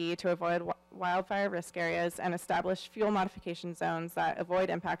the PD to avoid wildfire risk areas and establish fuel modification zones that avoid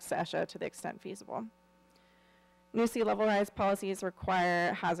impacts to ESHA to the extent feasible. New sea level rise policies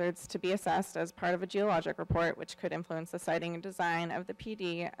require hazards to be assessed as part of a geologic report, which could influence the siting and design of the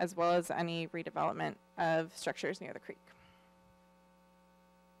PD, as well as any redevelopment of structures near the creek.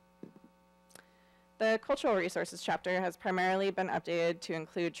 The cultural resources chapter has primarily been updated to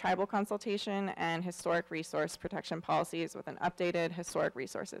include tribal consultation and historic resource protection policies with an updated historic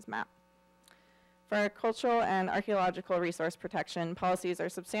resources map. For cultural and archaeological resource protection, policies are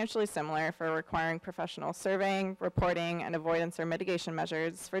substantially similar for requiring professional surveying, reporting, and avoidance or mitigation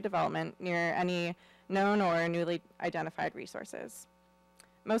measures for development near any known or newly identified resources.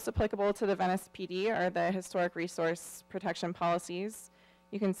 Most applicable to the Venice PD are the historic resource protection policies.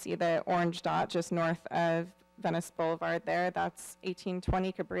 You can see the orange dot just north of Venice Boulevard there. That's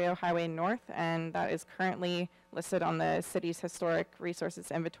 1820 Cabrillo Highway North, and that is currently listed on the city's historic resources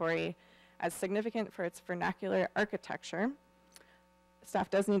inventory as significant for its vernacular architecture.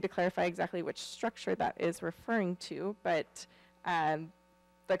 Staff does need to clarify exactly which structure that is referring to, but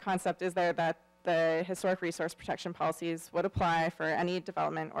the concept is there that the historic resource protection policies would apply for any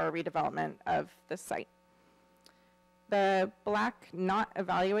development or redevelopment of the site. The black not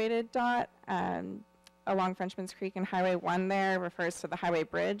evaluated dot along Frenchman's Creek and Highway 1 there refers to the highway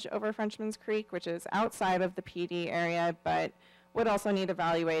bridge over Frenchman's Creek, which is outside of the PD area, but would also need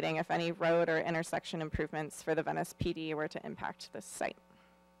evaluating if any road or intersection improvements for the Venice PD were to impact this site.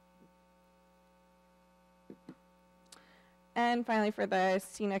 And finally, for the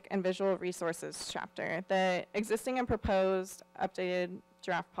scenic and visual resources chapter, the existing and proposed updated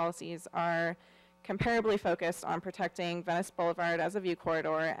draft policies are comparably focused on protecting Venice Boulevard as a view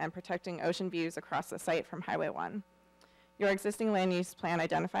corridor and protecting ocean views across the site from Highway 1. Your existing land use plan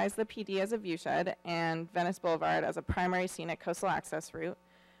identifies the PD as a viewshed and Venice Boulevard as a primary scenic coastal access route,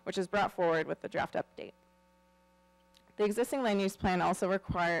 which is brought forward with the draft update. The existing land use plan also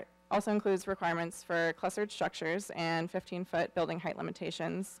includes requirements for clustered structures and 15-foot building height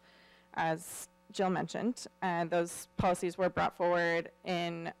limitations, as Jill mentioned. Those policies were brought forward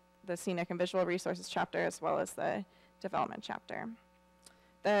in the Scenic and Visual Resources chapter as well as the Development chapter.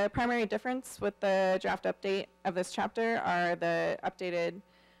 The primary difference with the draft update of this chapter are the updated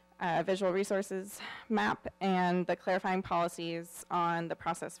visual resources map and the clarifying policies on the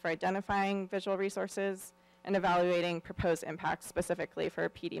process for identifying visual resources and evaluating proposed impacts specifically for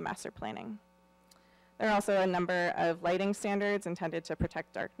PD master planning. There are also a number of lighting standards intended to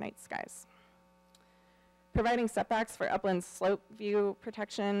protect dark night skies. Providing setbacks for upland slope view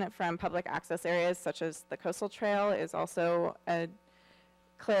protection from public access areas such as the coastal trail is also a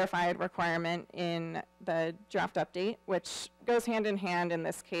clarified requirement in the draft update, which goes hand in hand in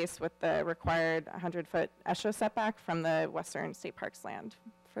this case with the required 100-foot ESHA setback from the Western State Parks land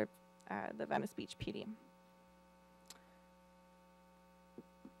for the Venice Beach PD.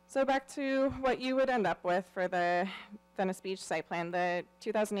 So back to what you would end up with for the Venice Beach site plan. The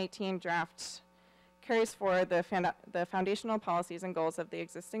 2018 draft carries forward the foundational policies and goals of the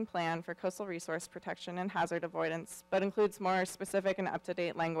existing plan for coastal resource protection and hazard avoidance, but includes more specific and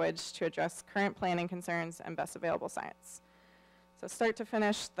up-to-date language to address current planning concerns and best available science. So start to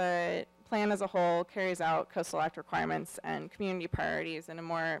finish, the plan as a whole carries out Coastal Act requirements and community priorities in a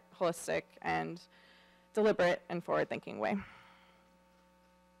more holistic and deliberate and forward-thinking way.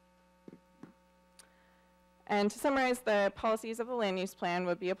 And to summarize, the policies of the land use plan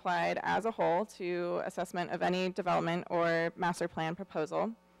would be applied as a whole to assessment of any development or master plan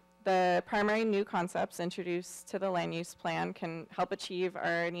proposal. The primary new concepts introduced to the land use plan can help achieve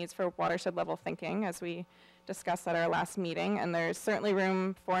our needs for watershed level thinking, as we discussed at our last meeting, and there's certainly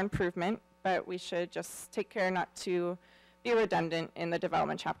room for improvement, but we should just take care not to be redundant in the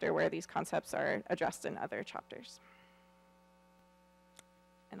development chapter where these concepts are addressed in other chapters.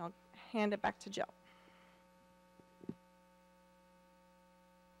 And I'll hand it back to Jill.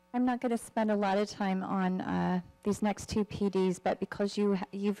 I'm not going to spend a lot of time on these next two PDs, but because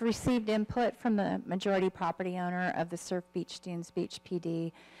you've received input from the majority property owner of the Surf Beach Dunes Beach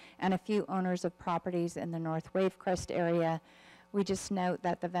PD and a few owners of properties in the North Wavecrest area, we just note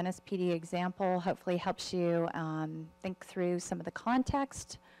that the Venice PD example hopefully helps you think through some of the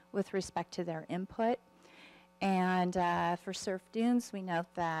context with respect to their input. And for Surf Dunes, we note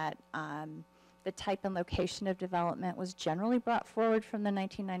that the type and location of development was generally brought forward from the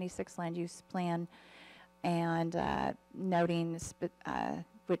 1996 land use plan, and noting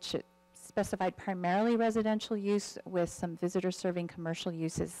which it specified primarily residential use with some visitor serving commercial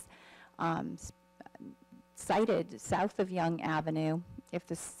uses cited south of Young Avenue if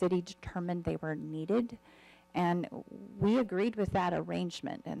the city determined they were needed. And we agreed with that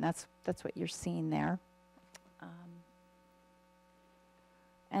arrangement, and that's what you're seeing there.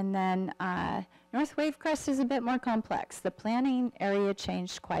 And then North Wavecrest is a bit more complex. The planning area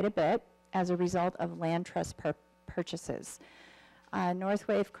changed quite a bit as a result of land trust purchases. North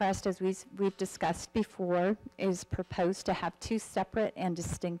Wavecrest, as we've discussed before, is proposed to have two separate and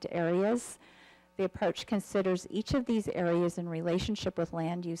distinct areas. The approach considers each of these areas in relationship with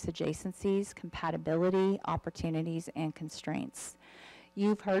land use adjacencies, compatibility, opportunities, and constraints.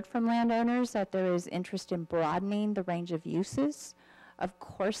 You've heard from landowners that there is interest in broadening the range of uses. Of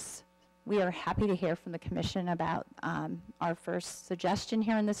course, we are happy to hear from the Commission about our first suggestion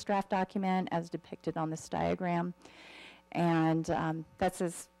here in this draft document as depicted on this diagram. And that's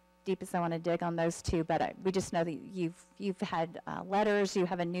as deep as I want to dig on those two, but we just know that you've had letters. You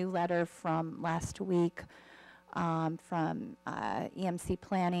have a new letter from last week from EMC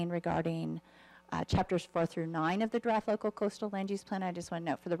Planning regarding chapters 4 through 9 of the draft local coastal land use plan. I just want to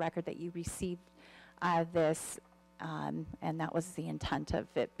note for the record that you received this, and that was the intent of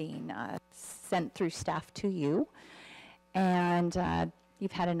it being sent through staff to you. And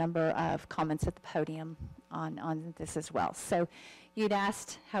you've had a number of comments at the podium on this as well. So you'd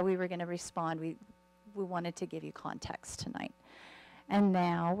asked how we were going to respond. We wanted to give you context tonight. And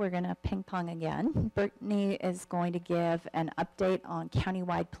now we're going to ping pong again. Brittany is going to give an update on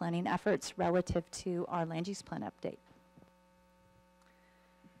countywide planning efforts relative to our land use plan update.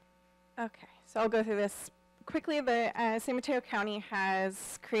 Okay, so I'll go through this quickly. The San Mateo County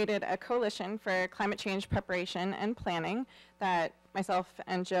has created a coalition for climate change preparation and planning that myself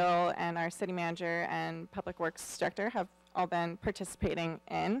and Jill and our city manager and public works director have all been participating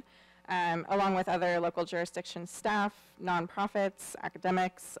in, along with other local jurisdiction staff, nonprofits,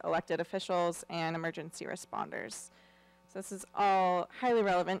 academics, elected officials, and emergency responders. So this is all highly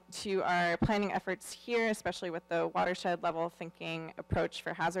relevant to our planning efforts here, especially with the watershed level thinking approach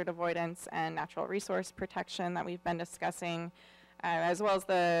for hazard avoidance and natural resource protection that we've been discussing, as well as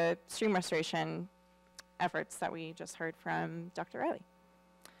the stream restoration efforts that we just heard from Dr. Riley.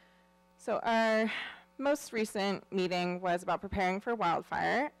 So our most recent meeting was about preparing for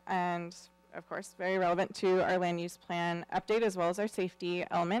wildfire, and of course very relevant to our land use plan update as well as our safety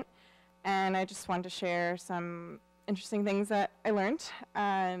element. And I just wanted to share some interesting things that I learned.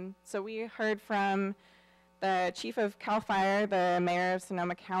 So we heard from the chief of CAL FIRE, the mayor of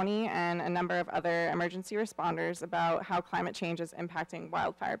Sonoma County, and a number of other emergency responders about how climate change is impacting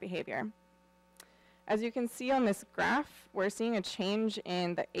wildfire behavior. As you can see on this graph, we're seeing a change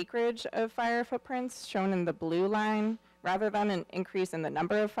in the acreage of fire footprints shown in the blue line, rather than an increase in the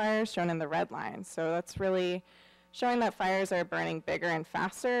number of fires shown in the red line. So that's really showing that fires are burning bigger and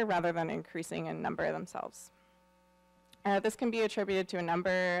faster rather than increasing in number themselves. This can be attributed to a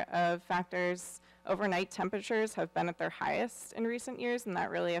number of factors. Overnight temperatures have been at their highest in recent years, and that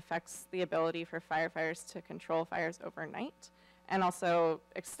really affects the ability for firefighters to control fires overnight, and also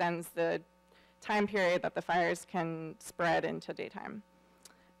extends the time period that the fires can spread into daytime.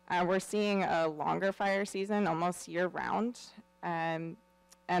 We're seeing a longer fire season almost year-round, and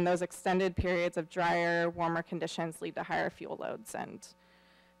those extended periods of drier, warmer conditions lead to higher fuel loads and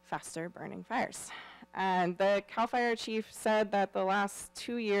faster burning fires. And the CAL FIRE chief said that the last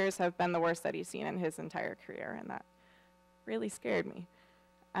 2 years have been the worst that he's seen in his entire career, and that really scared me.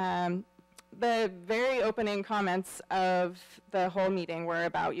 The very opening comments of the whole meeting were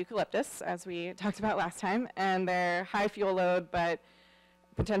about eucalyptus, as we talked about last time, and their high fuel load, but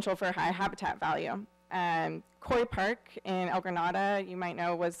potential for high habitat value. Coy Park in El Granada, you might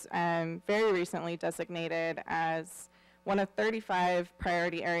know, was very recently designated as one of 35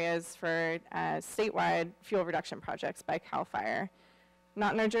 priority areas for statewide fuel reduction projects by CAL FIRE.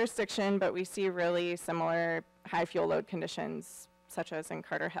 Not in our jurisdiction, but we see really similar high fuel load conditions, such as in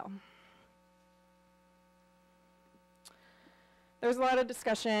Carter Hill. There's a lot of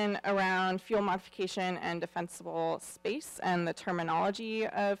discussion around fuel modification and defensible space and the terminology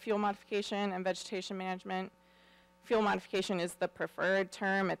of fuel modification and vegetation management. Fuel modification is the preferred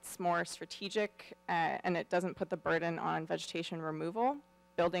term. It's more strategic, and it doesn't put the burden on vegetation removal.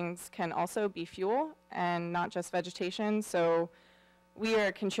 Buildings can also be fuel and not just vegetation, so we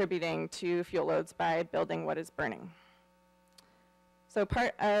are contributing to fuel loads by building what is burning. So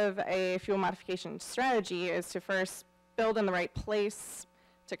part of a fuel modification strategy is to first build in the right place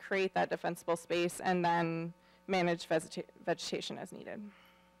to create that defensible space and then manage vegetation as needed.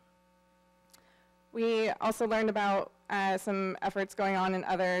 We also learned about some efforts going on in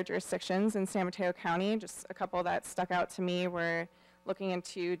other jurisdictions in San Mateo County. Just a couple that stuck out to me were looking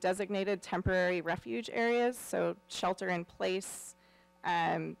into designated temporary refuge areas, so shelter in place,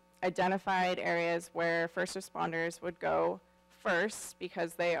 identified areas where first responders would go first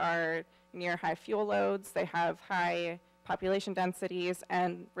because they are near high fuel loads, they have high population densities,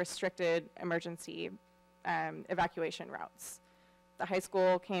 and restricted emergency evacuation routes. The high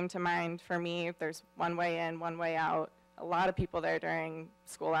school came to mind for me. There's one way in, one way out. A lot of people there during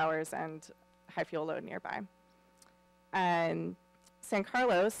school hours and high fuel load nearby. And San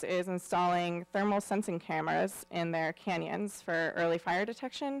Carlos is installing thermal sensing cameras in their canyons for early fire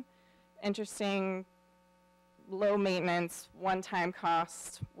detection. Interesting, low maintenance, one-time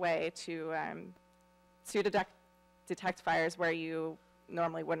cost way to detect fires where you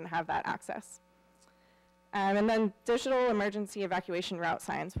normally wouldn't have that access. And then digital emergency evacuation route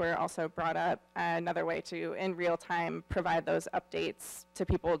signs were also brought up, another way to, in real time, provide those updates to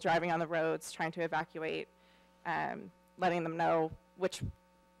people driving on the roads, trying to evacuate, letting them know which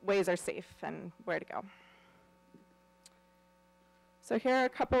ways are safe and where to go. So here are a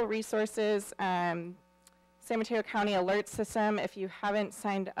couple resources. San Mateo County Alert System, if you haven't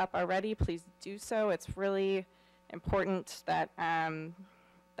signed up already, please do so. It's really important that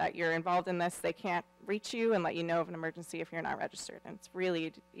that you're involved in this. They can't reach you and let you know of an emergency if you're not registered, and it's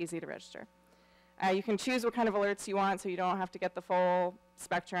really easy to register. You can choose what kind of alerts you want, so you don't have to get the full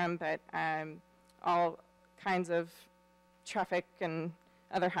spectrum, but all kinds of traffic and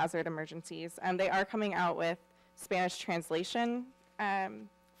other hazard emergencies. They are coming out with Spanish translation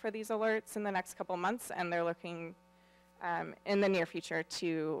for these alerts in the next couple months, and they're looking in the near future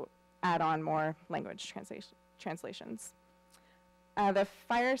to add on more language translations. The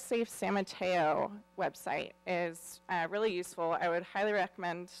Fire Safe San Mateo website is really useful. I would highly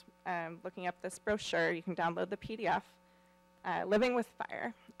recommend looking up this brochure. You can download the PDF, Living with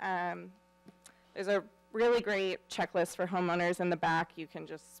Fire. There's a really great checklist for homeowners in the back. You can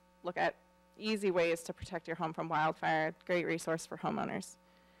just look at easy ways to protect your home from wildfire. Great resource for homeowners.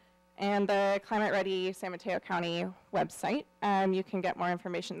 And the Climate Ready San Mateo County website. You can get more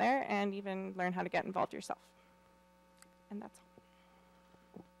information there and even learn how to get involved yourself. And that's all.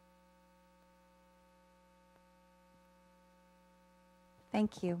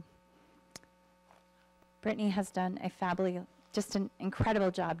 Thank you. Brittany has done a fabulous, just an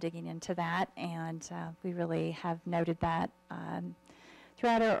incredible job digging into that, and we really have noted that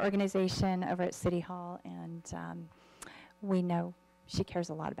throughout our organization over at City Hall, and we know she cares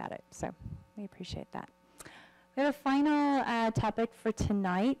a lot about it, so we appreciate that. We have a final topic for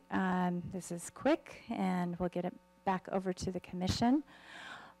tonight. This is quick, and we'll get it back over to the commission.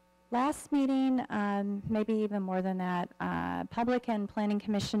 Last meeting, maybe even more than that, public and planning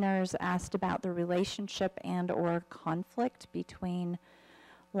commissioners asked about the relationship and or conflict between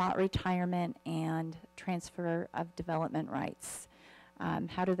lot retirement and transfer of development rights.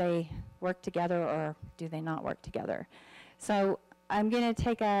 How do they work together, or do they not work together? So I'm going to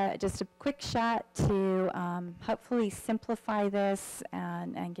take just a quick shot to hopefully simplify this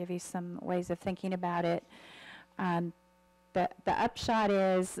and give you some ways of thinking about it. The upshot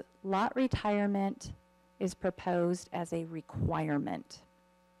is lot retirement is proposed as a requirement.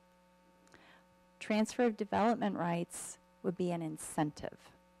 Transfer of development rights would be an incentive.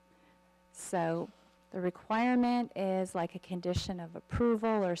 So the requirement is like a condition of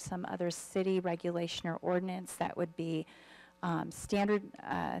approval or some other city regulation or ordinance that would be standard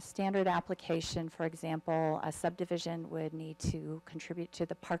application. For example, a subdivision would need to contribute to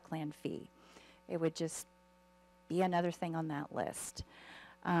the parkland fee. It would just be another thing on that list.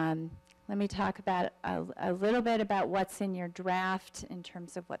 Let me talk about a little bit about what's in your draft in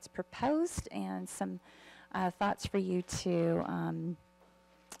terms of what's proposed and some thoughts for you to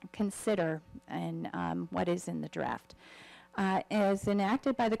consider and what is in the draft. As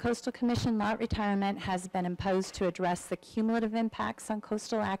enacted by the Coastal Commission, lot retirement has been imposed to address the cumulative impacts on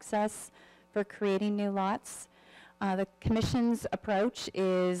coastal access for creating new lots. The Commission's approach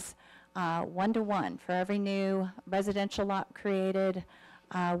is 1-to-1. For every new residential lot created,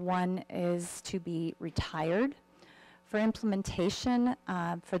 one is to be retired. For implementation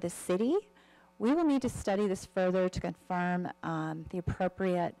for the city, we will need to study this further to confirm the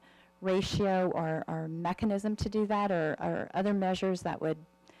appropriate ratio or mechanism to do that, or other measures that would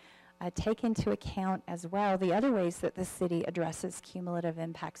take into account as well the other ways that the city addresses cumulative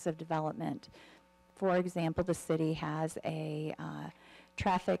impacts of development. For example, the city has a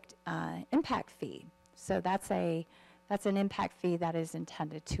traffic impact fee. So that's an impact fee that is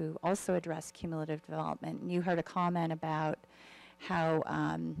intended to also address cumulative development. And you heard a comment about how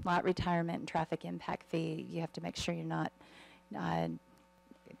lot retirement and traffic impact fee, you have to make sure you're not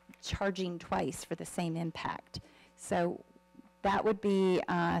charging twice for the same impact. So that would be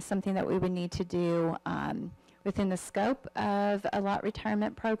something that we would need to do within the scope of a lot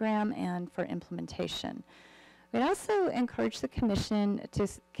retirement program and for implementation. We'd also encourage the Commission to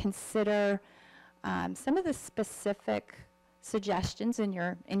consider some of the specific suggestions in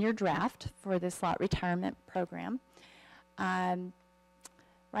your draft for this lot retirement program.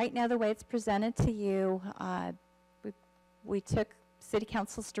 Right now, the way it's presented to you, we took City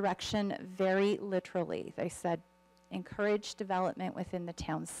Council's direction very literally. They said, encourage development within the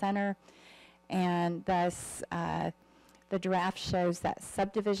town center, and thus the draft shows that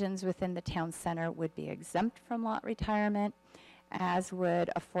subdivisions within the town center would be exempt from lot retirement, as would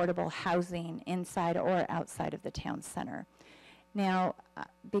affordable housing inside or outside of the town center. Now,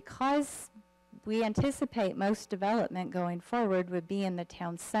 because we anticipate most development going forward would be in the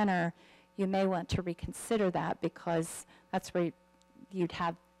town center, you may want to reconsider that, because that's where you'd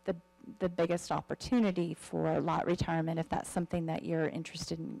have the biggest opportunity for lot retirement if that's something that you're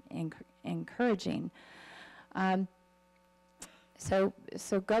interested in encouraging. So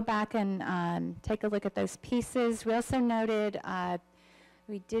go back and take a look at those pieces. We also noted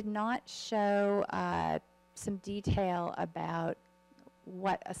we did not show some detail about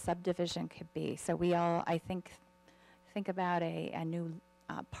what a subdivision could be. So we all, I think about a new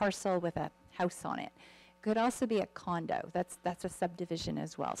parcel with a house on it. Could also be a condo. That's a subdivision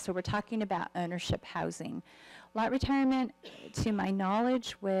as well. So we're talking about ownership housing. Lot retirement, to my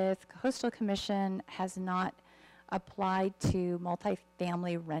knowledge, with Coastal Commission has not applied to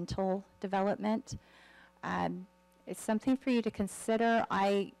multifamily rental development. It's something for you to consider.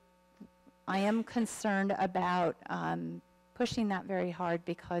 I am concerned about pushing that very hard,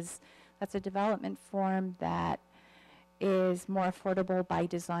 because that's a development form that is more affordable by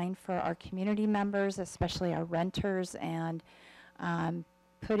design for our community members, especially our renters, and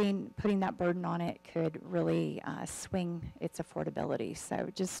putting that burden on it could really swing its affordability. So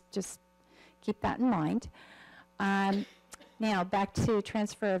just keep that in mind. Now back to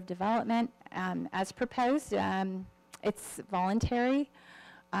transfer of development. As proposed, it's voluntary.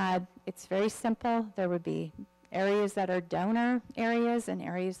 It's very simple. There would be areas that are donor areas and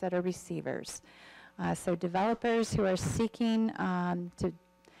areas that are receivers. So developers who are seeking to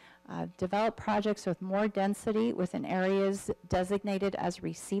develop projects with more density within areas designated as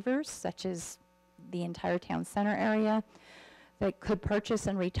receivers, such as the entire town center area, that could purchase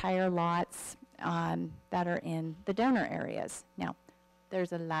and retire lots that are in the donor areas. Now,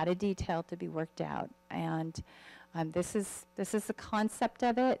 there's a lot of detail to be worked out, and this is the concept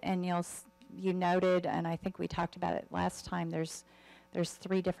of it. And you noted, and I think we talked about it last time, there's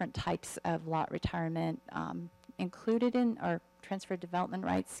 3 different types of lot retirement included in, or transfer development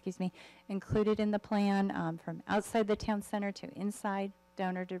rights, excuse me, included in the plan, from outside the town center to inside,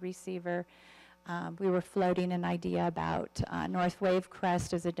 donor to receiver. We were floating an idea about North Wave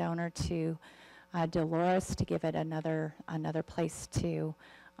Crest as a donor to Dolores, to give it another place to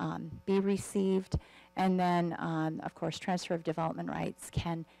be received. And then, of course, transfer of development rights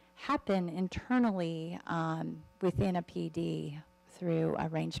can happen internally within a PD through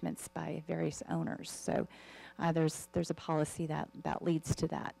arrangements by various owners. So there's a policy that leads to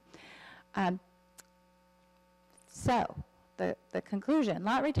that. So the conclusion,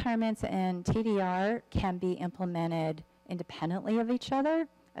 lot retirements and TDR can be implemented independently of each other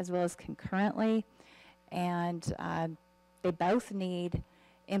as well as concurrently, and they both need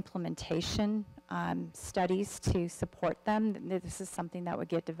implementation studies to support them. This is something that would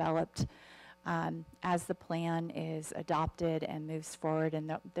get developed as the plan is adopted and moves forward.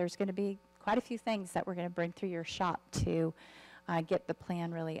 And there's going to be quite a few things that we're going to bring through your shop to get the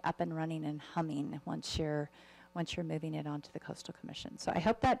plan really up and running and humming once you're moving it onto the Coastal Commission. So I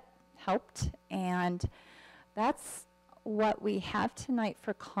hope that helped, and that's what we have tonight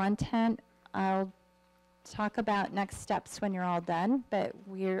for content. I'll talk about next steps when you're all done, but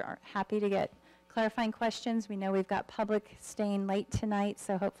we're happy to get clarifying questions. We know we've got public staying late tonight,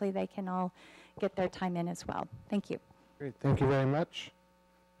 so hopefully they can all get their time in as well. Thank you. Great, thank you very much.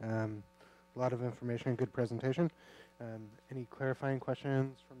 A lot of information, good presentation. Any clarifying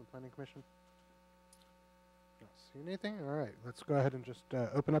questions from the Planning Commission? Not seeing anything? All right, let's go ahead and just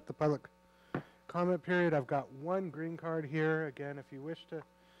open up the public comment period. I've got one green card here. Again, if you wish to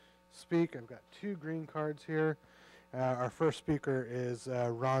speak, I've got 2 green cards here. Our first speaker is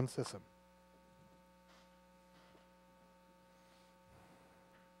Ron Sissom.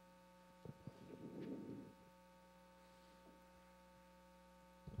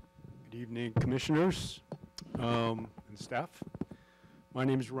 Good evening, commissioners and staff. My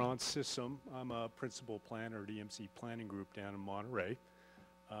name is Ron Sissom. I'm a principal planner at EMC Planning Group down in Monterey.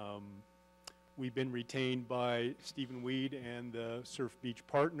 We've been retained by Stephen Weed and the Surf Beach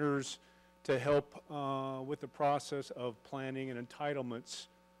Partners to help with the process of planning and entitlements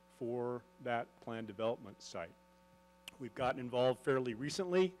for that planned development site. We've gotten involved fairly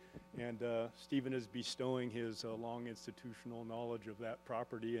recently, and Stephen is bestowing his long institutional knowledge of that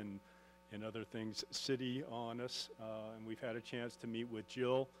property and other things city on us, and we've had a chance to meet with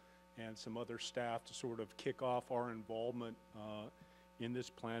Jill and some other staff to sort of kick off our involvement in this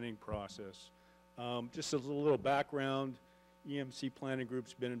planning process. Just as a little background, EMC Planning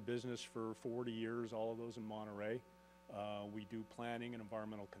Group's been in business for 40 years, all of those in Monterey. We do planning and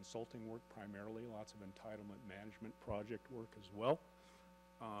environmental consulting work primarily, lots of entitlement management project work as well.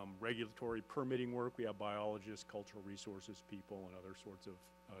 Regulatory permitting work, we have biologists, cultural resources people, and other sorts of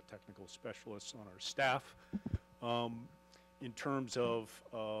technical specialists on our staff. In terms of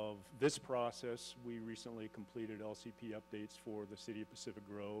this process, we recently completed LCP updates for the city of Pacific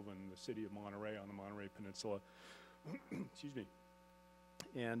Grove and the city of Monterey on the Monterey Peninsula, excuse me,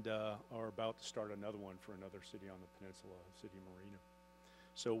 and are about to start another one for another city on the peninsula, City of Marina.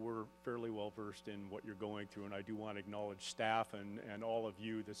 So we're fairly well versed in what you're going through, and I do want to acknowledge staff and all of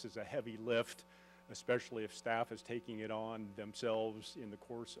you. This is a heavy lift, especially if staff is taking it on themselves in the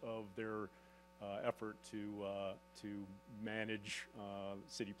course of their effort to manage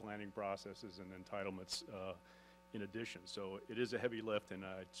city planning processes and entitlements in addition. So it is a heavy lift, and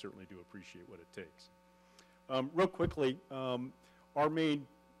I certainly do appreciate what it takes. Real quickly, our main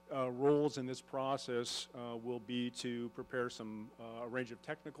roles in this process will be to prepare a range of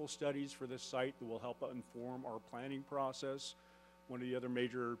technical studies for this site that will help inform our planning process. One of the other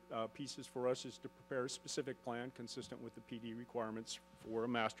major pieces for us is to prepare a specific plan consistent with the PD requirements for a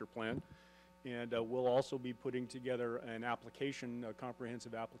master plan. And we'll also be putting together an application, a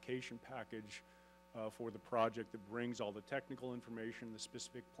comprehensive application package for the project that brings all the technical information, the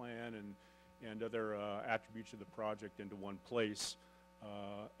specific plan, and other attributes of the project into one place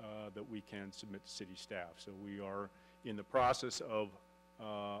that we can submit to city staff. So we are in the process of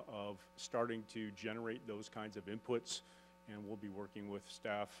starting to generate those kinds of inputs, and we'll be working with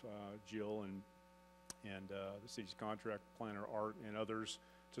staff, Jill and the city's contract planner, Art, and others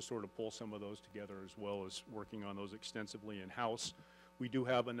to sort of pull some of those together, as well as working on those extensively in-house. We do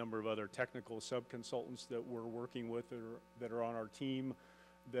have a number of other technical sub-consultants that we're working with that are on our team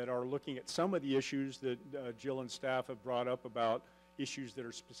that are looking at some of the issues that Jill and staff have brought up about issues that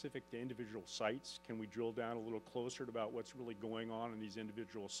are specific to individual sites. Can we drill down a little closer about what's really going on in these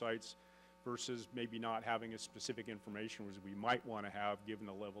individual sites versus maybe not having as specific information as we might want to have given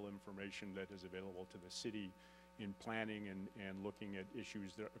the level of information that is available to the city in planning and looking at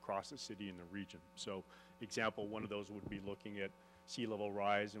issues that across the city and the region. So example, one of those would be looking at sea level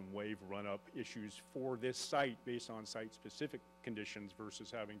rise and wave run-up issues for this site based on site-specific conditions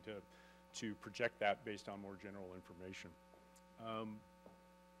versus having to project that based on more general information.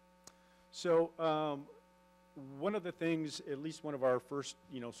 One of the things, at least one of our first,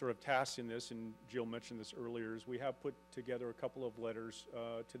 sort of tasks in this, and Jill mentioned this earlier, is we have put together a couple of letters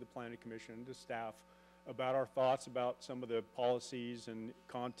to the Planning Commission and to staff about our thoughts about some of the policies and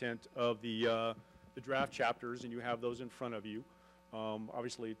content of the draft chapters, and you have those in front of you.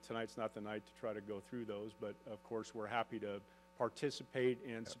 Obviously, tonight's not the night to try to go through those, but of course, we're happy to participate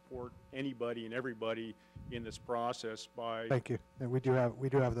and support anybody and everybody in this process by. Thank you. And we do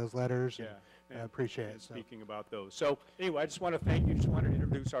have those letters. Yeah, and I appreciate it. Speaking about those. So anyway, I just want to thank you. Just wanted to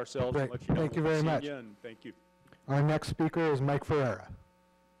introduce ourselves and let you know. Thank you very much. And thank you. Our next speaker is Mike Ferreira.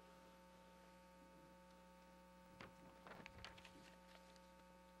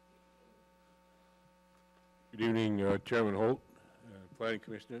 Good evening, Chairman Holt, Planning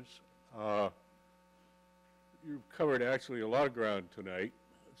Commissioners. You've covered actually a lot of ground tonight,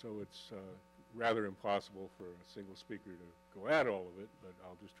 so it's rather impossible for a single speaker to go at all of it, but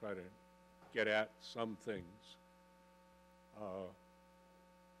I'll just try to get at some things.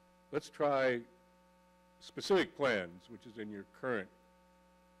 Let's try specific plans, which is in your current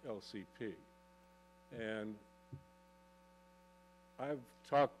LCP. And I've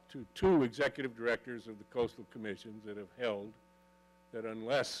talked to 2 executive directors of the coastal commissions that have held that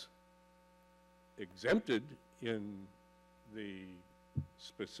unless exempted in the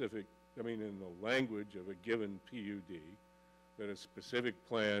specific, I mean in the language of a given PUD, that a specific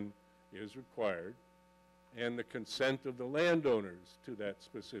plan is required, and the consent of the landowners to that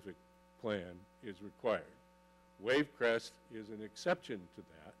specific plan is required. Wavecrest is an exception to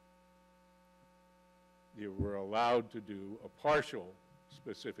that. You were allowed to do a partial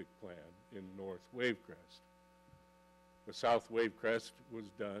specific plan in North Wavecrest. The South Wavecrest was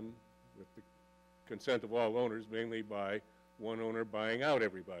done with the consent of all owners, mainly by one owner buying out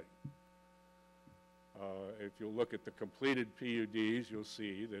everybody. If you look at the completed PUDs, you'll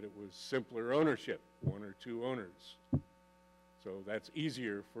see that it was simpler ownership, 1 or 2 owners. So that's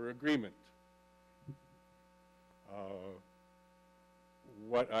easier for agreement.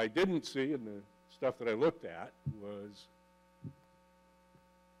 What I didn't see in the stuff that I looked at was,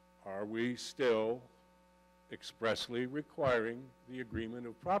 are we still expressly requiring the agreement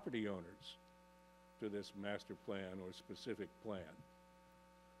of property owners to this master plan or specific plan?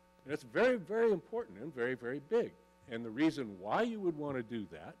 And it's very, very important and very, very big. And the reason why you would want to do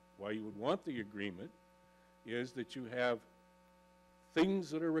that, why you would want the agreement, is that you have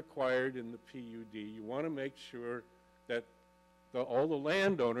things that are required in the PUD. You want to make sure that all the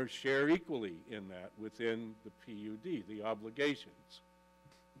landowners share equally in that within the PUD, the obligations,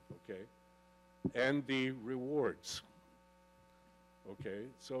 okay, and the rewards, okay?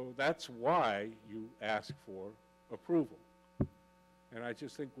 So that's why you ask for approval. And I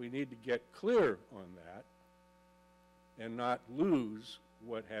just think we need to get clear on that and not lose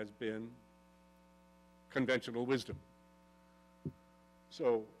what has been conventional wisdom.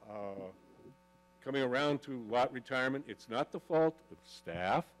 So coming around to lot retirement, it's not the fault of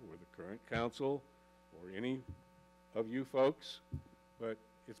staff or the current council or any of you folks, but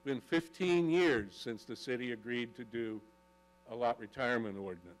it's been 15 years since the city agreed to do a lot retirement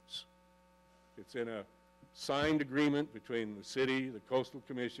ordinance. It's in a signed agreement between the city, the Coastal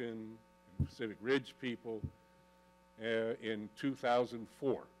Commission, and Pacific Ridge people in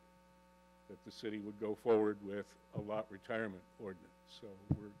 2004 that the city would go forward with a lot retirement ordinance. So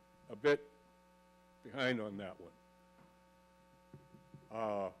we're a bit behind on that one.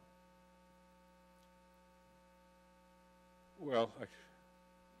 Well,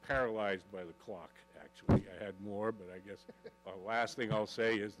 paralyzed by the clock, actually. I had more, but I guess the last thing I'll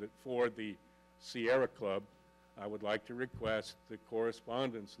say is that for the Sierra Club, I would like to request the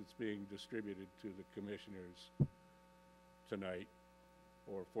correspondence that's being distributed to the commissioners tonight,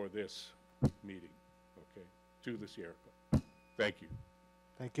 or for this meeting, okay, to the Sierra Club. Thank you.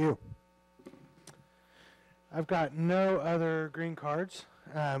 Thank you. I've got no other green cards.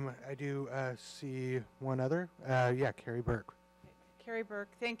 I do see one other. Yeah, Carrie Burke. Carrie Burke,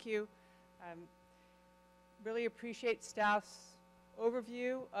 thank you. Really appreciate staff's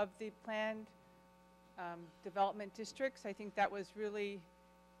overview of the planned development districts. I think that was really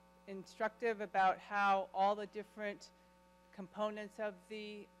instructive about how all the different components of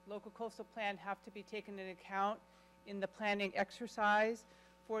the local coastal plan have to be taken into account in the planning exercise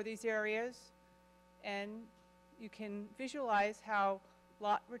for these areas. And you can visualize how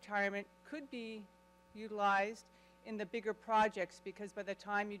lot retirement could be utilized in the bigger projects, because by the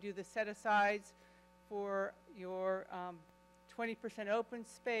time you do the set-asides for your 20% open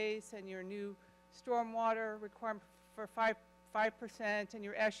space and your new stormwater requirement for 5% and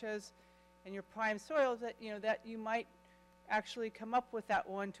your ESHAs and your prime soils, that that you might actually come up with that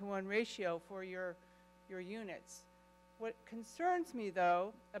 1-to-1 ratio for your units. What concerns me,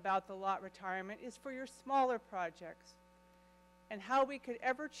 though, about the lot retirement is for your smaller projects and how we could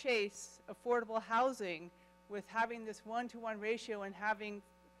ever chase affordable housing with having this 1-to-1 ratio and having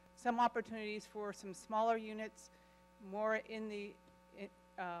some opportunities for some smaller units more in the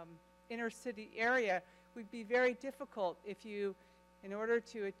inner city area would be very difficult if you, in order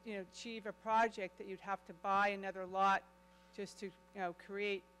to achieve a project, that you'd have to buy another lot just to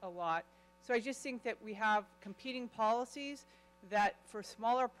create a lot. So I just think that we have competing policies that for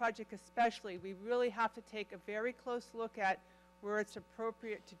smaller projects especially, we really have to take a very close look at where it's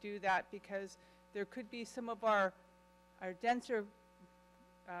appropriate to do that, because there could be some of our denser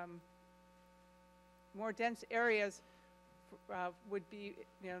more dense areas would be,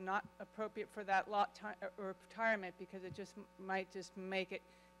 not appropriate for that lot or retirement, because it just might just make it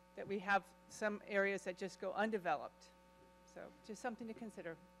that we have some areas that just go undeveloped. So just something to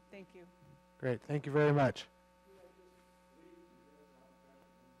consider. Thank you. Great, thank you very much.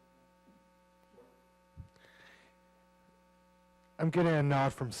 I'm getting a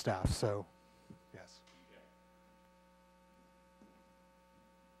nod from staff, so yes.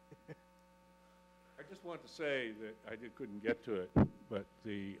 I just want to say that I couldn't get to it, but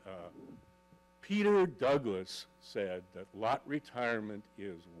the Peter Douglas said that lot retirement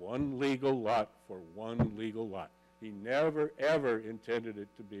is one legal lot for one legal lot. He never, ever intended it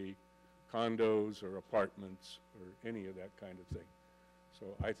to be condos or apartments or any of that kind of thing. So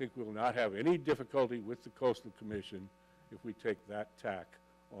I think we'll not have any difficulty with the Coastal Commission if we take that tack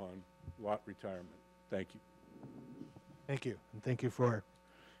on lot retirement. Thank you. Thank you, and thank you for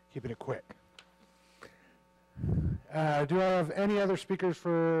keeping it quick. Do I have any other speakers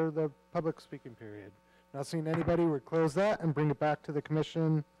for the public speaking period? Not seeing anybody, we'll close that and bring it back to the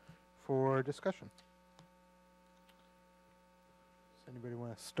commission for discussion. Does anybody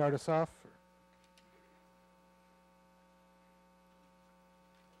want to start us off?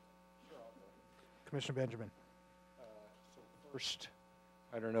 Commissioner Benjamin. First,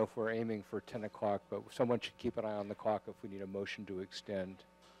 I don't know if we're aiming for 10 o'clock, but someone should keep an eye on the clock if we need a motion to extend.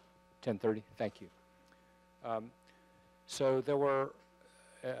 10:30? Thank you. So there were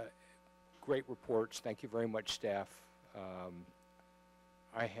great reports. Thank you very much, staff.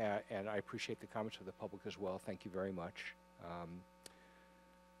 And I appreciate the comments of the public as well. Thank you very much.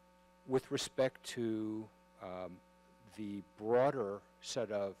 With respect to the broader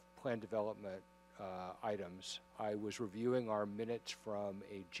set of plan development items, I was reviewing our minutes from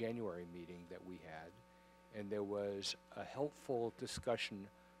a January meeting that we had, and there was a helpful discussion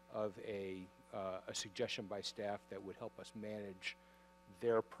of a suggestion by staff that would help us manage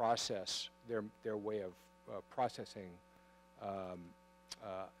their process, their way of processing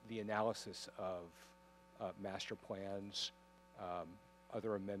the analysis of master plans,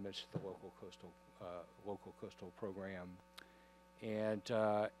 other amendments to the local coastal program. And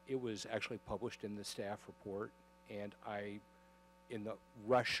it was actually published in the staff report, and in the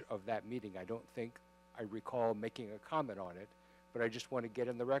rush of that meeting, I don't think I recall making a comment on it, but I just want to get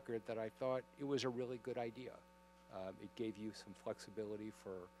in the record that I thought it was a really good idea. It gave you some flexibility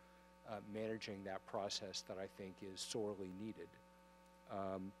for managing that process that I think is sorely needed.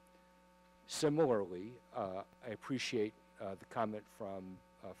 Similarly, I appreciate the comment from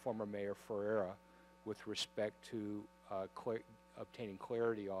former Mayor Ferreira with respect to obtaining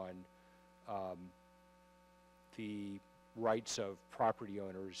clarity on the rights of property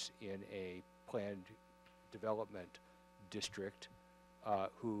owners in a planned development district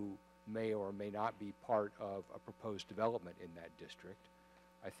who may or may not be part of a proposed development in that district.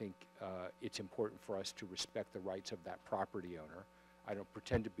 I think it's important for us to respect the rights of that property owner. I don't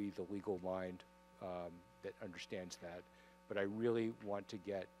pretend to be the legal mind that understands that, but I really want to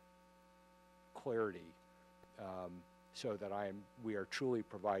get clarity so that we are truly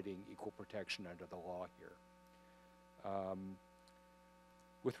providing equal protection under the law here.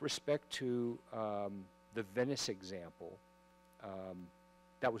 With respect to the Venice example,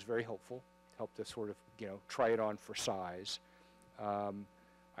 that was very helpful. Helped us sort of, try it on for size.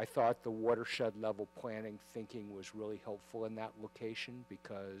 I thought the watershed level planning thinking was really helpful in that location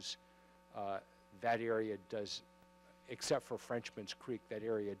because that area does, except for Frenchman's Creek, that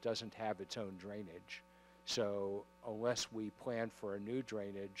area doesn't have its own drainage. So unless we plan for a new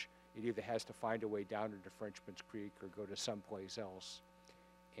drainage, it either has to find a way down into Frenchman's Creek or go to someplace else.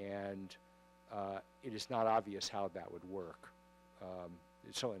 And it is not obvious how that would work.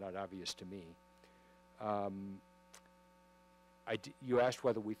 It's certainly not obvious to me. You asked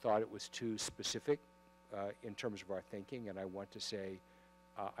whether we thought it was too specific in terms of our thinking, and I want to say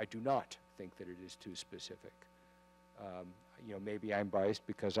I do not think that it is too specific. Maybe I'm biased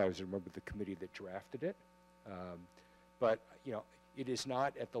because I was a member of the committee that drafted it, but it is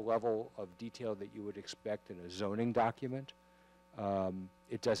not at the level of detail that you would expect in a zoning document.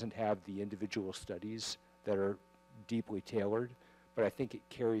 It doesn't have the individual studies that are deeply tailored, but I think it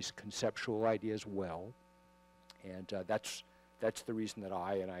carries conceptual ideas well, and that's the reason that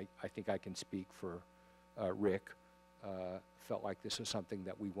I think I can speak for Rick, felt like this was something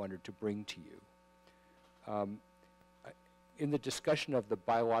that we wanted to bring to you. In the discussion of the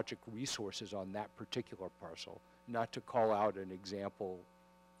biologic resources on that particular parcel, not to call out an example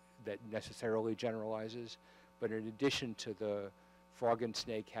that necessarily generalizes, but in addition to the frog and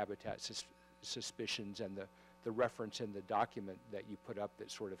snake habitat suspicions and the reference in the document that you put up that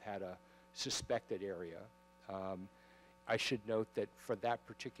sort of had a suspected area. I should note that for that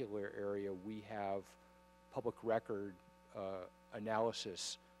particular area, we have public record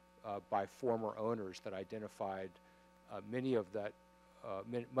analysis by former owners that identified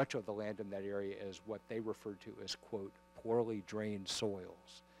much of the land in that area as what they referred to as, quote, poorly drained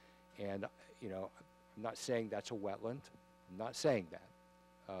soils. And, you know, I'm not saying that's a wetland. I'm not saying that.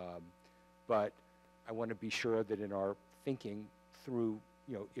 But I want to be sure that in our thinking through,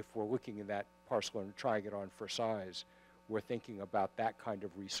 you know, if we're looking at that parcel and trying it on for size, we're thinking about that kind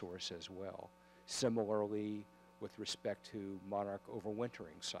of resource as well. Similarly, with respect to monarch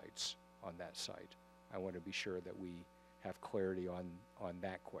overwintering sites on that site, I want to be sure that we have clarity on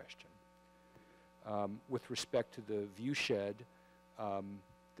that question. With respect to the view shed,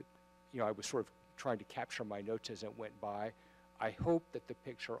 you know, I was sort of trying to capture my notes as it went by. I hope that the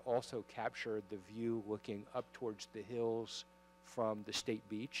picture also captured the view looking up towards the hills from the state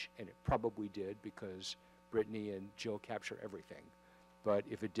beach, and it probably did because Brittany and Jill capture everything. But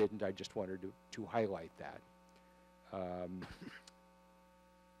if it didn't, I just wanted to highlight that.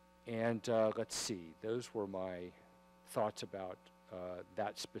 Let's see, those were my thoughts about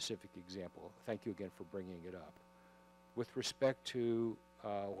that specific example. Thank you again for bringing it up. With respect to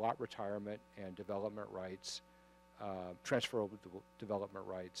lot retirement and development rights, transferable development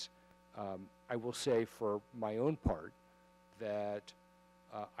rights, I will say for my own part that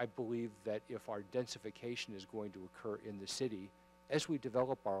I believe that if our densification is going to occur in the city, as we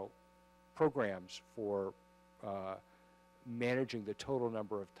develop our programs for managing the total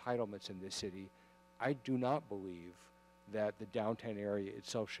number of entitlements in this city, I do not believe that the downtown area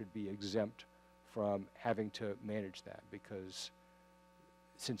itself should be exempt from having to manage that, because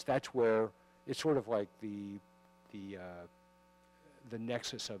since that's where it's sort of like the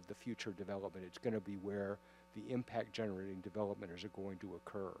nexus of the future development. It's going to be where the impact generating developments are going to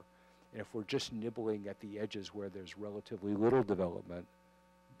occur. And if we're just nibbling at the edges where there's relatively little development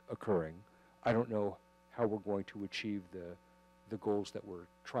occurring, I don't know how we're going to achieve the goals that we're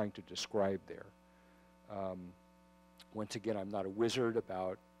trying to describe there. Once again, I'm not a wizard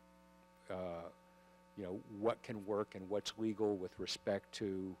about you know, what can work and what's legal with respect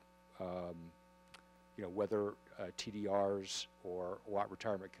to you know, whether TDRs or lot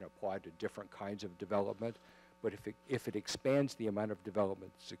retirement can apply to different kinds of development. But if it expands the amount of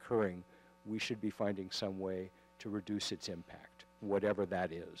development that's occurring, we should be finding some way to reduce its impact, whatever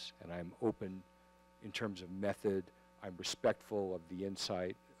that is. And I'm open in terms of method. I'm respectful of the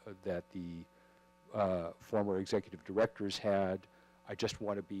insight that the former executive directors had. I just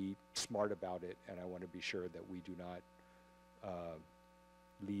want to be smart about it, and I want to be sure that we do not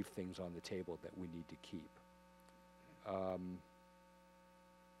leave things on the table that we need to keep.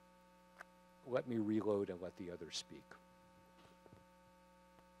 Let me reload and let the others speak.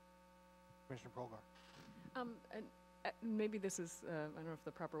 Commissioner Polgar. Maybe this is, I don't know if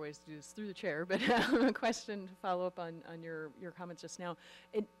the proper way is to do this through the chair, but a question to follow up on your comments just now.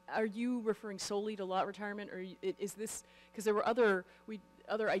 Are you referring solely to lot retirement, or is this, because there were other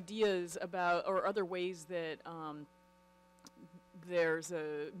ideas about, or other ways that there's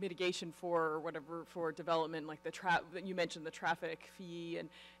a mitigation for whatever, for development, like you mentioned the traffic fee,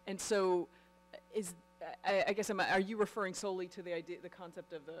 and so is, I guess, are you referring solely to the idea, the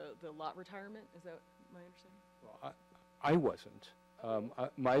concept of the lot retirement? Is that my understanding? Well, I wasn't.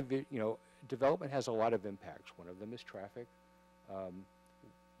 You know, development has a lot of impacts. One of them is traffic,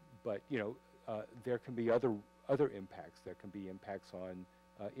 but you know, there can be other impacts. There can be impacts on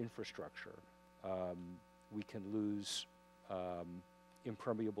infrastructure. We can lose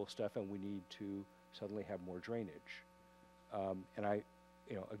impermeable stuff, and we need to suddenly have more drainage. And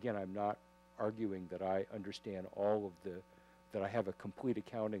you know, again, I'm not arguing that I understand that I have a complete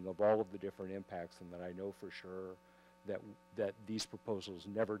accounting of all of the different impacts, and that I know for sure that these proposals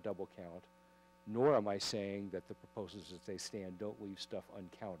never double count, nor am I saying that the proposals as they stand don't leave stuff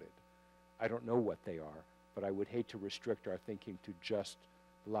uncounted. I don't know what they are, but I would hate to restrict our thinking to just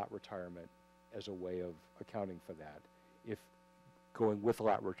lot retirement as a way of accounting for that. If going with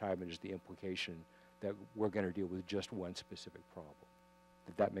lot retirement is the implication that we're going to deal with just one specific problem.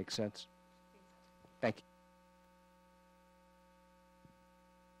 Did that make sense? Thank you.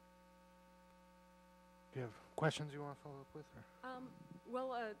 Do you have questions you want to follow up with? Or?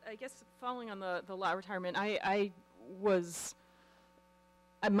 Well, I guess following on the lot retirement, I was,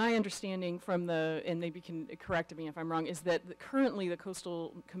 my understanding from and maybe you can correct me if I'm wrong, is that currently the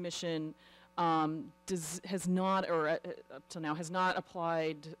Coastal Commission has not, or up till now, has not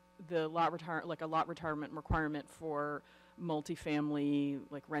applied the lot retirement requirement for multifamily,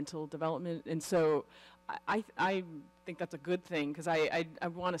 like rental development. And so I think that's a good thing, because I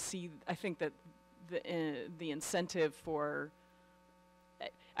want to see, I think that the incentive for,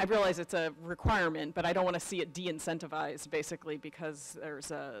 I realize it's a requirement, but I don't want to see it de-incentivized, basically, because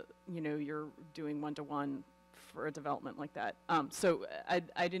there's a, you know, you're doing one-to-one for a development like that. So I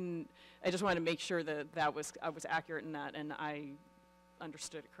just wanted to make sure that I was accurate in that, and I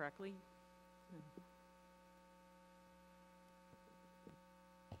understood it correctly.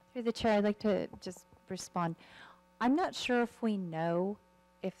 Through the chair, I'd like to just respond. I'm not sure if we know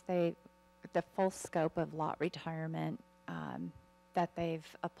if the full scope of lot retirement that they've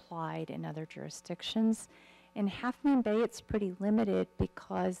applied in other jurisdictions. In Half Moon Bay, it's pretty limited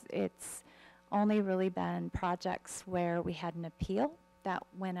because it's only really been projects where we had an appeal that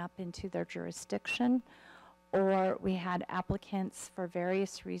went up into their jurisdiction, or we had applicants for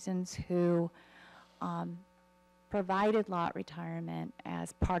various reasons who provided lot retirement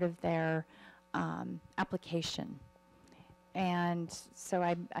as part of their application. And so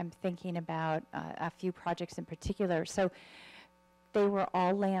I'm thinking about a few projects in particular. So they were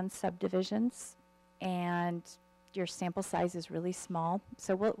all land subdivisions, and your sample size is really small.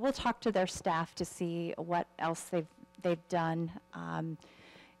 So we'll talk to their staff to see what else they've done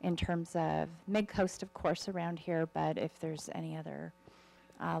in terms of mid-coast, of course, around here, but if there's any other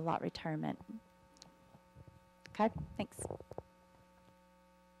lot retirement. Okay, thanks.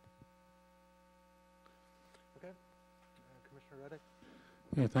 Okay. Commissioner Reddick?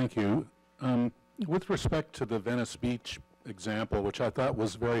 Yeah, thank you. With respect to the Venice Beach example, which I thought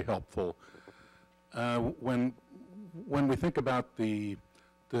was very helpful, when we think about the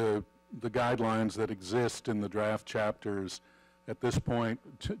guidelines that exist in the draft chapters at this point,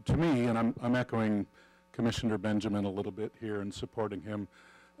 to me, and I'm echoing Commissioner Benjamin a little bit here and supporting him,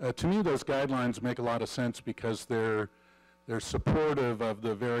 to me those guidelines make a lot of sense because they're supportive of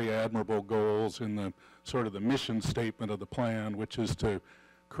the very admirable goals in the sort of the mission statement of the plan, which is to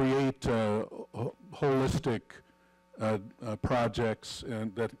create holistic projects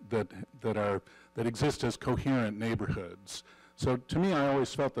and that exist as coherent neighborhoods. So to me, I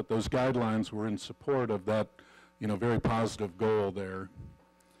always felt that those guidelines were in support of that, you know, very positive goal there.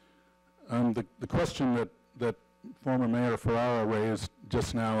 The question that former Mayor Ferrara raised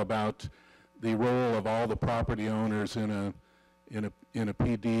just now about the role of all the property owners in a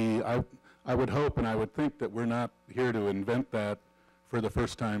PD, I would hope and I would think that we're not here to invent that for the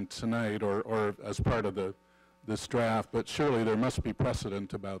first time tonight or as part of this draft, but surely there must be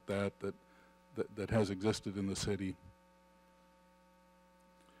precedent about that has existed in the city.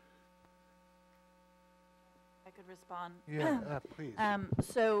 I could respond. Yeah, please.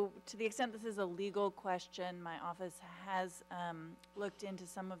 So to the extent this is a legal question, my office has looked into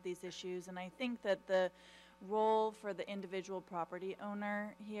some of these issues, and I think that the role for the individual property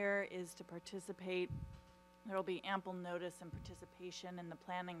owner here is to participate. There will be ample notice and participation in the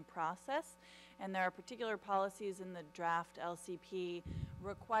planning process, and there are particular policies in the draft LCP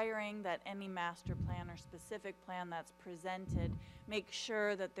requiring that any master plan or specific plan that's presented make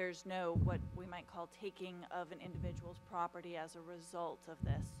sure that there's no what we might call taking of an individual's property as a result of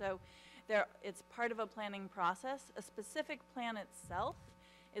this. So it's part of a planning process. A specific plan itself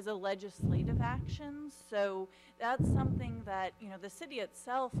is a legislative action, so that's something that, you know, the city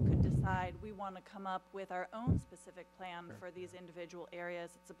itself could decide we want to come up with our own specific plan for these individual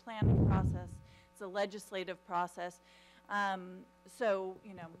areas. It's a planning process, it's a legislative process. So,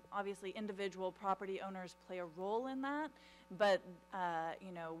 you know, obviously individual property owners play a role in that, but,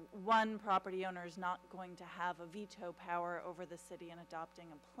 you know, one property owner is not going to have a veto power over the city in adopting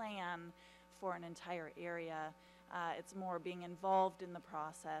a plan for an entire area. It's more being involved in the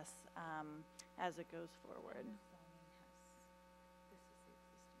process as it goes forward.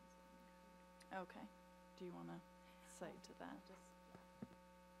 Okay. Do you want to cite to that?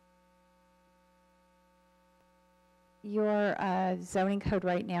 Your zoning code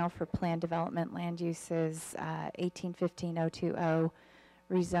right now for planned development land use is 1815-020.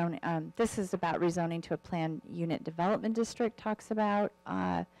 Rezone. This is about rezoning to a planned unit development district. Talks about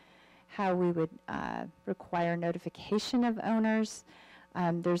how we would require notification of owners.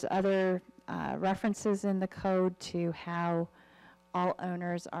 There's other references in the code to how all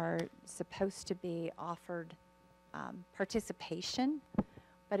owners are supposed to be offered participation,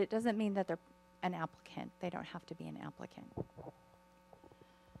 but it doesn't mean that they're an applicant. They don't have to be an applicant.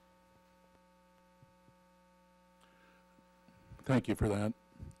 Thank you for that.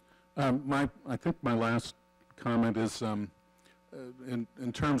 I think my last comment is in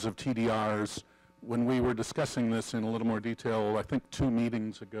terms of TDRs, when we were discussing this in a little more detail, I think 2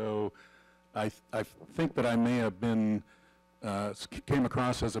 meetings ago, I think that I may have been came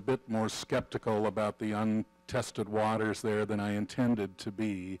across as a bit more skeptical about the untested waters there than I intended to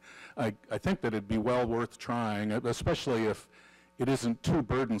be. I think that it'd be well worth trying, especially if it isn't too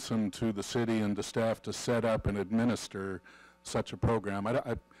burdensome to the city and the staff to set up and administer such a program.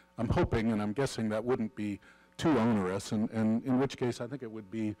 I'm hoping and I'm guessing that wouldn't be too onerous, and in which case I think it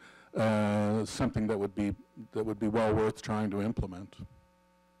would be something that would be well worth trying to implement.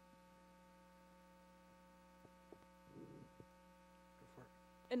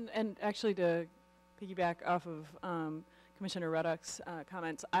 And actually, to piggyback off of Commissioner Ruddock's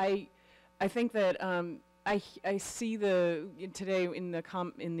comments, I think that I see today in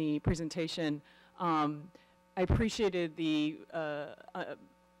the presentation. I appreciated the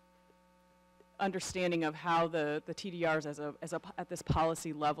understanding of how the TDRs at this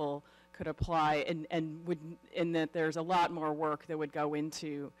policy level could apply, and that there's a lot more work that would go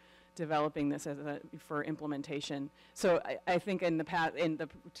into developing this for implementation. So I think in the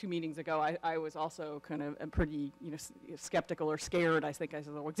 2 meetings ago, I was also kind of pretty skeptical or scared. I think is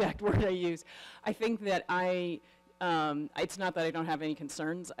the exact word I used. I think that it's not that I don't have any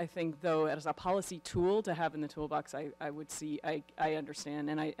concerns. I think, though, as a policy tool to have in the toolbox, I would see, I understand,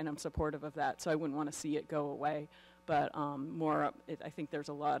 and I'm supportive of that. So I wouldn't want to see it go away. But I think there's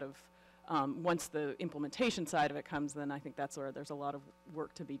a lot of, once the implementation side of it comes, then I think that's where there's a lot of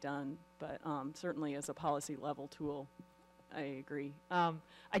work to be done. But certainly as a policy level tool, I agree.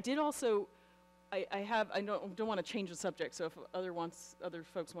 I did also, I don't want to change the subject, so if other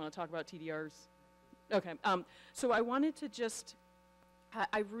folks want to talk about TDRs. Okay, so I wanted to just,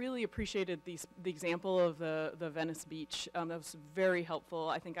 I really appreciated the example of the Venice Beach. That was very helpful.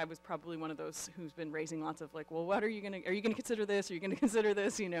 I think I was probably one of those who's been raising lots of well, what are you gonna consider this? Are you gonna consider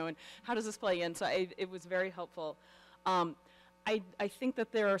this? And how does this play in? So it was very helpful. I think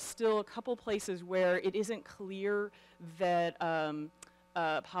that there are still a couple places where it isn't clear that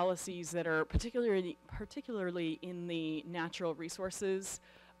policies that are particularly in the natural resources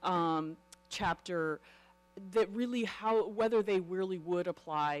chapter, that really whether they really would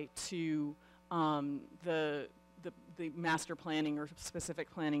apply to the master planning or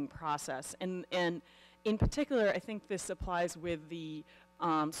specific planning process, and in particular, I think this applies with the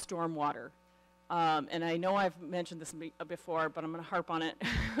stormwater. And I know I've mentioned this before, but I'm going to harp on it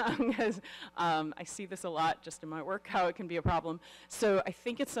because I see this a lot just in my work, how it can be a problem. So I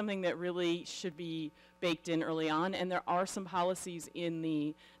think it's something that really should be baked in early on, and there are some policies in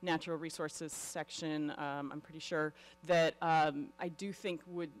the natural resources section, I'm pretty sure, that I do think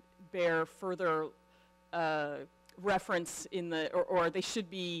would bear further reference or they should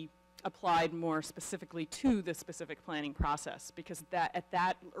be applied more specifically to the specific planning process, because at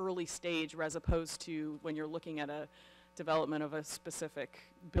that early stage, as opposed to when you're looking at a development of a specific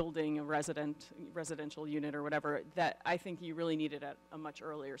building, a residential unit or whatever, that I think you really need it at a much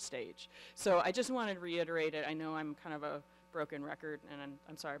earlier stage. So I just wanted to reiterate it. I know I'm kind of a broken record, and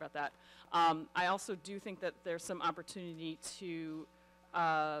I'm sorry about that. I also do think that there's some opportunity to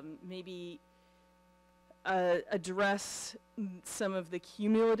maybe address some of the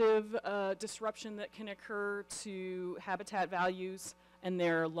cumulative disruption that can occur to habitat values and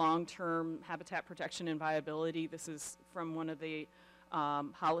their long-term habitat protection and viability. This is from one of the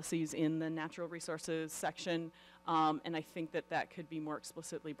policies in the natural resources section, and I think that could be more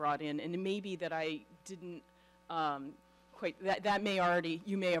explicitly brought in. And it may be that I didn't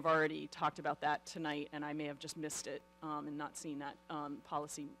you may have already talked about that tonight, and I may have just missed it and not seen that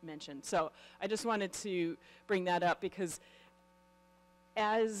policy mentioned. So I just wanted to bring that up, because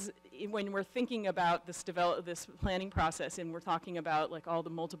when we're thinking about this planning process, and we're talking about all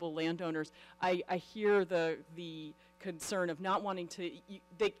the multiple landowners, I hear the concern of not wanting to,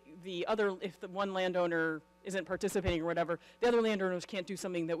 if the one landowner isn't participating or whatever, the other landowners can't do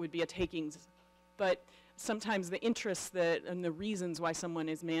something that would be a takings. But sometimes the interests and the reasons why someone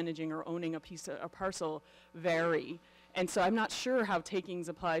is managing or owning a parcel vary. And so I'm not sure how takings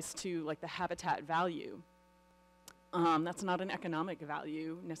applies to the habitat value. That's not an economic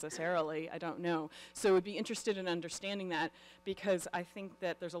value necessarily, I don't know. So I would be interested in understanding that, because I think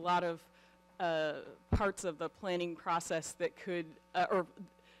that there's a lot of parts of the planning process that could,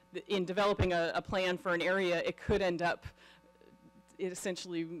 in developing a plan for an area, it could end up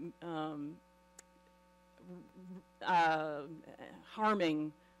essentially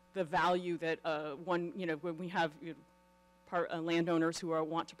harming the value that when we have landowners who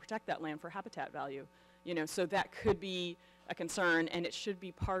want to protect that land for habitat value. So that could be a concern, and it should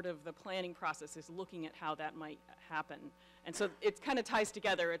be part of the planning process, is looking at how that might happen. And so it kind of ties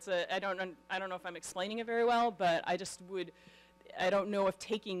together. I don't know if I'm explaining it very well, but I don't know if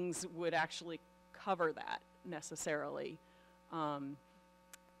takings would actually cover that necessarily.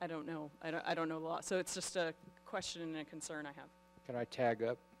 I don't know. I don't know the law. So it's just a question and a concern I have. Can I tag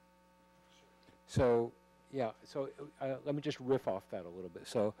up? So, yeah, so let me just riff off that a little bit.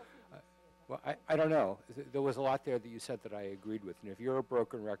 So, well, I don't know. There was a lot there that you said that I agreed with. And if you're a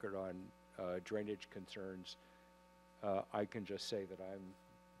broken record on drainage concerns, I can just say that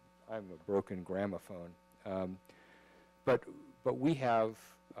I'm a broken gramophone. But we have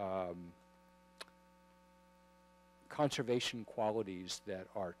conservation qualities that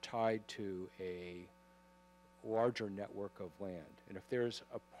are tied to a larger network of land. And if there's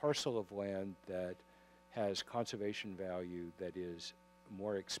a parcel of land that has conservation value that is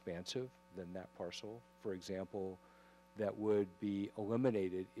more expansive than that parcel, for example, that would be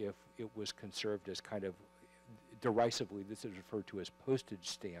eliminated if it was conserved as kind of derisively, this is referred to as postage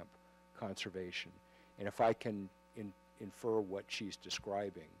stamp conservation. And if I can infer what she's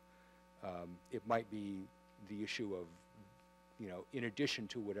describing, it might be the issue of, in addition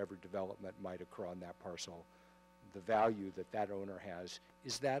to whatever development might occur on that parcel, the value that that owner has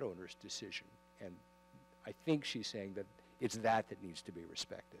is that owner's decision. And I think she's saying that it's that needs to be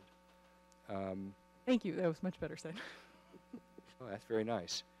respected. Thank you. That was much better said. Oh, that's very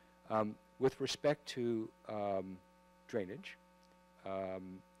nice. With respect to drainage,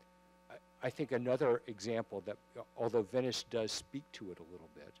 I think another example that, although Venice does speak to it a little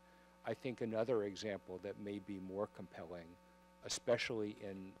bit, I think another example that may be more compelling, especially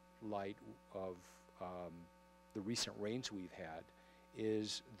in light of the recent rains we've had,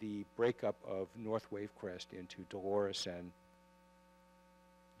 is the breakup of North Wavecrest into Dolores and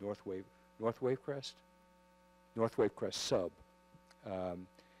North Wavecrest sub.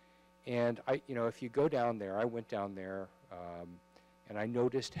 And if you go down there, I went down there, and I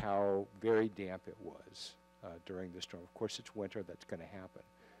noticed how very damp it was during the storm. Of course, it's winter, that's going to happen.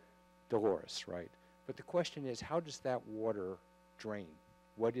 Dolores, right? But the question is, how does that water drain?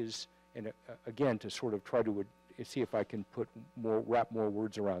 What is, and again, to sort of try to see if I can wrap more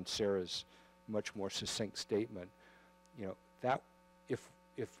words around Sarah's much more succinct statement, that if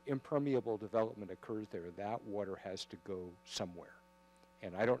impermeable development occurs there, that water has to go somewhere.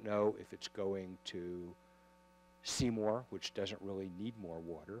 And I don't know if it's going to Seymour, which doesn't really need more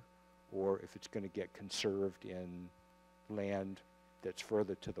water, or if it's going to get conserved in land that's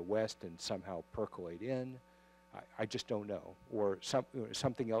further to the west and somehow percolate in. I just don't know. Or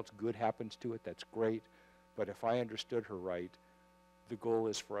something else good happens to it, that's great. But if I understood her right, the goal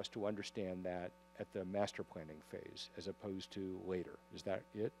is for us to understand that at the master planning phase as opposed to later. Is that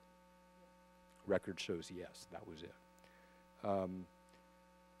it? Record shows yes, that was it.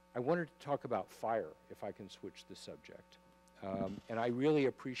 I wanted to talk about fire, if I can switch the subject. And I really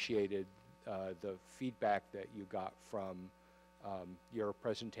appreciated the feedback that you got from your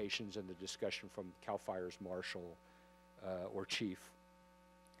presentations and the discussion from CAL FIRE's marshal or chief.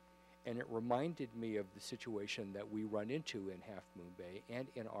 And it reminded me of the situation that we run into in Half Moon Bay and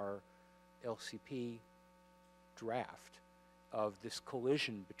in our LCP draft of this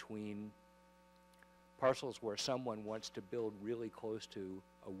collision between parcels where someone wants to build really close to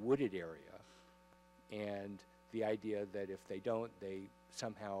a wooded area and the idea that if they don't, they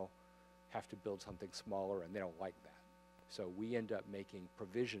somehow have to build something smaller, and they don't like that. So we end up making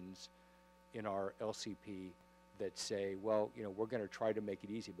provisions in our LCP that say, well, we're going to try to make it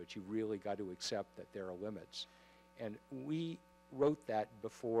easy, but you really got to accept that there are limits. And we wrote that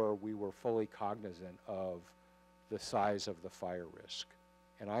before we were fully cognizant of the size of the fire risk.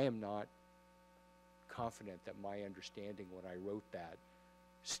 And I am not confident that my understanding when I wrote that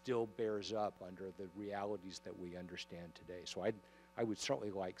still bears up under the realities that we understand today. So I would certainly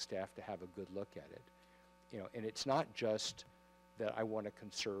like staff to have a good look at it. And it's not just that I want to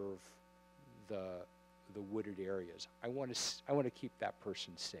conserve the wooded areas. I want to keep that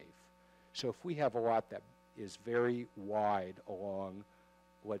person safe. So if we have a lot that is very wide along,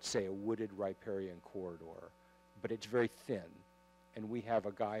 let's say, a wooded riparian corridor, but it's very thin, and we have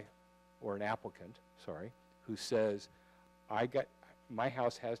a guy or an applicant, who says, my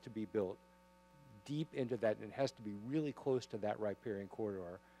house has to be built deep into that, and it has to be really close to that riparian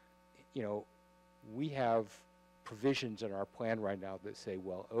corridor. We have provisions in our plan right now that say,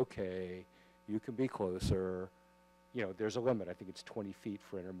 well, okay, you can be closer. There's a limit. I think it's 20 feet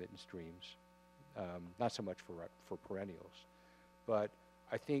for intermittent streams. Not so much for perennials. But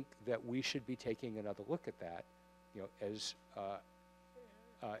I think that we should be taking another look at that. As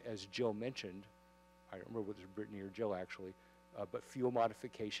Jill mentioned, I don't remember whether it was Brittany or Jill actually, but fuel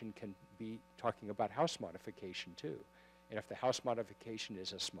modification can be talking about house modification too. And if the house modification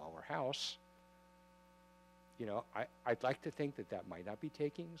is a smaller house, I'd like to think that might not be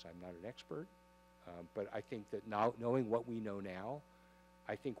takings. I'm not an expert. But I think that now, knowing what we know now,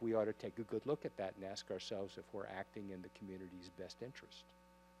 I think we ought to take a good look at that and ask ourselves if we're acting in the community's best interest.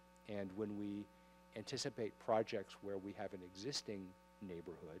 And when we anticipate projects where we have an existing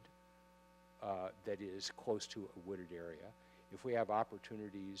neighborhood that is close to a wooded area, if we have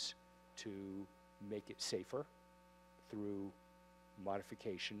opportunities to make it safer through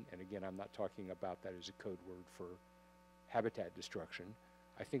modification, and again, I'm not talking about that as a code word for habitat destruction,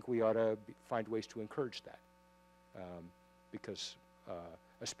 I think we ought to find ways to encourage that, because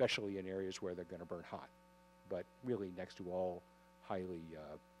especially in areas where they're going to burn hot, but really next to all highly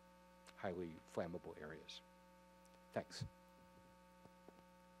flammable areas. Thanks.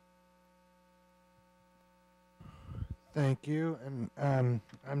 Thank you. And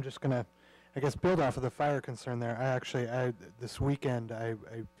I'm just going to, I guess, build off of the fire concern there. This weekend, I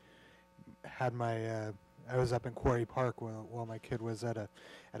had I was up in Quarry Park while my kid was at a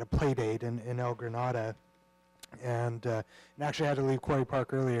play date in El Granada, and actually had to leave Quarry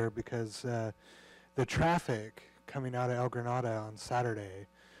Park earlier because the traffic coming out of El Granada on Saturday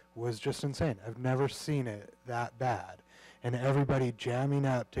was just insane. I've never seen it that bad, and everybody jamming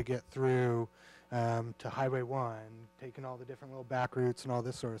up to get through to Highway 1, taking all the different little back routes and all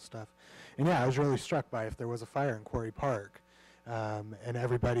this sort of stuff. And yeah, I was really struck by if there was a fire in Quarry Park and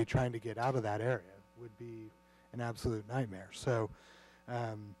everybody trying to get out of that area would be an absolute nightmare. So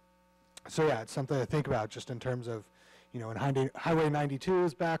yeah, it's something to think about just in terms of, when Highway 92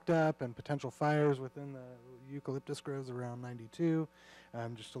 is backed up and potential fires within the eucalyptus groves around 92,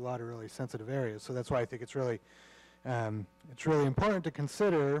 just a lot of really sensitive areas. So that's why I think it's really important to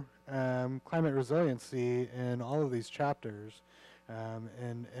consider climate resiliency in all of these chapters,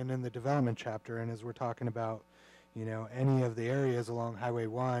 and in the development chapter. And as we're talking about, any of the areas along Highway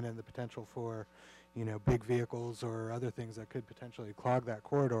 1 and the potential for, big vehicles or other things that could potentially clog that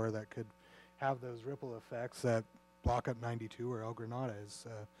corridor that could have those ripple effects that block up 92 or El Granada is,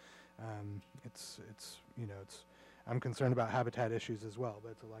 I'm concerned about habitat issues as well,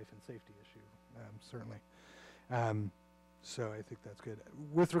 but it's a life and safety issue, certainly. So I think that's good.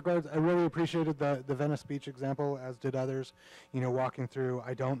 With regards, I really appreciated the Venice Beach example, as did others. Walking through,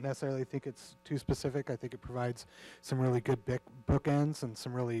 I don't necessarily think it's too specific. I think it provides some really good bookends and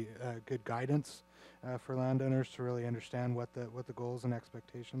some really good guidance for landowners to really understand what the goals and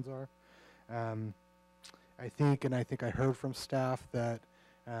expectations are. I think I heard from staff that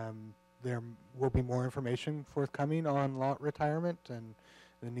there will be more information forthcoming on lot retirement and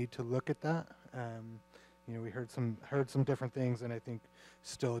the need to look at that. We heard some different things, and I think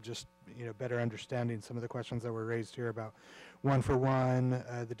still just better understanding some of the questions that were raised here about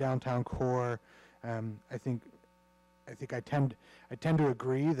 1-for-1, the downtown core. I tend to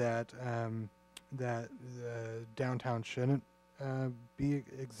agree that the downtown shouldn't be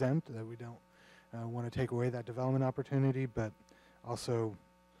exempt, that we don't want to take away that development opportunity, but also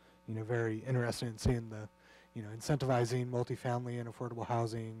very interested in seeing the incentivizing multifamily and affordable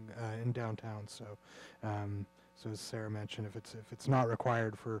housing in downtown. So as Sarah mentioned, if it's not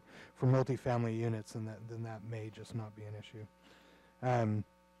required for multifamily units, then that may just not be an issue.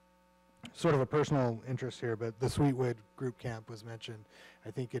 Sort of a personal interest here, but the Sweetwood group camp was mentioned. I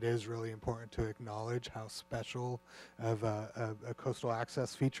think it is really important to acknowledge how special of a coastal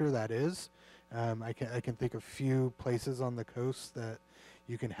access feature that is. I can think of few places on the coast that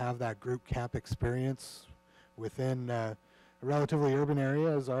you can have that group camp experience within a relatively urban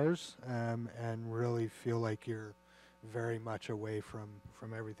area as ours, and really feel like you're very much away from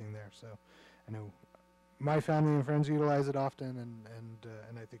everything there. So I know my family and friends utilize it often,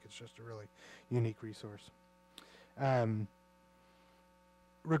 and I think it's just a really unique resource.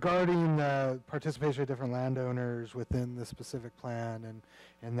 Regarding the participation of different landowners within the specific plan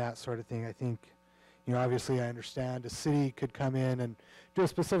and that sort of thing, I think, obviously I understand a city could come in and do a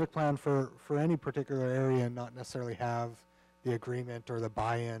specific plan for any particular area and not necessarily have the agreement or the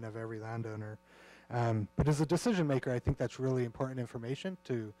buy-in of every landowner. But as a decision maker, I think that's really important information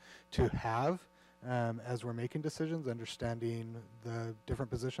to have as we're making decisions, understanding the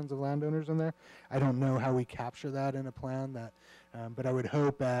different positions of landowners in there. I don't know how we capture that in a plan, but I would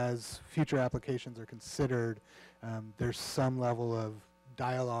hope as future applications are considered, there's some level of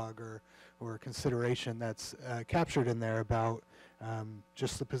dialogue or consideration that's captured in there about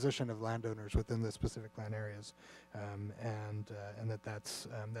just the position of landowners within the specific plan areas, and that's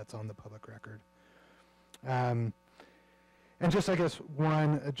on the public record. And just, I guess,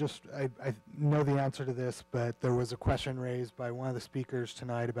 I know the answer to this, but there was a question raised by one of the speakers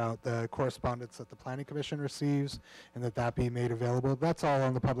tonight about the correspondence that the Planning Commission receives and that be made available. That's all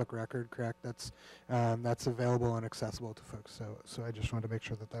on the public record, correct? That's available and accessible to folks. So I just wanted to make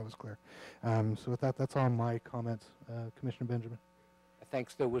sure that was clear. So with that, that's all my comments. Commissioner Benjamin.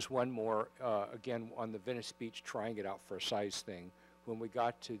 Thanks. There was one more, again, on the Venice Beach, trying it out for a size thing. When we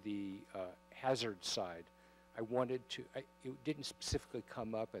got to the hazard side, I wanted to, it didn't specifically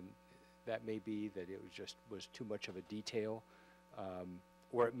come up, and that may be that it was too much of a detail,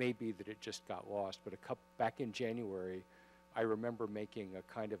 or it may be that it just got lost. But back in January, I remember making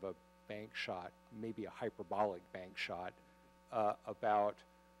a kind of a bank shot, maybe a hyperbolic bank shot, about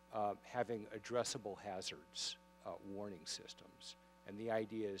having addressable hazards warning systems. And the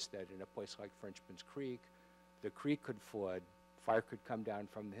idea is that in a place like Frenchman's Creek, the creek could flood, fire could come down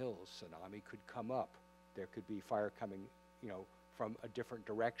from the hills, tsunami could come up. There could be fire coming, from a different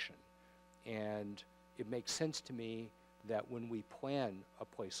direction. And it makes sense to me that when we plan a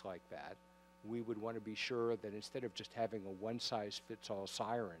place like that, we would want to be sure that instead of just having a one-size-fits-all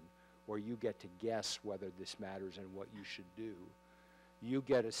siren, where you get to guess whether this matters and what you should do, you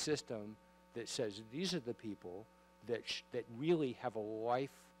get a system that says these are the people that really have a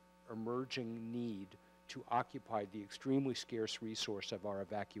life-emerging need to occupy the extremely scarce resource of our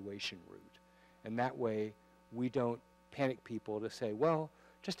evacuation route. And that way, we don't panic people to say, well,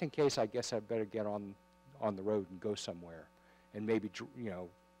 just in case, I guess I better get on the road and go somewhere, and maybe,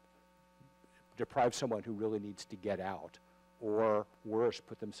 deprive someone who really needs to get out, or worse,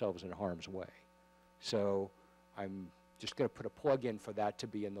 put themselves in harm's way. So I'm just going to put a plug in for that to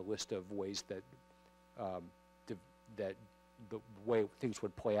be in the list of ways that that the way things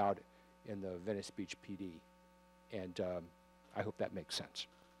would play out in the Venice Beach PD. And I hope that makes sense.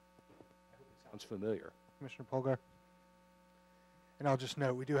 I hope it sounds familiar. Commissioner Polgar. And I'll just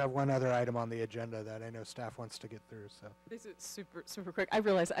note, we do have one other item on the agenda that I know staff wants to get through. So This is super quick. I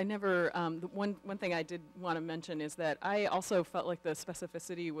realized I never, the one thing I did want to mention is that I also felt like the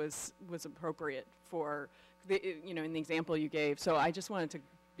specificity was appropriate for, in the example you gave. So I just wanted to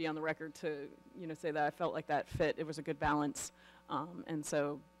be on the record to, say that I felt like that fit. It was a good balance. And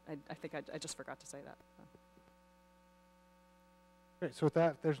so I think I just forgot to say that. So. Great. So with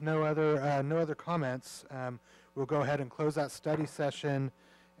that, if there's no other comments, we'll go ahead and close that study session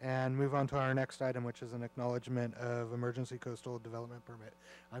and move on to our next item, which is an acknowledgement of emergency coastal development permit.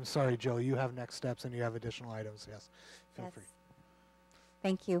 I'm sorry, Jill, you have next steps and you have additional items. Yes, feel free.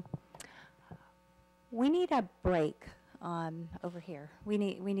 Thank you. We need a break over here. We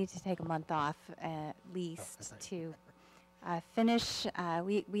need to take a month off at least to finish.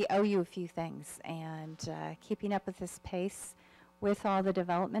 We owe you a few things, and keeping up with this pace with all the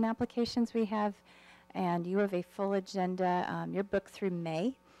development applications we have, and you have a full agenda. You're booked through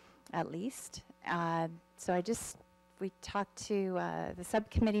May, at least. So we talked to, the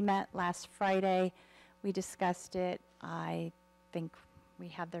subcommittee met last Friday. We discussed it. I think we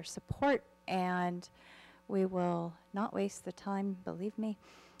have their support, and we will not waste the time, believe me.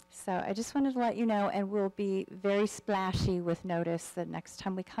 So I just wanted to let you know, and we'll be very splashy with notice the next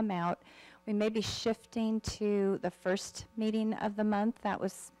time we come out. We may be shifting to the first meeting of the month. That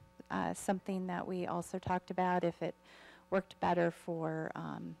was something that we also talked about if it worked better for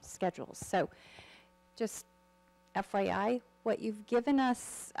schedules. So just FYI, what you've given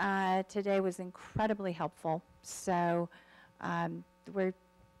us today was incredibly helpful. So I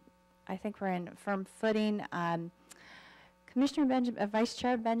think we're in firm footing. Commissioner Benjamin, Vice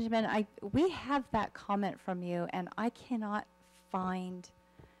Chair Benjamin, we have that comment from you, and I cannot find.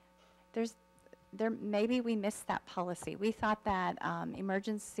 Maybe we missed that policy. We thought that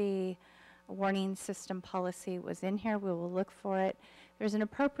emergency warning system policy was in here. We will look for it. There's an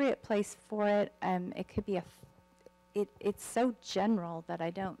appropriate place for it. It could be it's so general that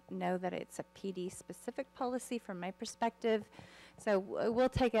I don't know that it's a PD specific policy from my perspective. So we'll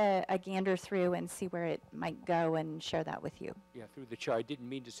take a gander through and see where it might go and share that with you. Yeah, through the chair, I didn't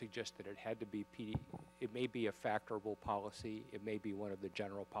mean to suggest that it had to be PD. It may be a factorable policy. It may be one of the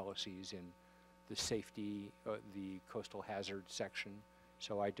general policies in the safety, the coastal hazard section.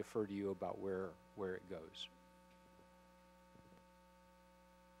 So I defer to you about where it goes.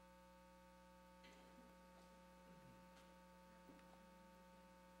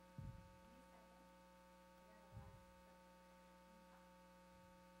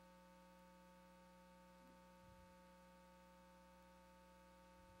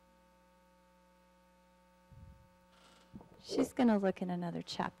 She's going to look in another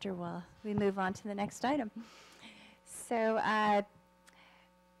chapter while we move on to the next item. So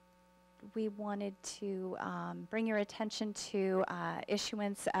we wanted to bring your attention to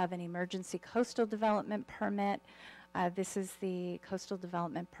issuance of an emergency coastal development permit. This is the coastal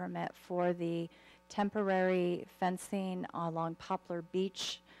development permit for the temporary fencing along Poplar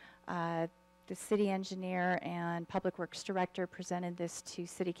Beach. The city engineer and public works director presented this to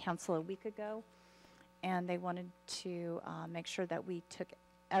city council a week ago, and they wanted to make sure that we took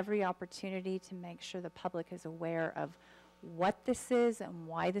every opportunity to make sure the public is aware of what this is and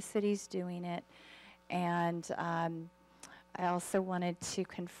why the city's doing it. And I also wanted to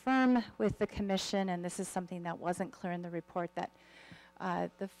confirm with the commission, and this is something that wasn't clear in the report, that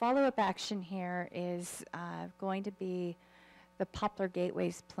the follow-up action here is going to be the Poplar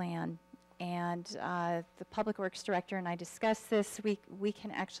Gateways Plan. And the Public Works Director and I discussed this. We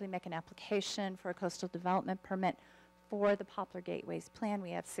can actually make an application for a coastal development permit for the Poplar Gateways Plan.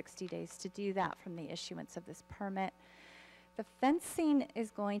 We have 60 days to do that from the issuance of this permit. The fencing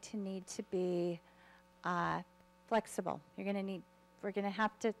is going to need to be flexible. We're going to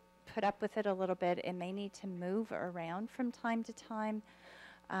have to put up with it a little bit. It may need to move around from time to time.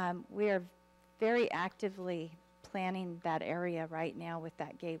 We are very actively planning that area right now with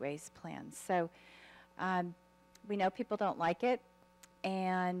that gateways plan. So we know people don't like it,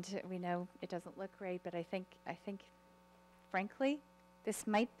 and we know it doesn't look great, but I think frankly, this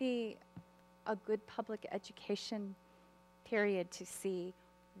might be a good public education period to see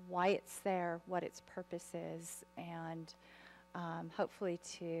why it's there, what its purpose is, and hopefully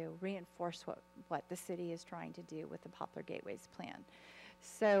to reinforce what the city is trying to do with the Poplar Gateways Plan.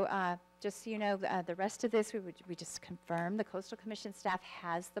 So just so you know, the rest of this, we just confirm the Coastal Commission staff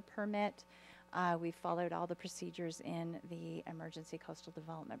has the permit. We followed all the procedures in the emergency coastal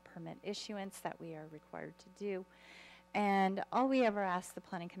development permit issuance that we are required to do. And all we ever ask the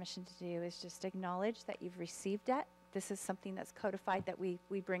Planning Commission to do is just acknowledge that you've received it. This is something that's codified, that we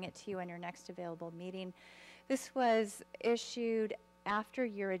bring it to you in your next available meeting. This was issued after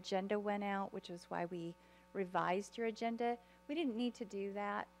your agenda went out, which is why we revised your agenda. We didn't need to do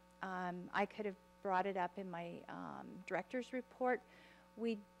that. I could have brought it up in my director's report.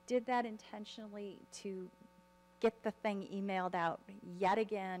 We did that intentionally to get the thing emailed out yet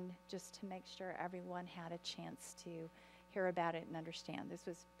again, just to make sure everyone had a chance to hear about it and understand. This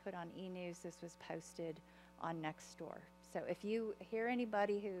was put on e-news. This was posted on Nextdoor. So if you hear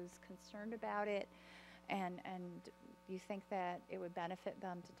anybody who's concerned about it and you think that it would benefit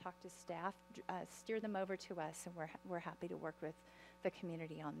them to talk to staff, steer them over to us, and we're happy to work with the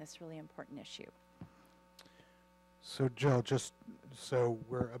community on this really important issue. So Jill, just so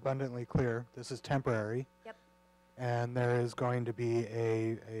we're abundantly clear, this is temporary. Yep. And there is going to be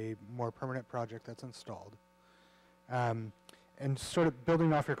a more permanent project that's installed. And sort of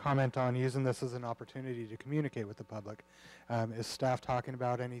building off your comment on using this as an opportunity to communicate with the public, is staff talking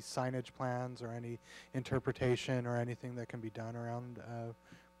about any signage plans or any interpretation or anything that can be done around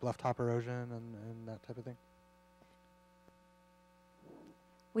bluff top erosion and that type of thing?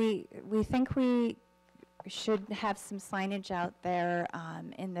 We think we should have some signage out there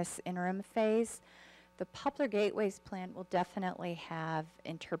in this interim phase. The Poplar Gateways Plan will definitely have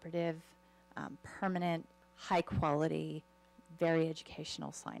interpretive, permanent, high quality, very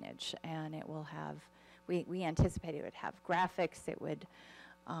educational signage, and it will have, we anticipate it would have graphics. It would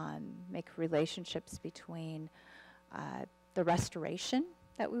make relationships between the restoration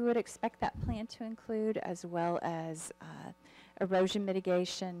that we would expect that plan to include, as well as erosion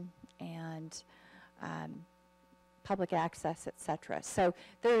mitigation and public access, et cetera. So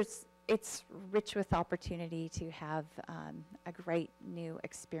it's rich with opportunity to have a great new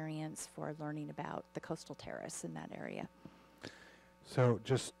experience for learning about the coastal terrace in that area. So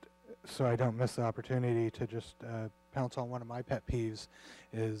just so I don't miss the opportunity to just pounce on one of my pet peeves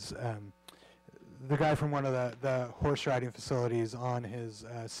is the guy from one of the horse riding facilities on his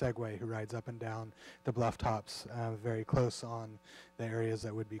Segway who rides up and down the bluff tops very close on the areas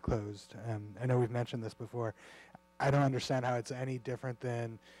that would be closed. I know we've mentioned this before. I don't understand how it's any different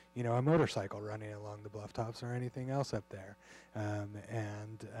than, you know, a motorcycle running along the bluff tops or anything else up there.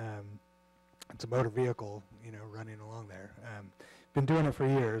 It's a motor vehicle, you know, running along there. Been doing it for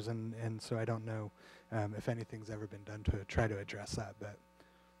years, and so I don't know if anything's ever been done to try to address that. But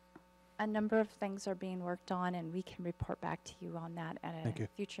a number of things are being worked on, and we can report back to you on that at a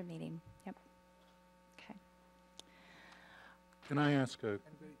future meeting. Yep. Okay. Can I ask a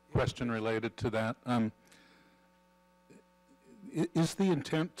question related to that? Is the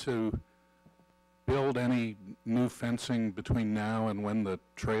intent to build any new fencing between now and when the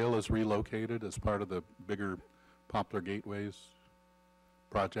trail is relocated as part of the bigger Poplar Gateways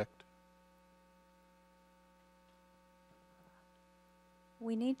project?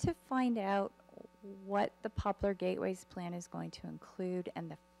 We need to find out what the Poplar Gateways plan is going to include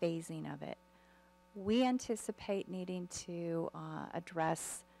and the phasing of it. We anticipate needing to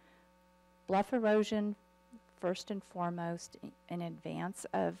address bluff erosion first and foremost in advance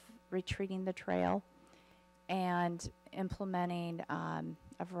of retreating the trail, and implementing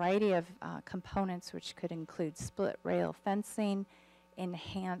a variety of components, which could include split rail fencing,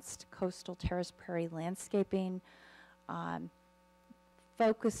 enhanced coastal terrace prairie landscaping,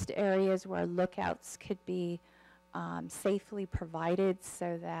 focused areas where lookouts could be safely provided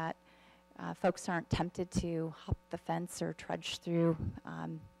so that folks aren't tempted to hop the fence or trudge through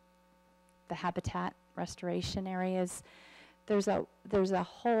the habitat restoration areas. There's a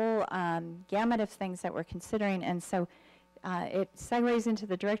whole gamut of things that we're considering, and so it segues into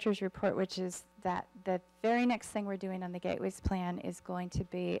the director's report, which is that the very next thing we're doing on the Gateways plan is going to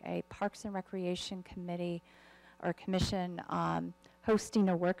be a Parks and Recreation Committee or Commission hosting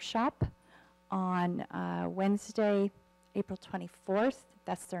a workshop on Wednesday, April 24th.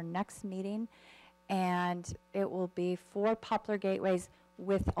 That's their next meeting, and it will be for Poplar Gateways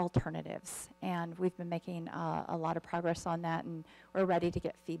with alternatives. And we've been making a lot of progress on that, and we're ready to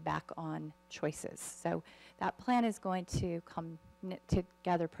get feedback on choices. So that plan is going to come knit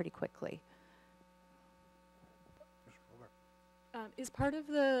together pretty quickly. Is part of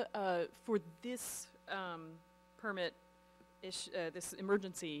the, for this permit, this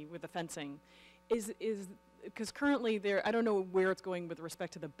emergency with the fencing, because currently there, I don't know where it's going with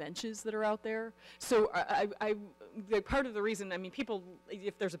respect to the benches that are out there. So part of the reason, I mean, people,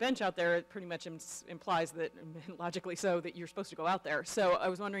 if there's a bench out there, it pretty much implies that, logically so, that you're supposed to go out there. So I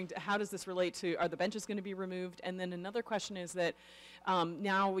was wondering, how does this relate to, are the benches going to be removed? And then another question is that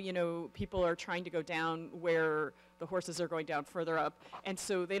now, you know, people are trying to go down where the horses are going down further up. And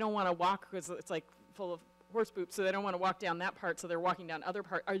so they don't want to walk because it's like full of horse poop, so they don't want to walk down that part, so they're walking down other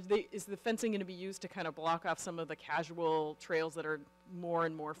part. Is the fencing going to be used to kind of block off some of the casual trails that are more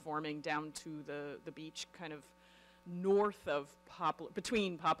and more forming down to the beach, kind of north of Poplar,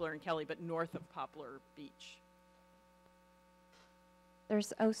 between Poplar and Kelly, but north of Poplar Beach?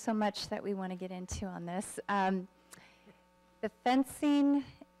 There's so much that we want to get into on this. The fencing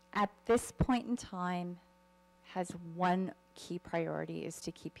at this point in time has one key priority, is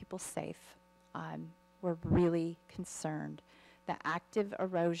to keep people safe. We're really concerned. The active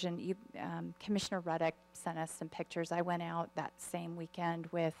erosion, Commissioner Ruddick sent us some pictures. I went out that same weekend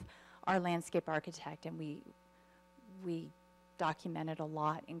with our landscape architect, and we documented a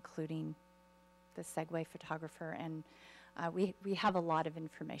lot, including the Segway photographer, and we have a lot of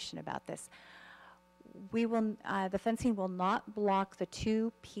information about this. We will, the fencing will not block the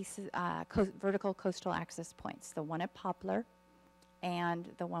two pieces, vertical coastal access points, the one at Poplar and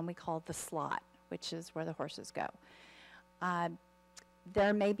the one we call the slot, which is where the horses go.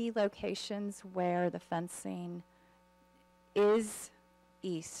 There may be locations where the fencing is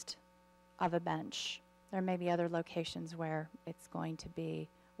east of a bench. There may be other locations where it's going to be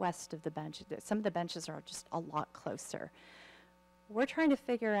west of the bench. Some of the benches are just a lot closer. We're trying to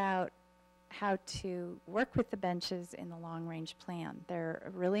figure out how to work with the benches in the long-range plan. They're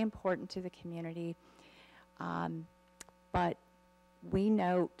really important to the community, but we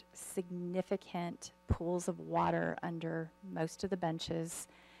note significant pools of water under most of the benches,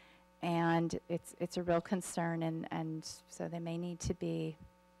 and it's a real concern, and so they may need to be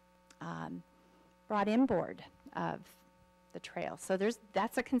brought inboard of the trail. So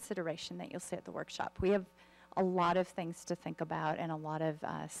that's a consideration that you'll see at the workshop. We have a lot of things to think about and a lot of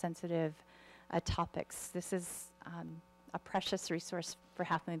sensitive topics. This is a precious resource for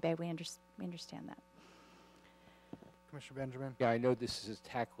Half Moon Bay. We understand that. Commissioner Benjamin? Yeah, I know this is a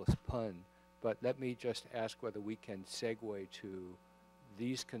tactless pun, but let me just ask whether we can segue to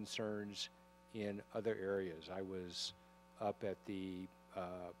these concerns in other areas. I was up at the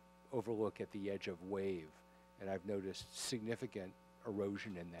overlook at the edge of Wave, and I've noticed significant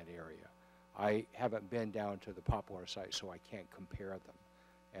erosion in that area. I haven't been down to the Poplar site, so I can't compare them,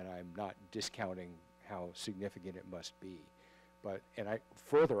 and I'm not discounting how significant it must be. But, and I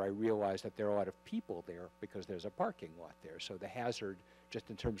realize that there are a lot of people there because there's a parking lot there. So the hazard,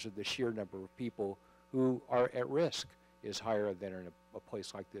 just in terms of the sheer number of people who are at risk, is higher than in a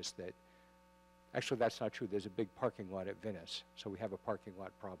place like this that, actually that's not true. There's a big parking lot at Venice. So we have a parking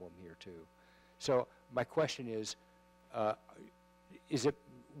lot problem here too. So my question is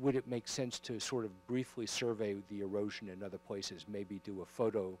would it make sense to sort of briefly survey the erosion in other places, maybe do a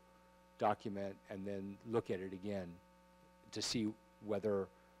photo document and then look at it again to see whether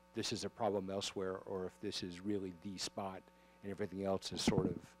this is a problem elsewhere or if this is really the spot and everything else is sort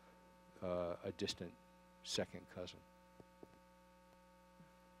of a distant second cousin?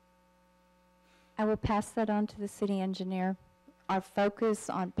 I will pass that on to the city engineer. Our focus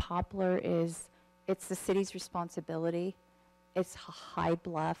on Poplar is, it's the city's responsibility. It's a high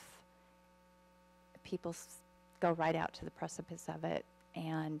bluff. People go right out to the precipice of it,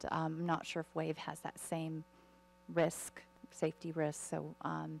 and I'm not sure if Wave has that same risk, safety risk, so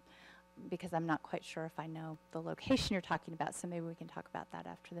because I'm not quite sure if I know the location you're talking about, so maybe we can talk about that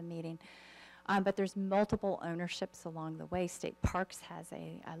after the meeting. But there's multiple ownerships along the way. State Parks has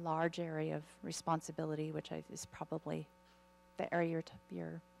a large area of responsibility, which is probably the area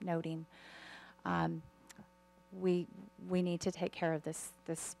you're noting. We need to take care of this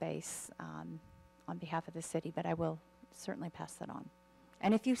space on behalf of the city, but I will certainly pass that on.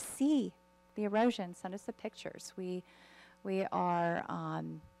 And if you see the erosion, send us the pictures. We are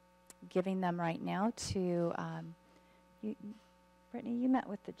giving them right now to, Brittany, you met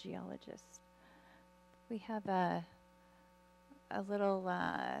with the geologist. We have a little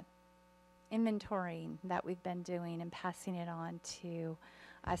inventorying that we've been doing and passing it on to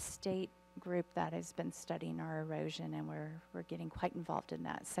a state group that has been studying our erosion, and we're getting quite involved in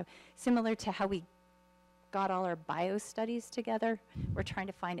that. So similar to how we got all our bio studies together, we're trying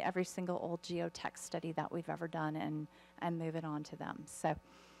to find every single old geotech study that we've ever done and move it on to them. So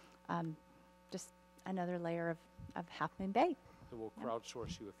just another layer of Half Moon Bay. So we'll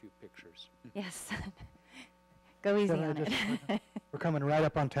crowdsource you a few pictures. Yes. Go easy on it. We're coming right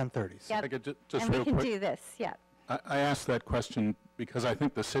up on 10:30. So. Yep. I could just And we real can quick, do this, yeah. I asked that question because I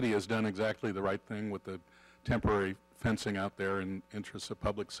think the city has done exactly the right thing with the temporary fencing out there in interests of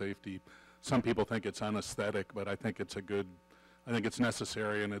public safety. Some people think it's unaesthetic, but I think it's I think it's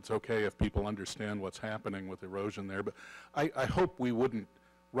necessary, and it's okay if people understand what's happening with erosion there. But I hope we wouldn't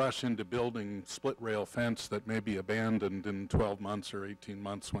rush into building split rail fence that may be abandoned in 12 months or 18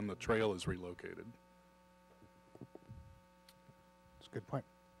 months when the trail is relocated. That's a good point.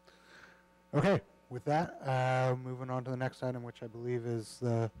 Okay, with that, moving on to the next item, which I believe is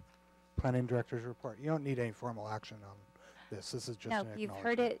the planning director's report. You don't need any formal action on this. This is just No, an you've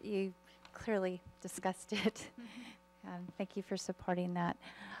heard it. You clearly discussed it. Thank you for supporting that.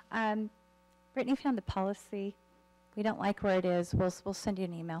 Brittany found the policy. We don't like where it is. We'll send you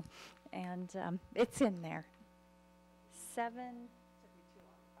an email, and it's in there.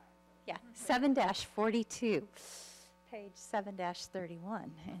 7-42, page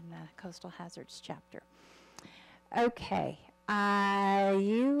 7-31 in the Coastal Hazards chapter. Okay,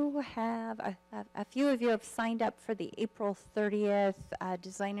 you have, a few of you have signed up for the April 30th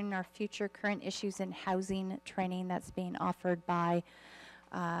Designing Our Future Current Issues in Housing training that's being offered by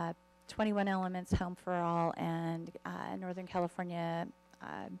 21 Elements Home for All and Northern California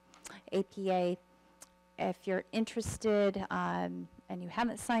APA. If you're interested and you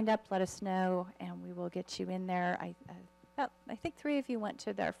haven't signed up, let us know and we will get you in there. I think 3 of you went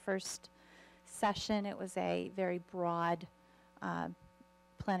to their first session. It was a very broad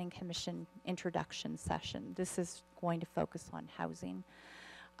Planning Commission introduction session. This is going to focus on housing.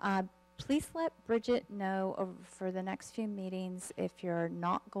 Please let Bridget know for the next few meetings if you're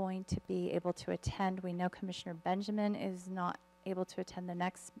not going to be able to attend. We know Commissioner Benjamin is not able to attend the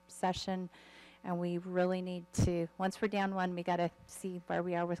next session, and we really need to, once we're down one, we got to see where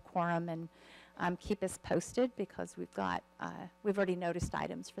we are with quorum and keep us posted because we've got, we've already noticed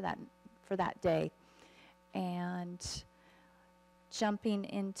items for that day. And jumping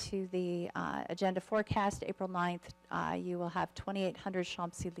into the agenda forecast, April 9th, you will have 2800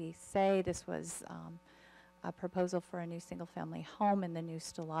 Champs-Élysées. This was a proposal for a new single-family home in the new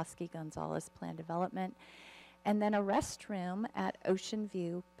Stolosky-Gonzalez plan development. And then a restroom at Ocean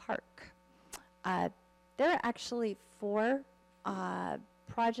View Park. There are actually 4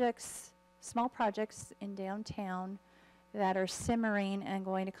 projects, small projects in downtown that are simmering and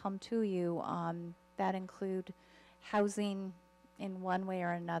going to come to you that include housing in one way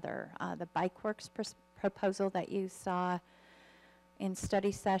or another. The Bike Works proposal that you saw in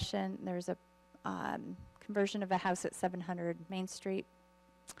study session, there's a conversion of a house at 700 Main Street.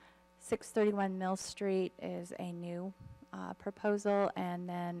 631 Mill Street is a new proposal, and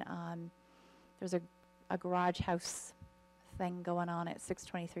then there's a garage house thing going on at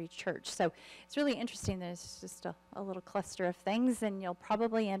 623 Church. So it's really interesting. There's just a little cluster of things, and you'll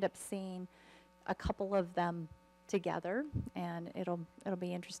probably end up seeing a couple of them together, and it'll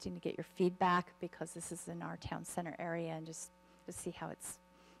be interesting to get your feedback because this is in our town center area, and just to see how it's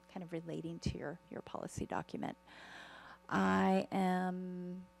kind of relating to your policy document. I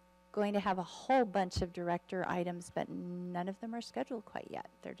am going to have a whole bunch of director items, but none of them are scheduled quite yet.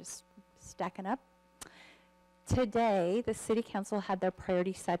 They're just stacking up. Today, the City Council had their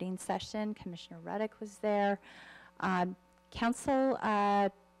priority setting session. Commissioner Reddick was there. Council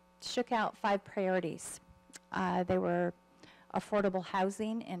shook out 5 priorities. They were affordable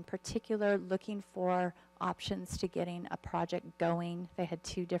housing, in particular looking for options to getting a project going. They had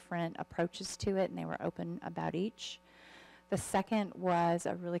 2 different approaches to it, and they were open about each. The second was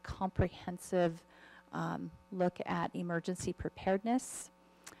a really comprehensive look at emergency preparedness.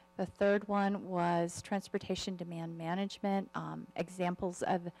 The third one was transportation demand management. Examples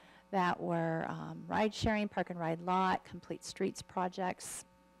of that were ride sharing, park and ride lot, complete streets projects.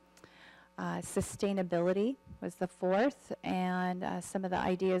 Sustainability was the fourth, and some of the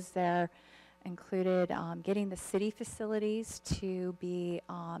ideas there included getting the city facilities to be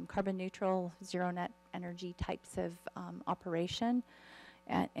carbon neutral, zero net energy types of operation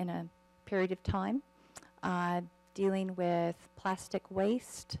in a period of time. Dealing with plastic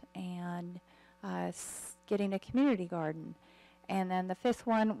waste and getting a community garden. And then the fifth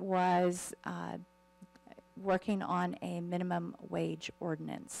one was working on a minimum wage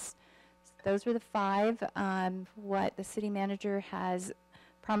ordinance. Those were the 5. What the city manager has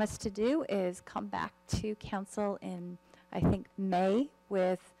promised to do is come back to council in, I think, May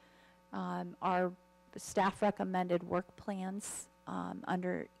with our staff recommended work plans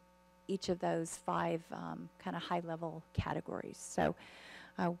under each of those 5 kind of high-level categories. So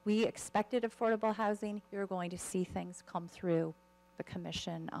we expected affordable housing. You're going to see things come through the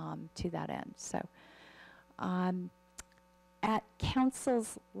commission to that end. So at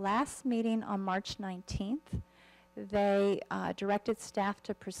council's last meeting on March 19th, they directed staff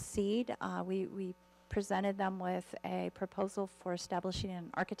to proceed. We presented them with a proposal for establishing an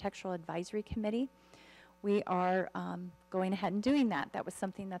architectural advisory committee. We are going ahead and doing that. That was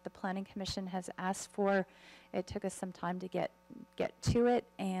something that the Planning Commission has asked for. It took us some time to get to it,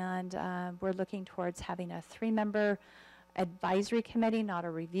 and we're looking towards having a 3-member advisory committee, not a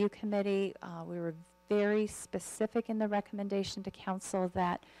review committee. We were very specific in the recommendation to council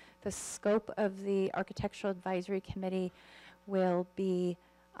that the scope of the architectural advisory committee will be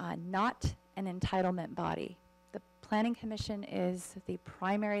not an entitlement body. The Planning Commission is the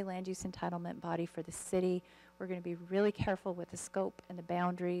primary land use entitlement body for the city. We're going to be really careful with the scope and the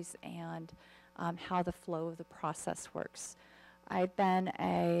boundaries and how the flow of the process works. I've been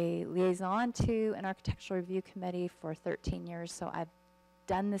a liaison to an architectural review committee for 13 years, so I've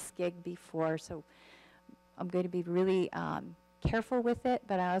done this gig before, so I'm going to be really careful with it,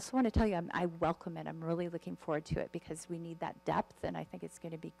 but I also want to tell you I welcome it. I'm really looking forward to it because we need that depth, and I think it's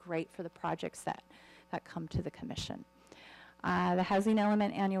going to be great for the projects that come to the commission. The Housing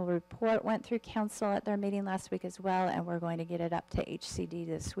Element Annual Report went through council at their meeting last week as well, and we're going to get it up to HCD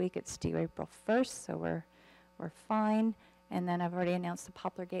this week. It's due April 1st, so we're fine. And then I've already announced the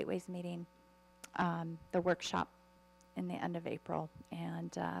Poplar Gateways meeting, the workshop in the end of April.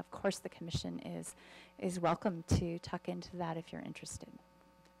 And of course the commission is welcome to tuck into that if you're interested.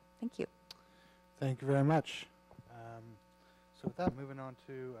 Thank you. Thank you very much. So with that, moving on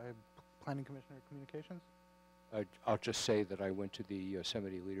to Planning Commissioner Communications. I'll just say that I went to the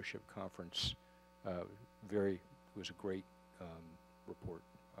Yosemite Leadership Conference. It was a great report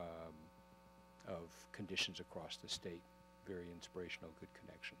of conditions across the state. Very inspirational, good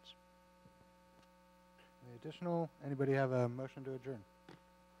connections. Any additional? Anybody have a motion to adjourn?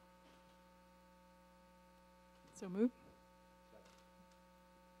 So moved.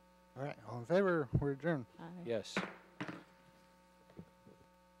 All right, all in favor? We're adjourned. Aye. Yes. So,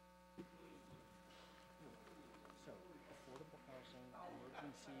 affordable housing,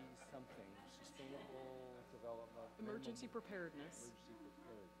 emergency something, sustainable development. Emergency preparedness. Emergency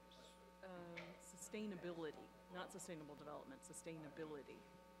preparedness. Sustainability, not sustainable development, sustainability.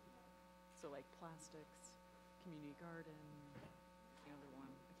 So like plastics, community garden, the other one,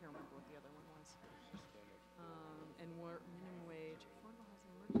 I can't remember what the other one was. And minimum wage, affordable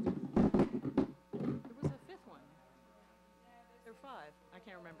housing, emergency. There was a 5th one. There were 5, I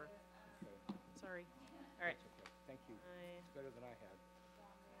can't remember. Okay. Sorry. All right. That's okay. Thank you. It's better than I had.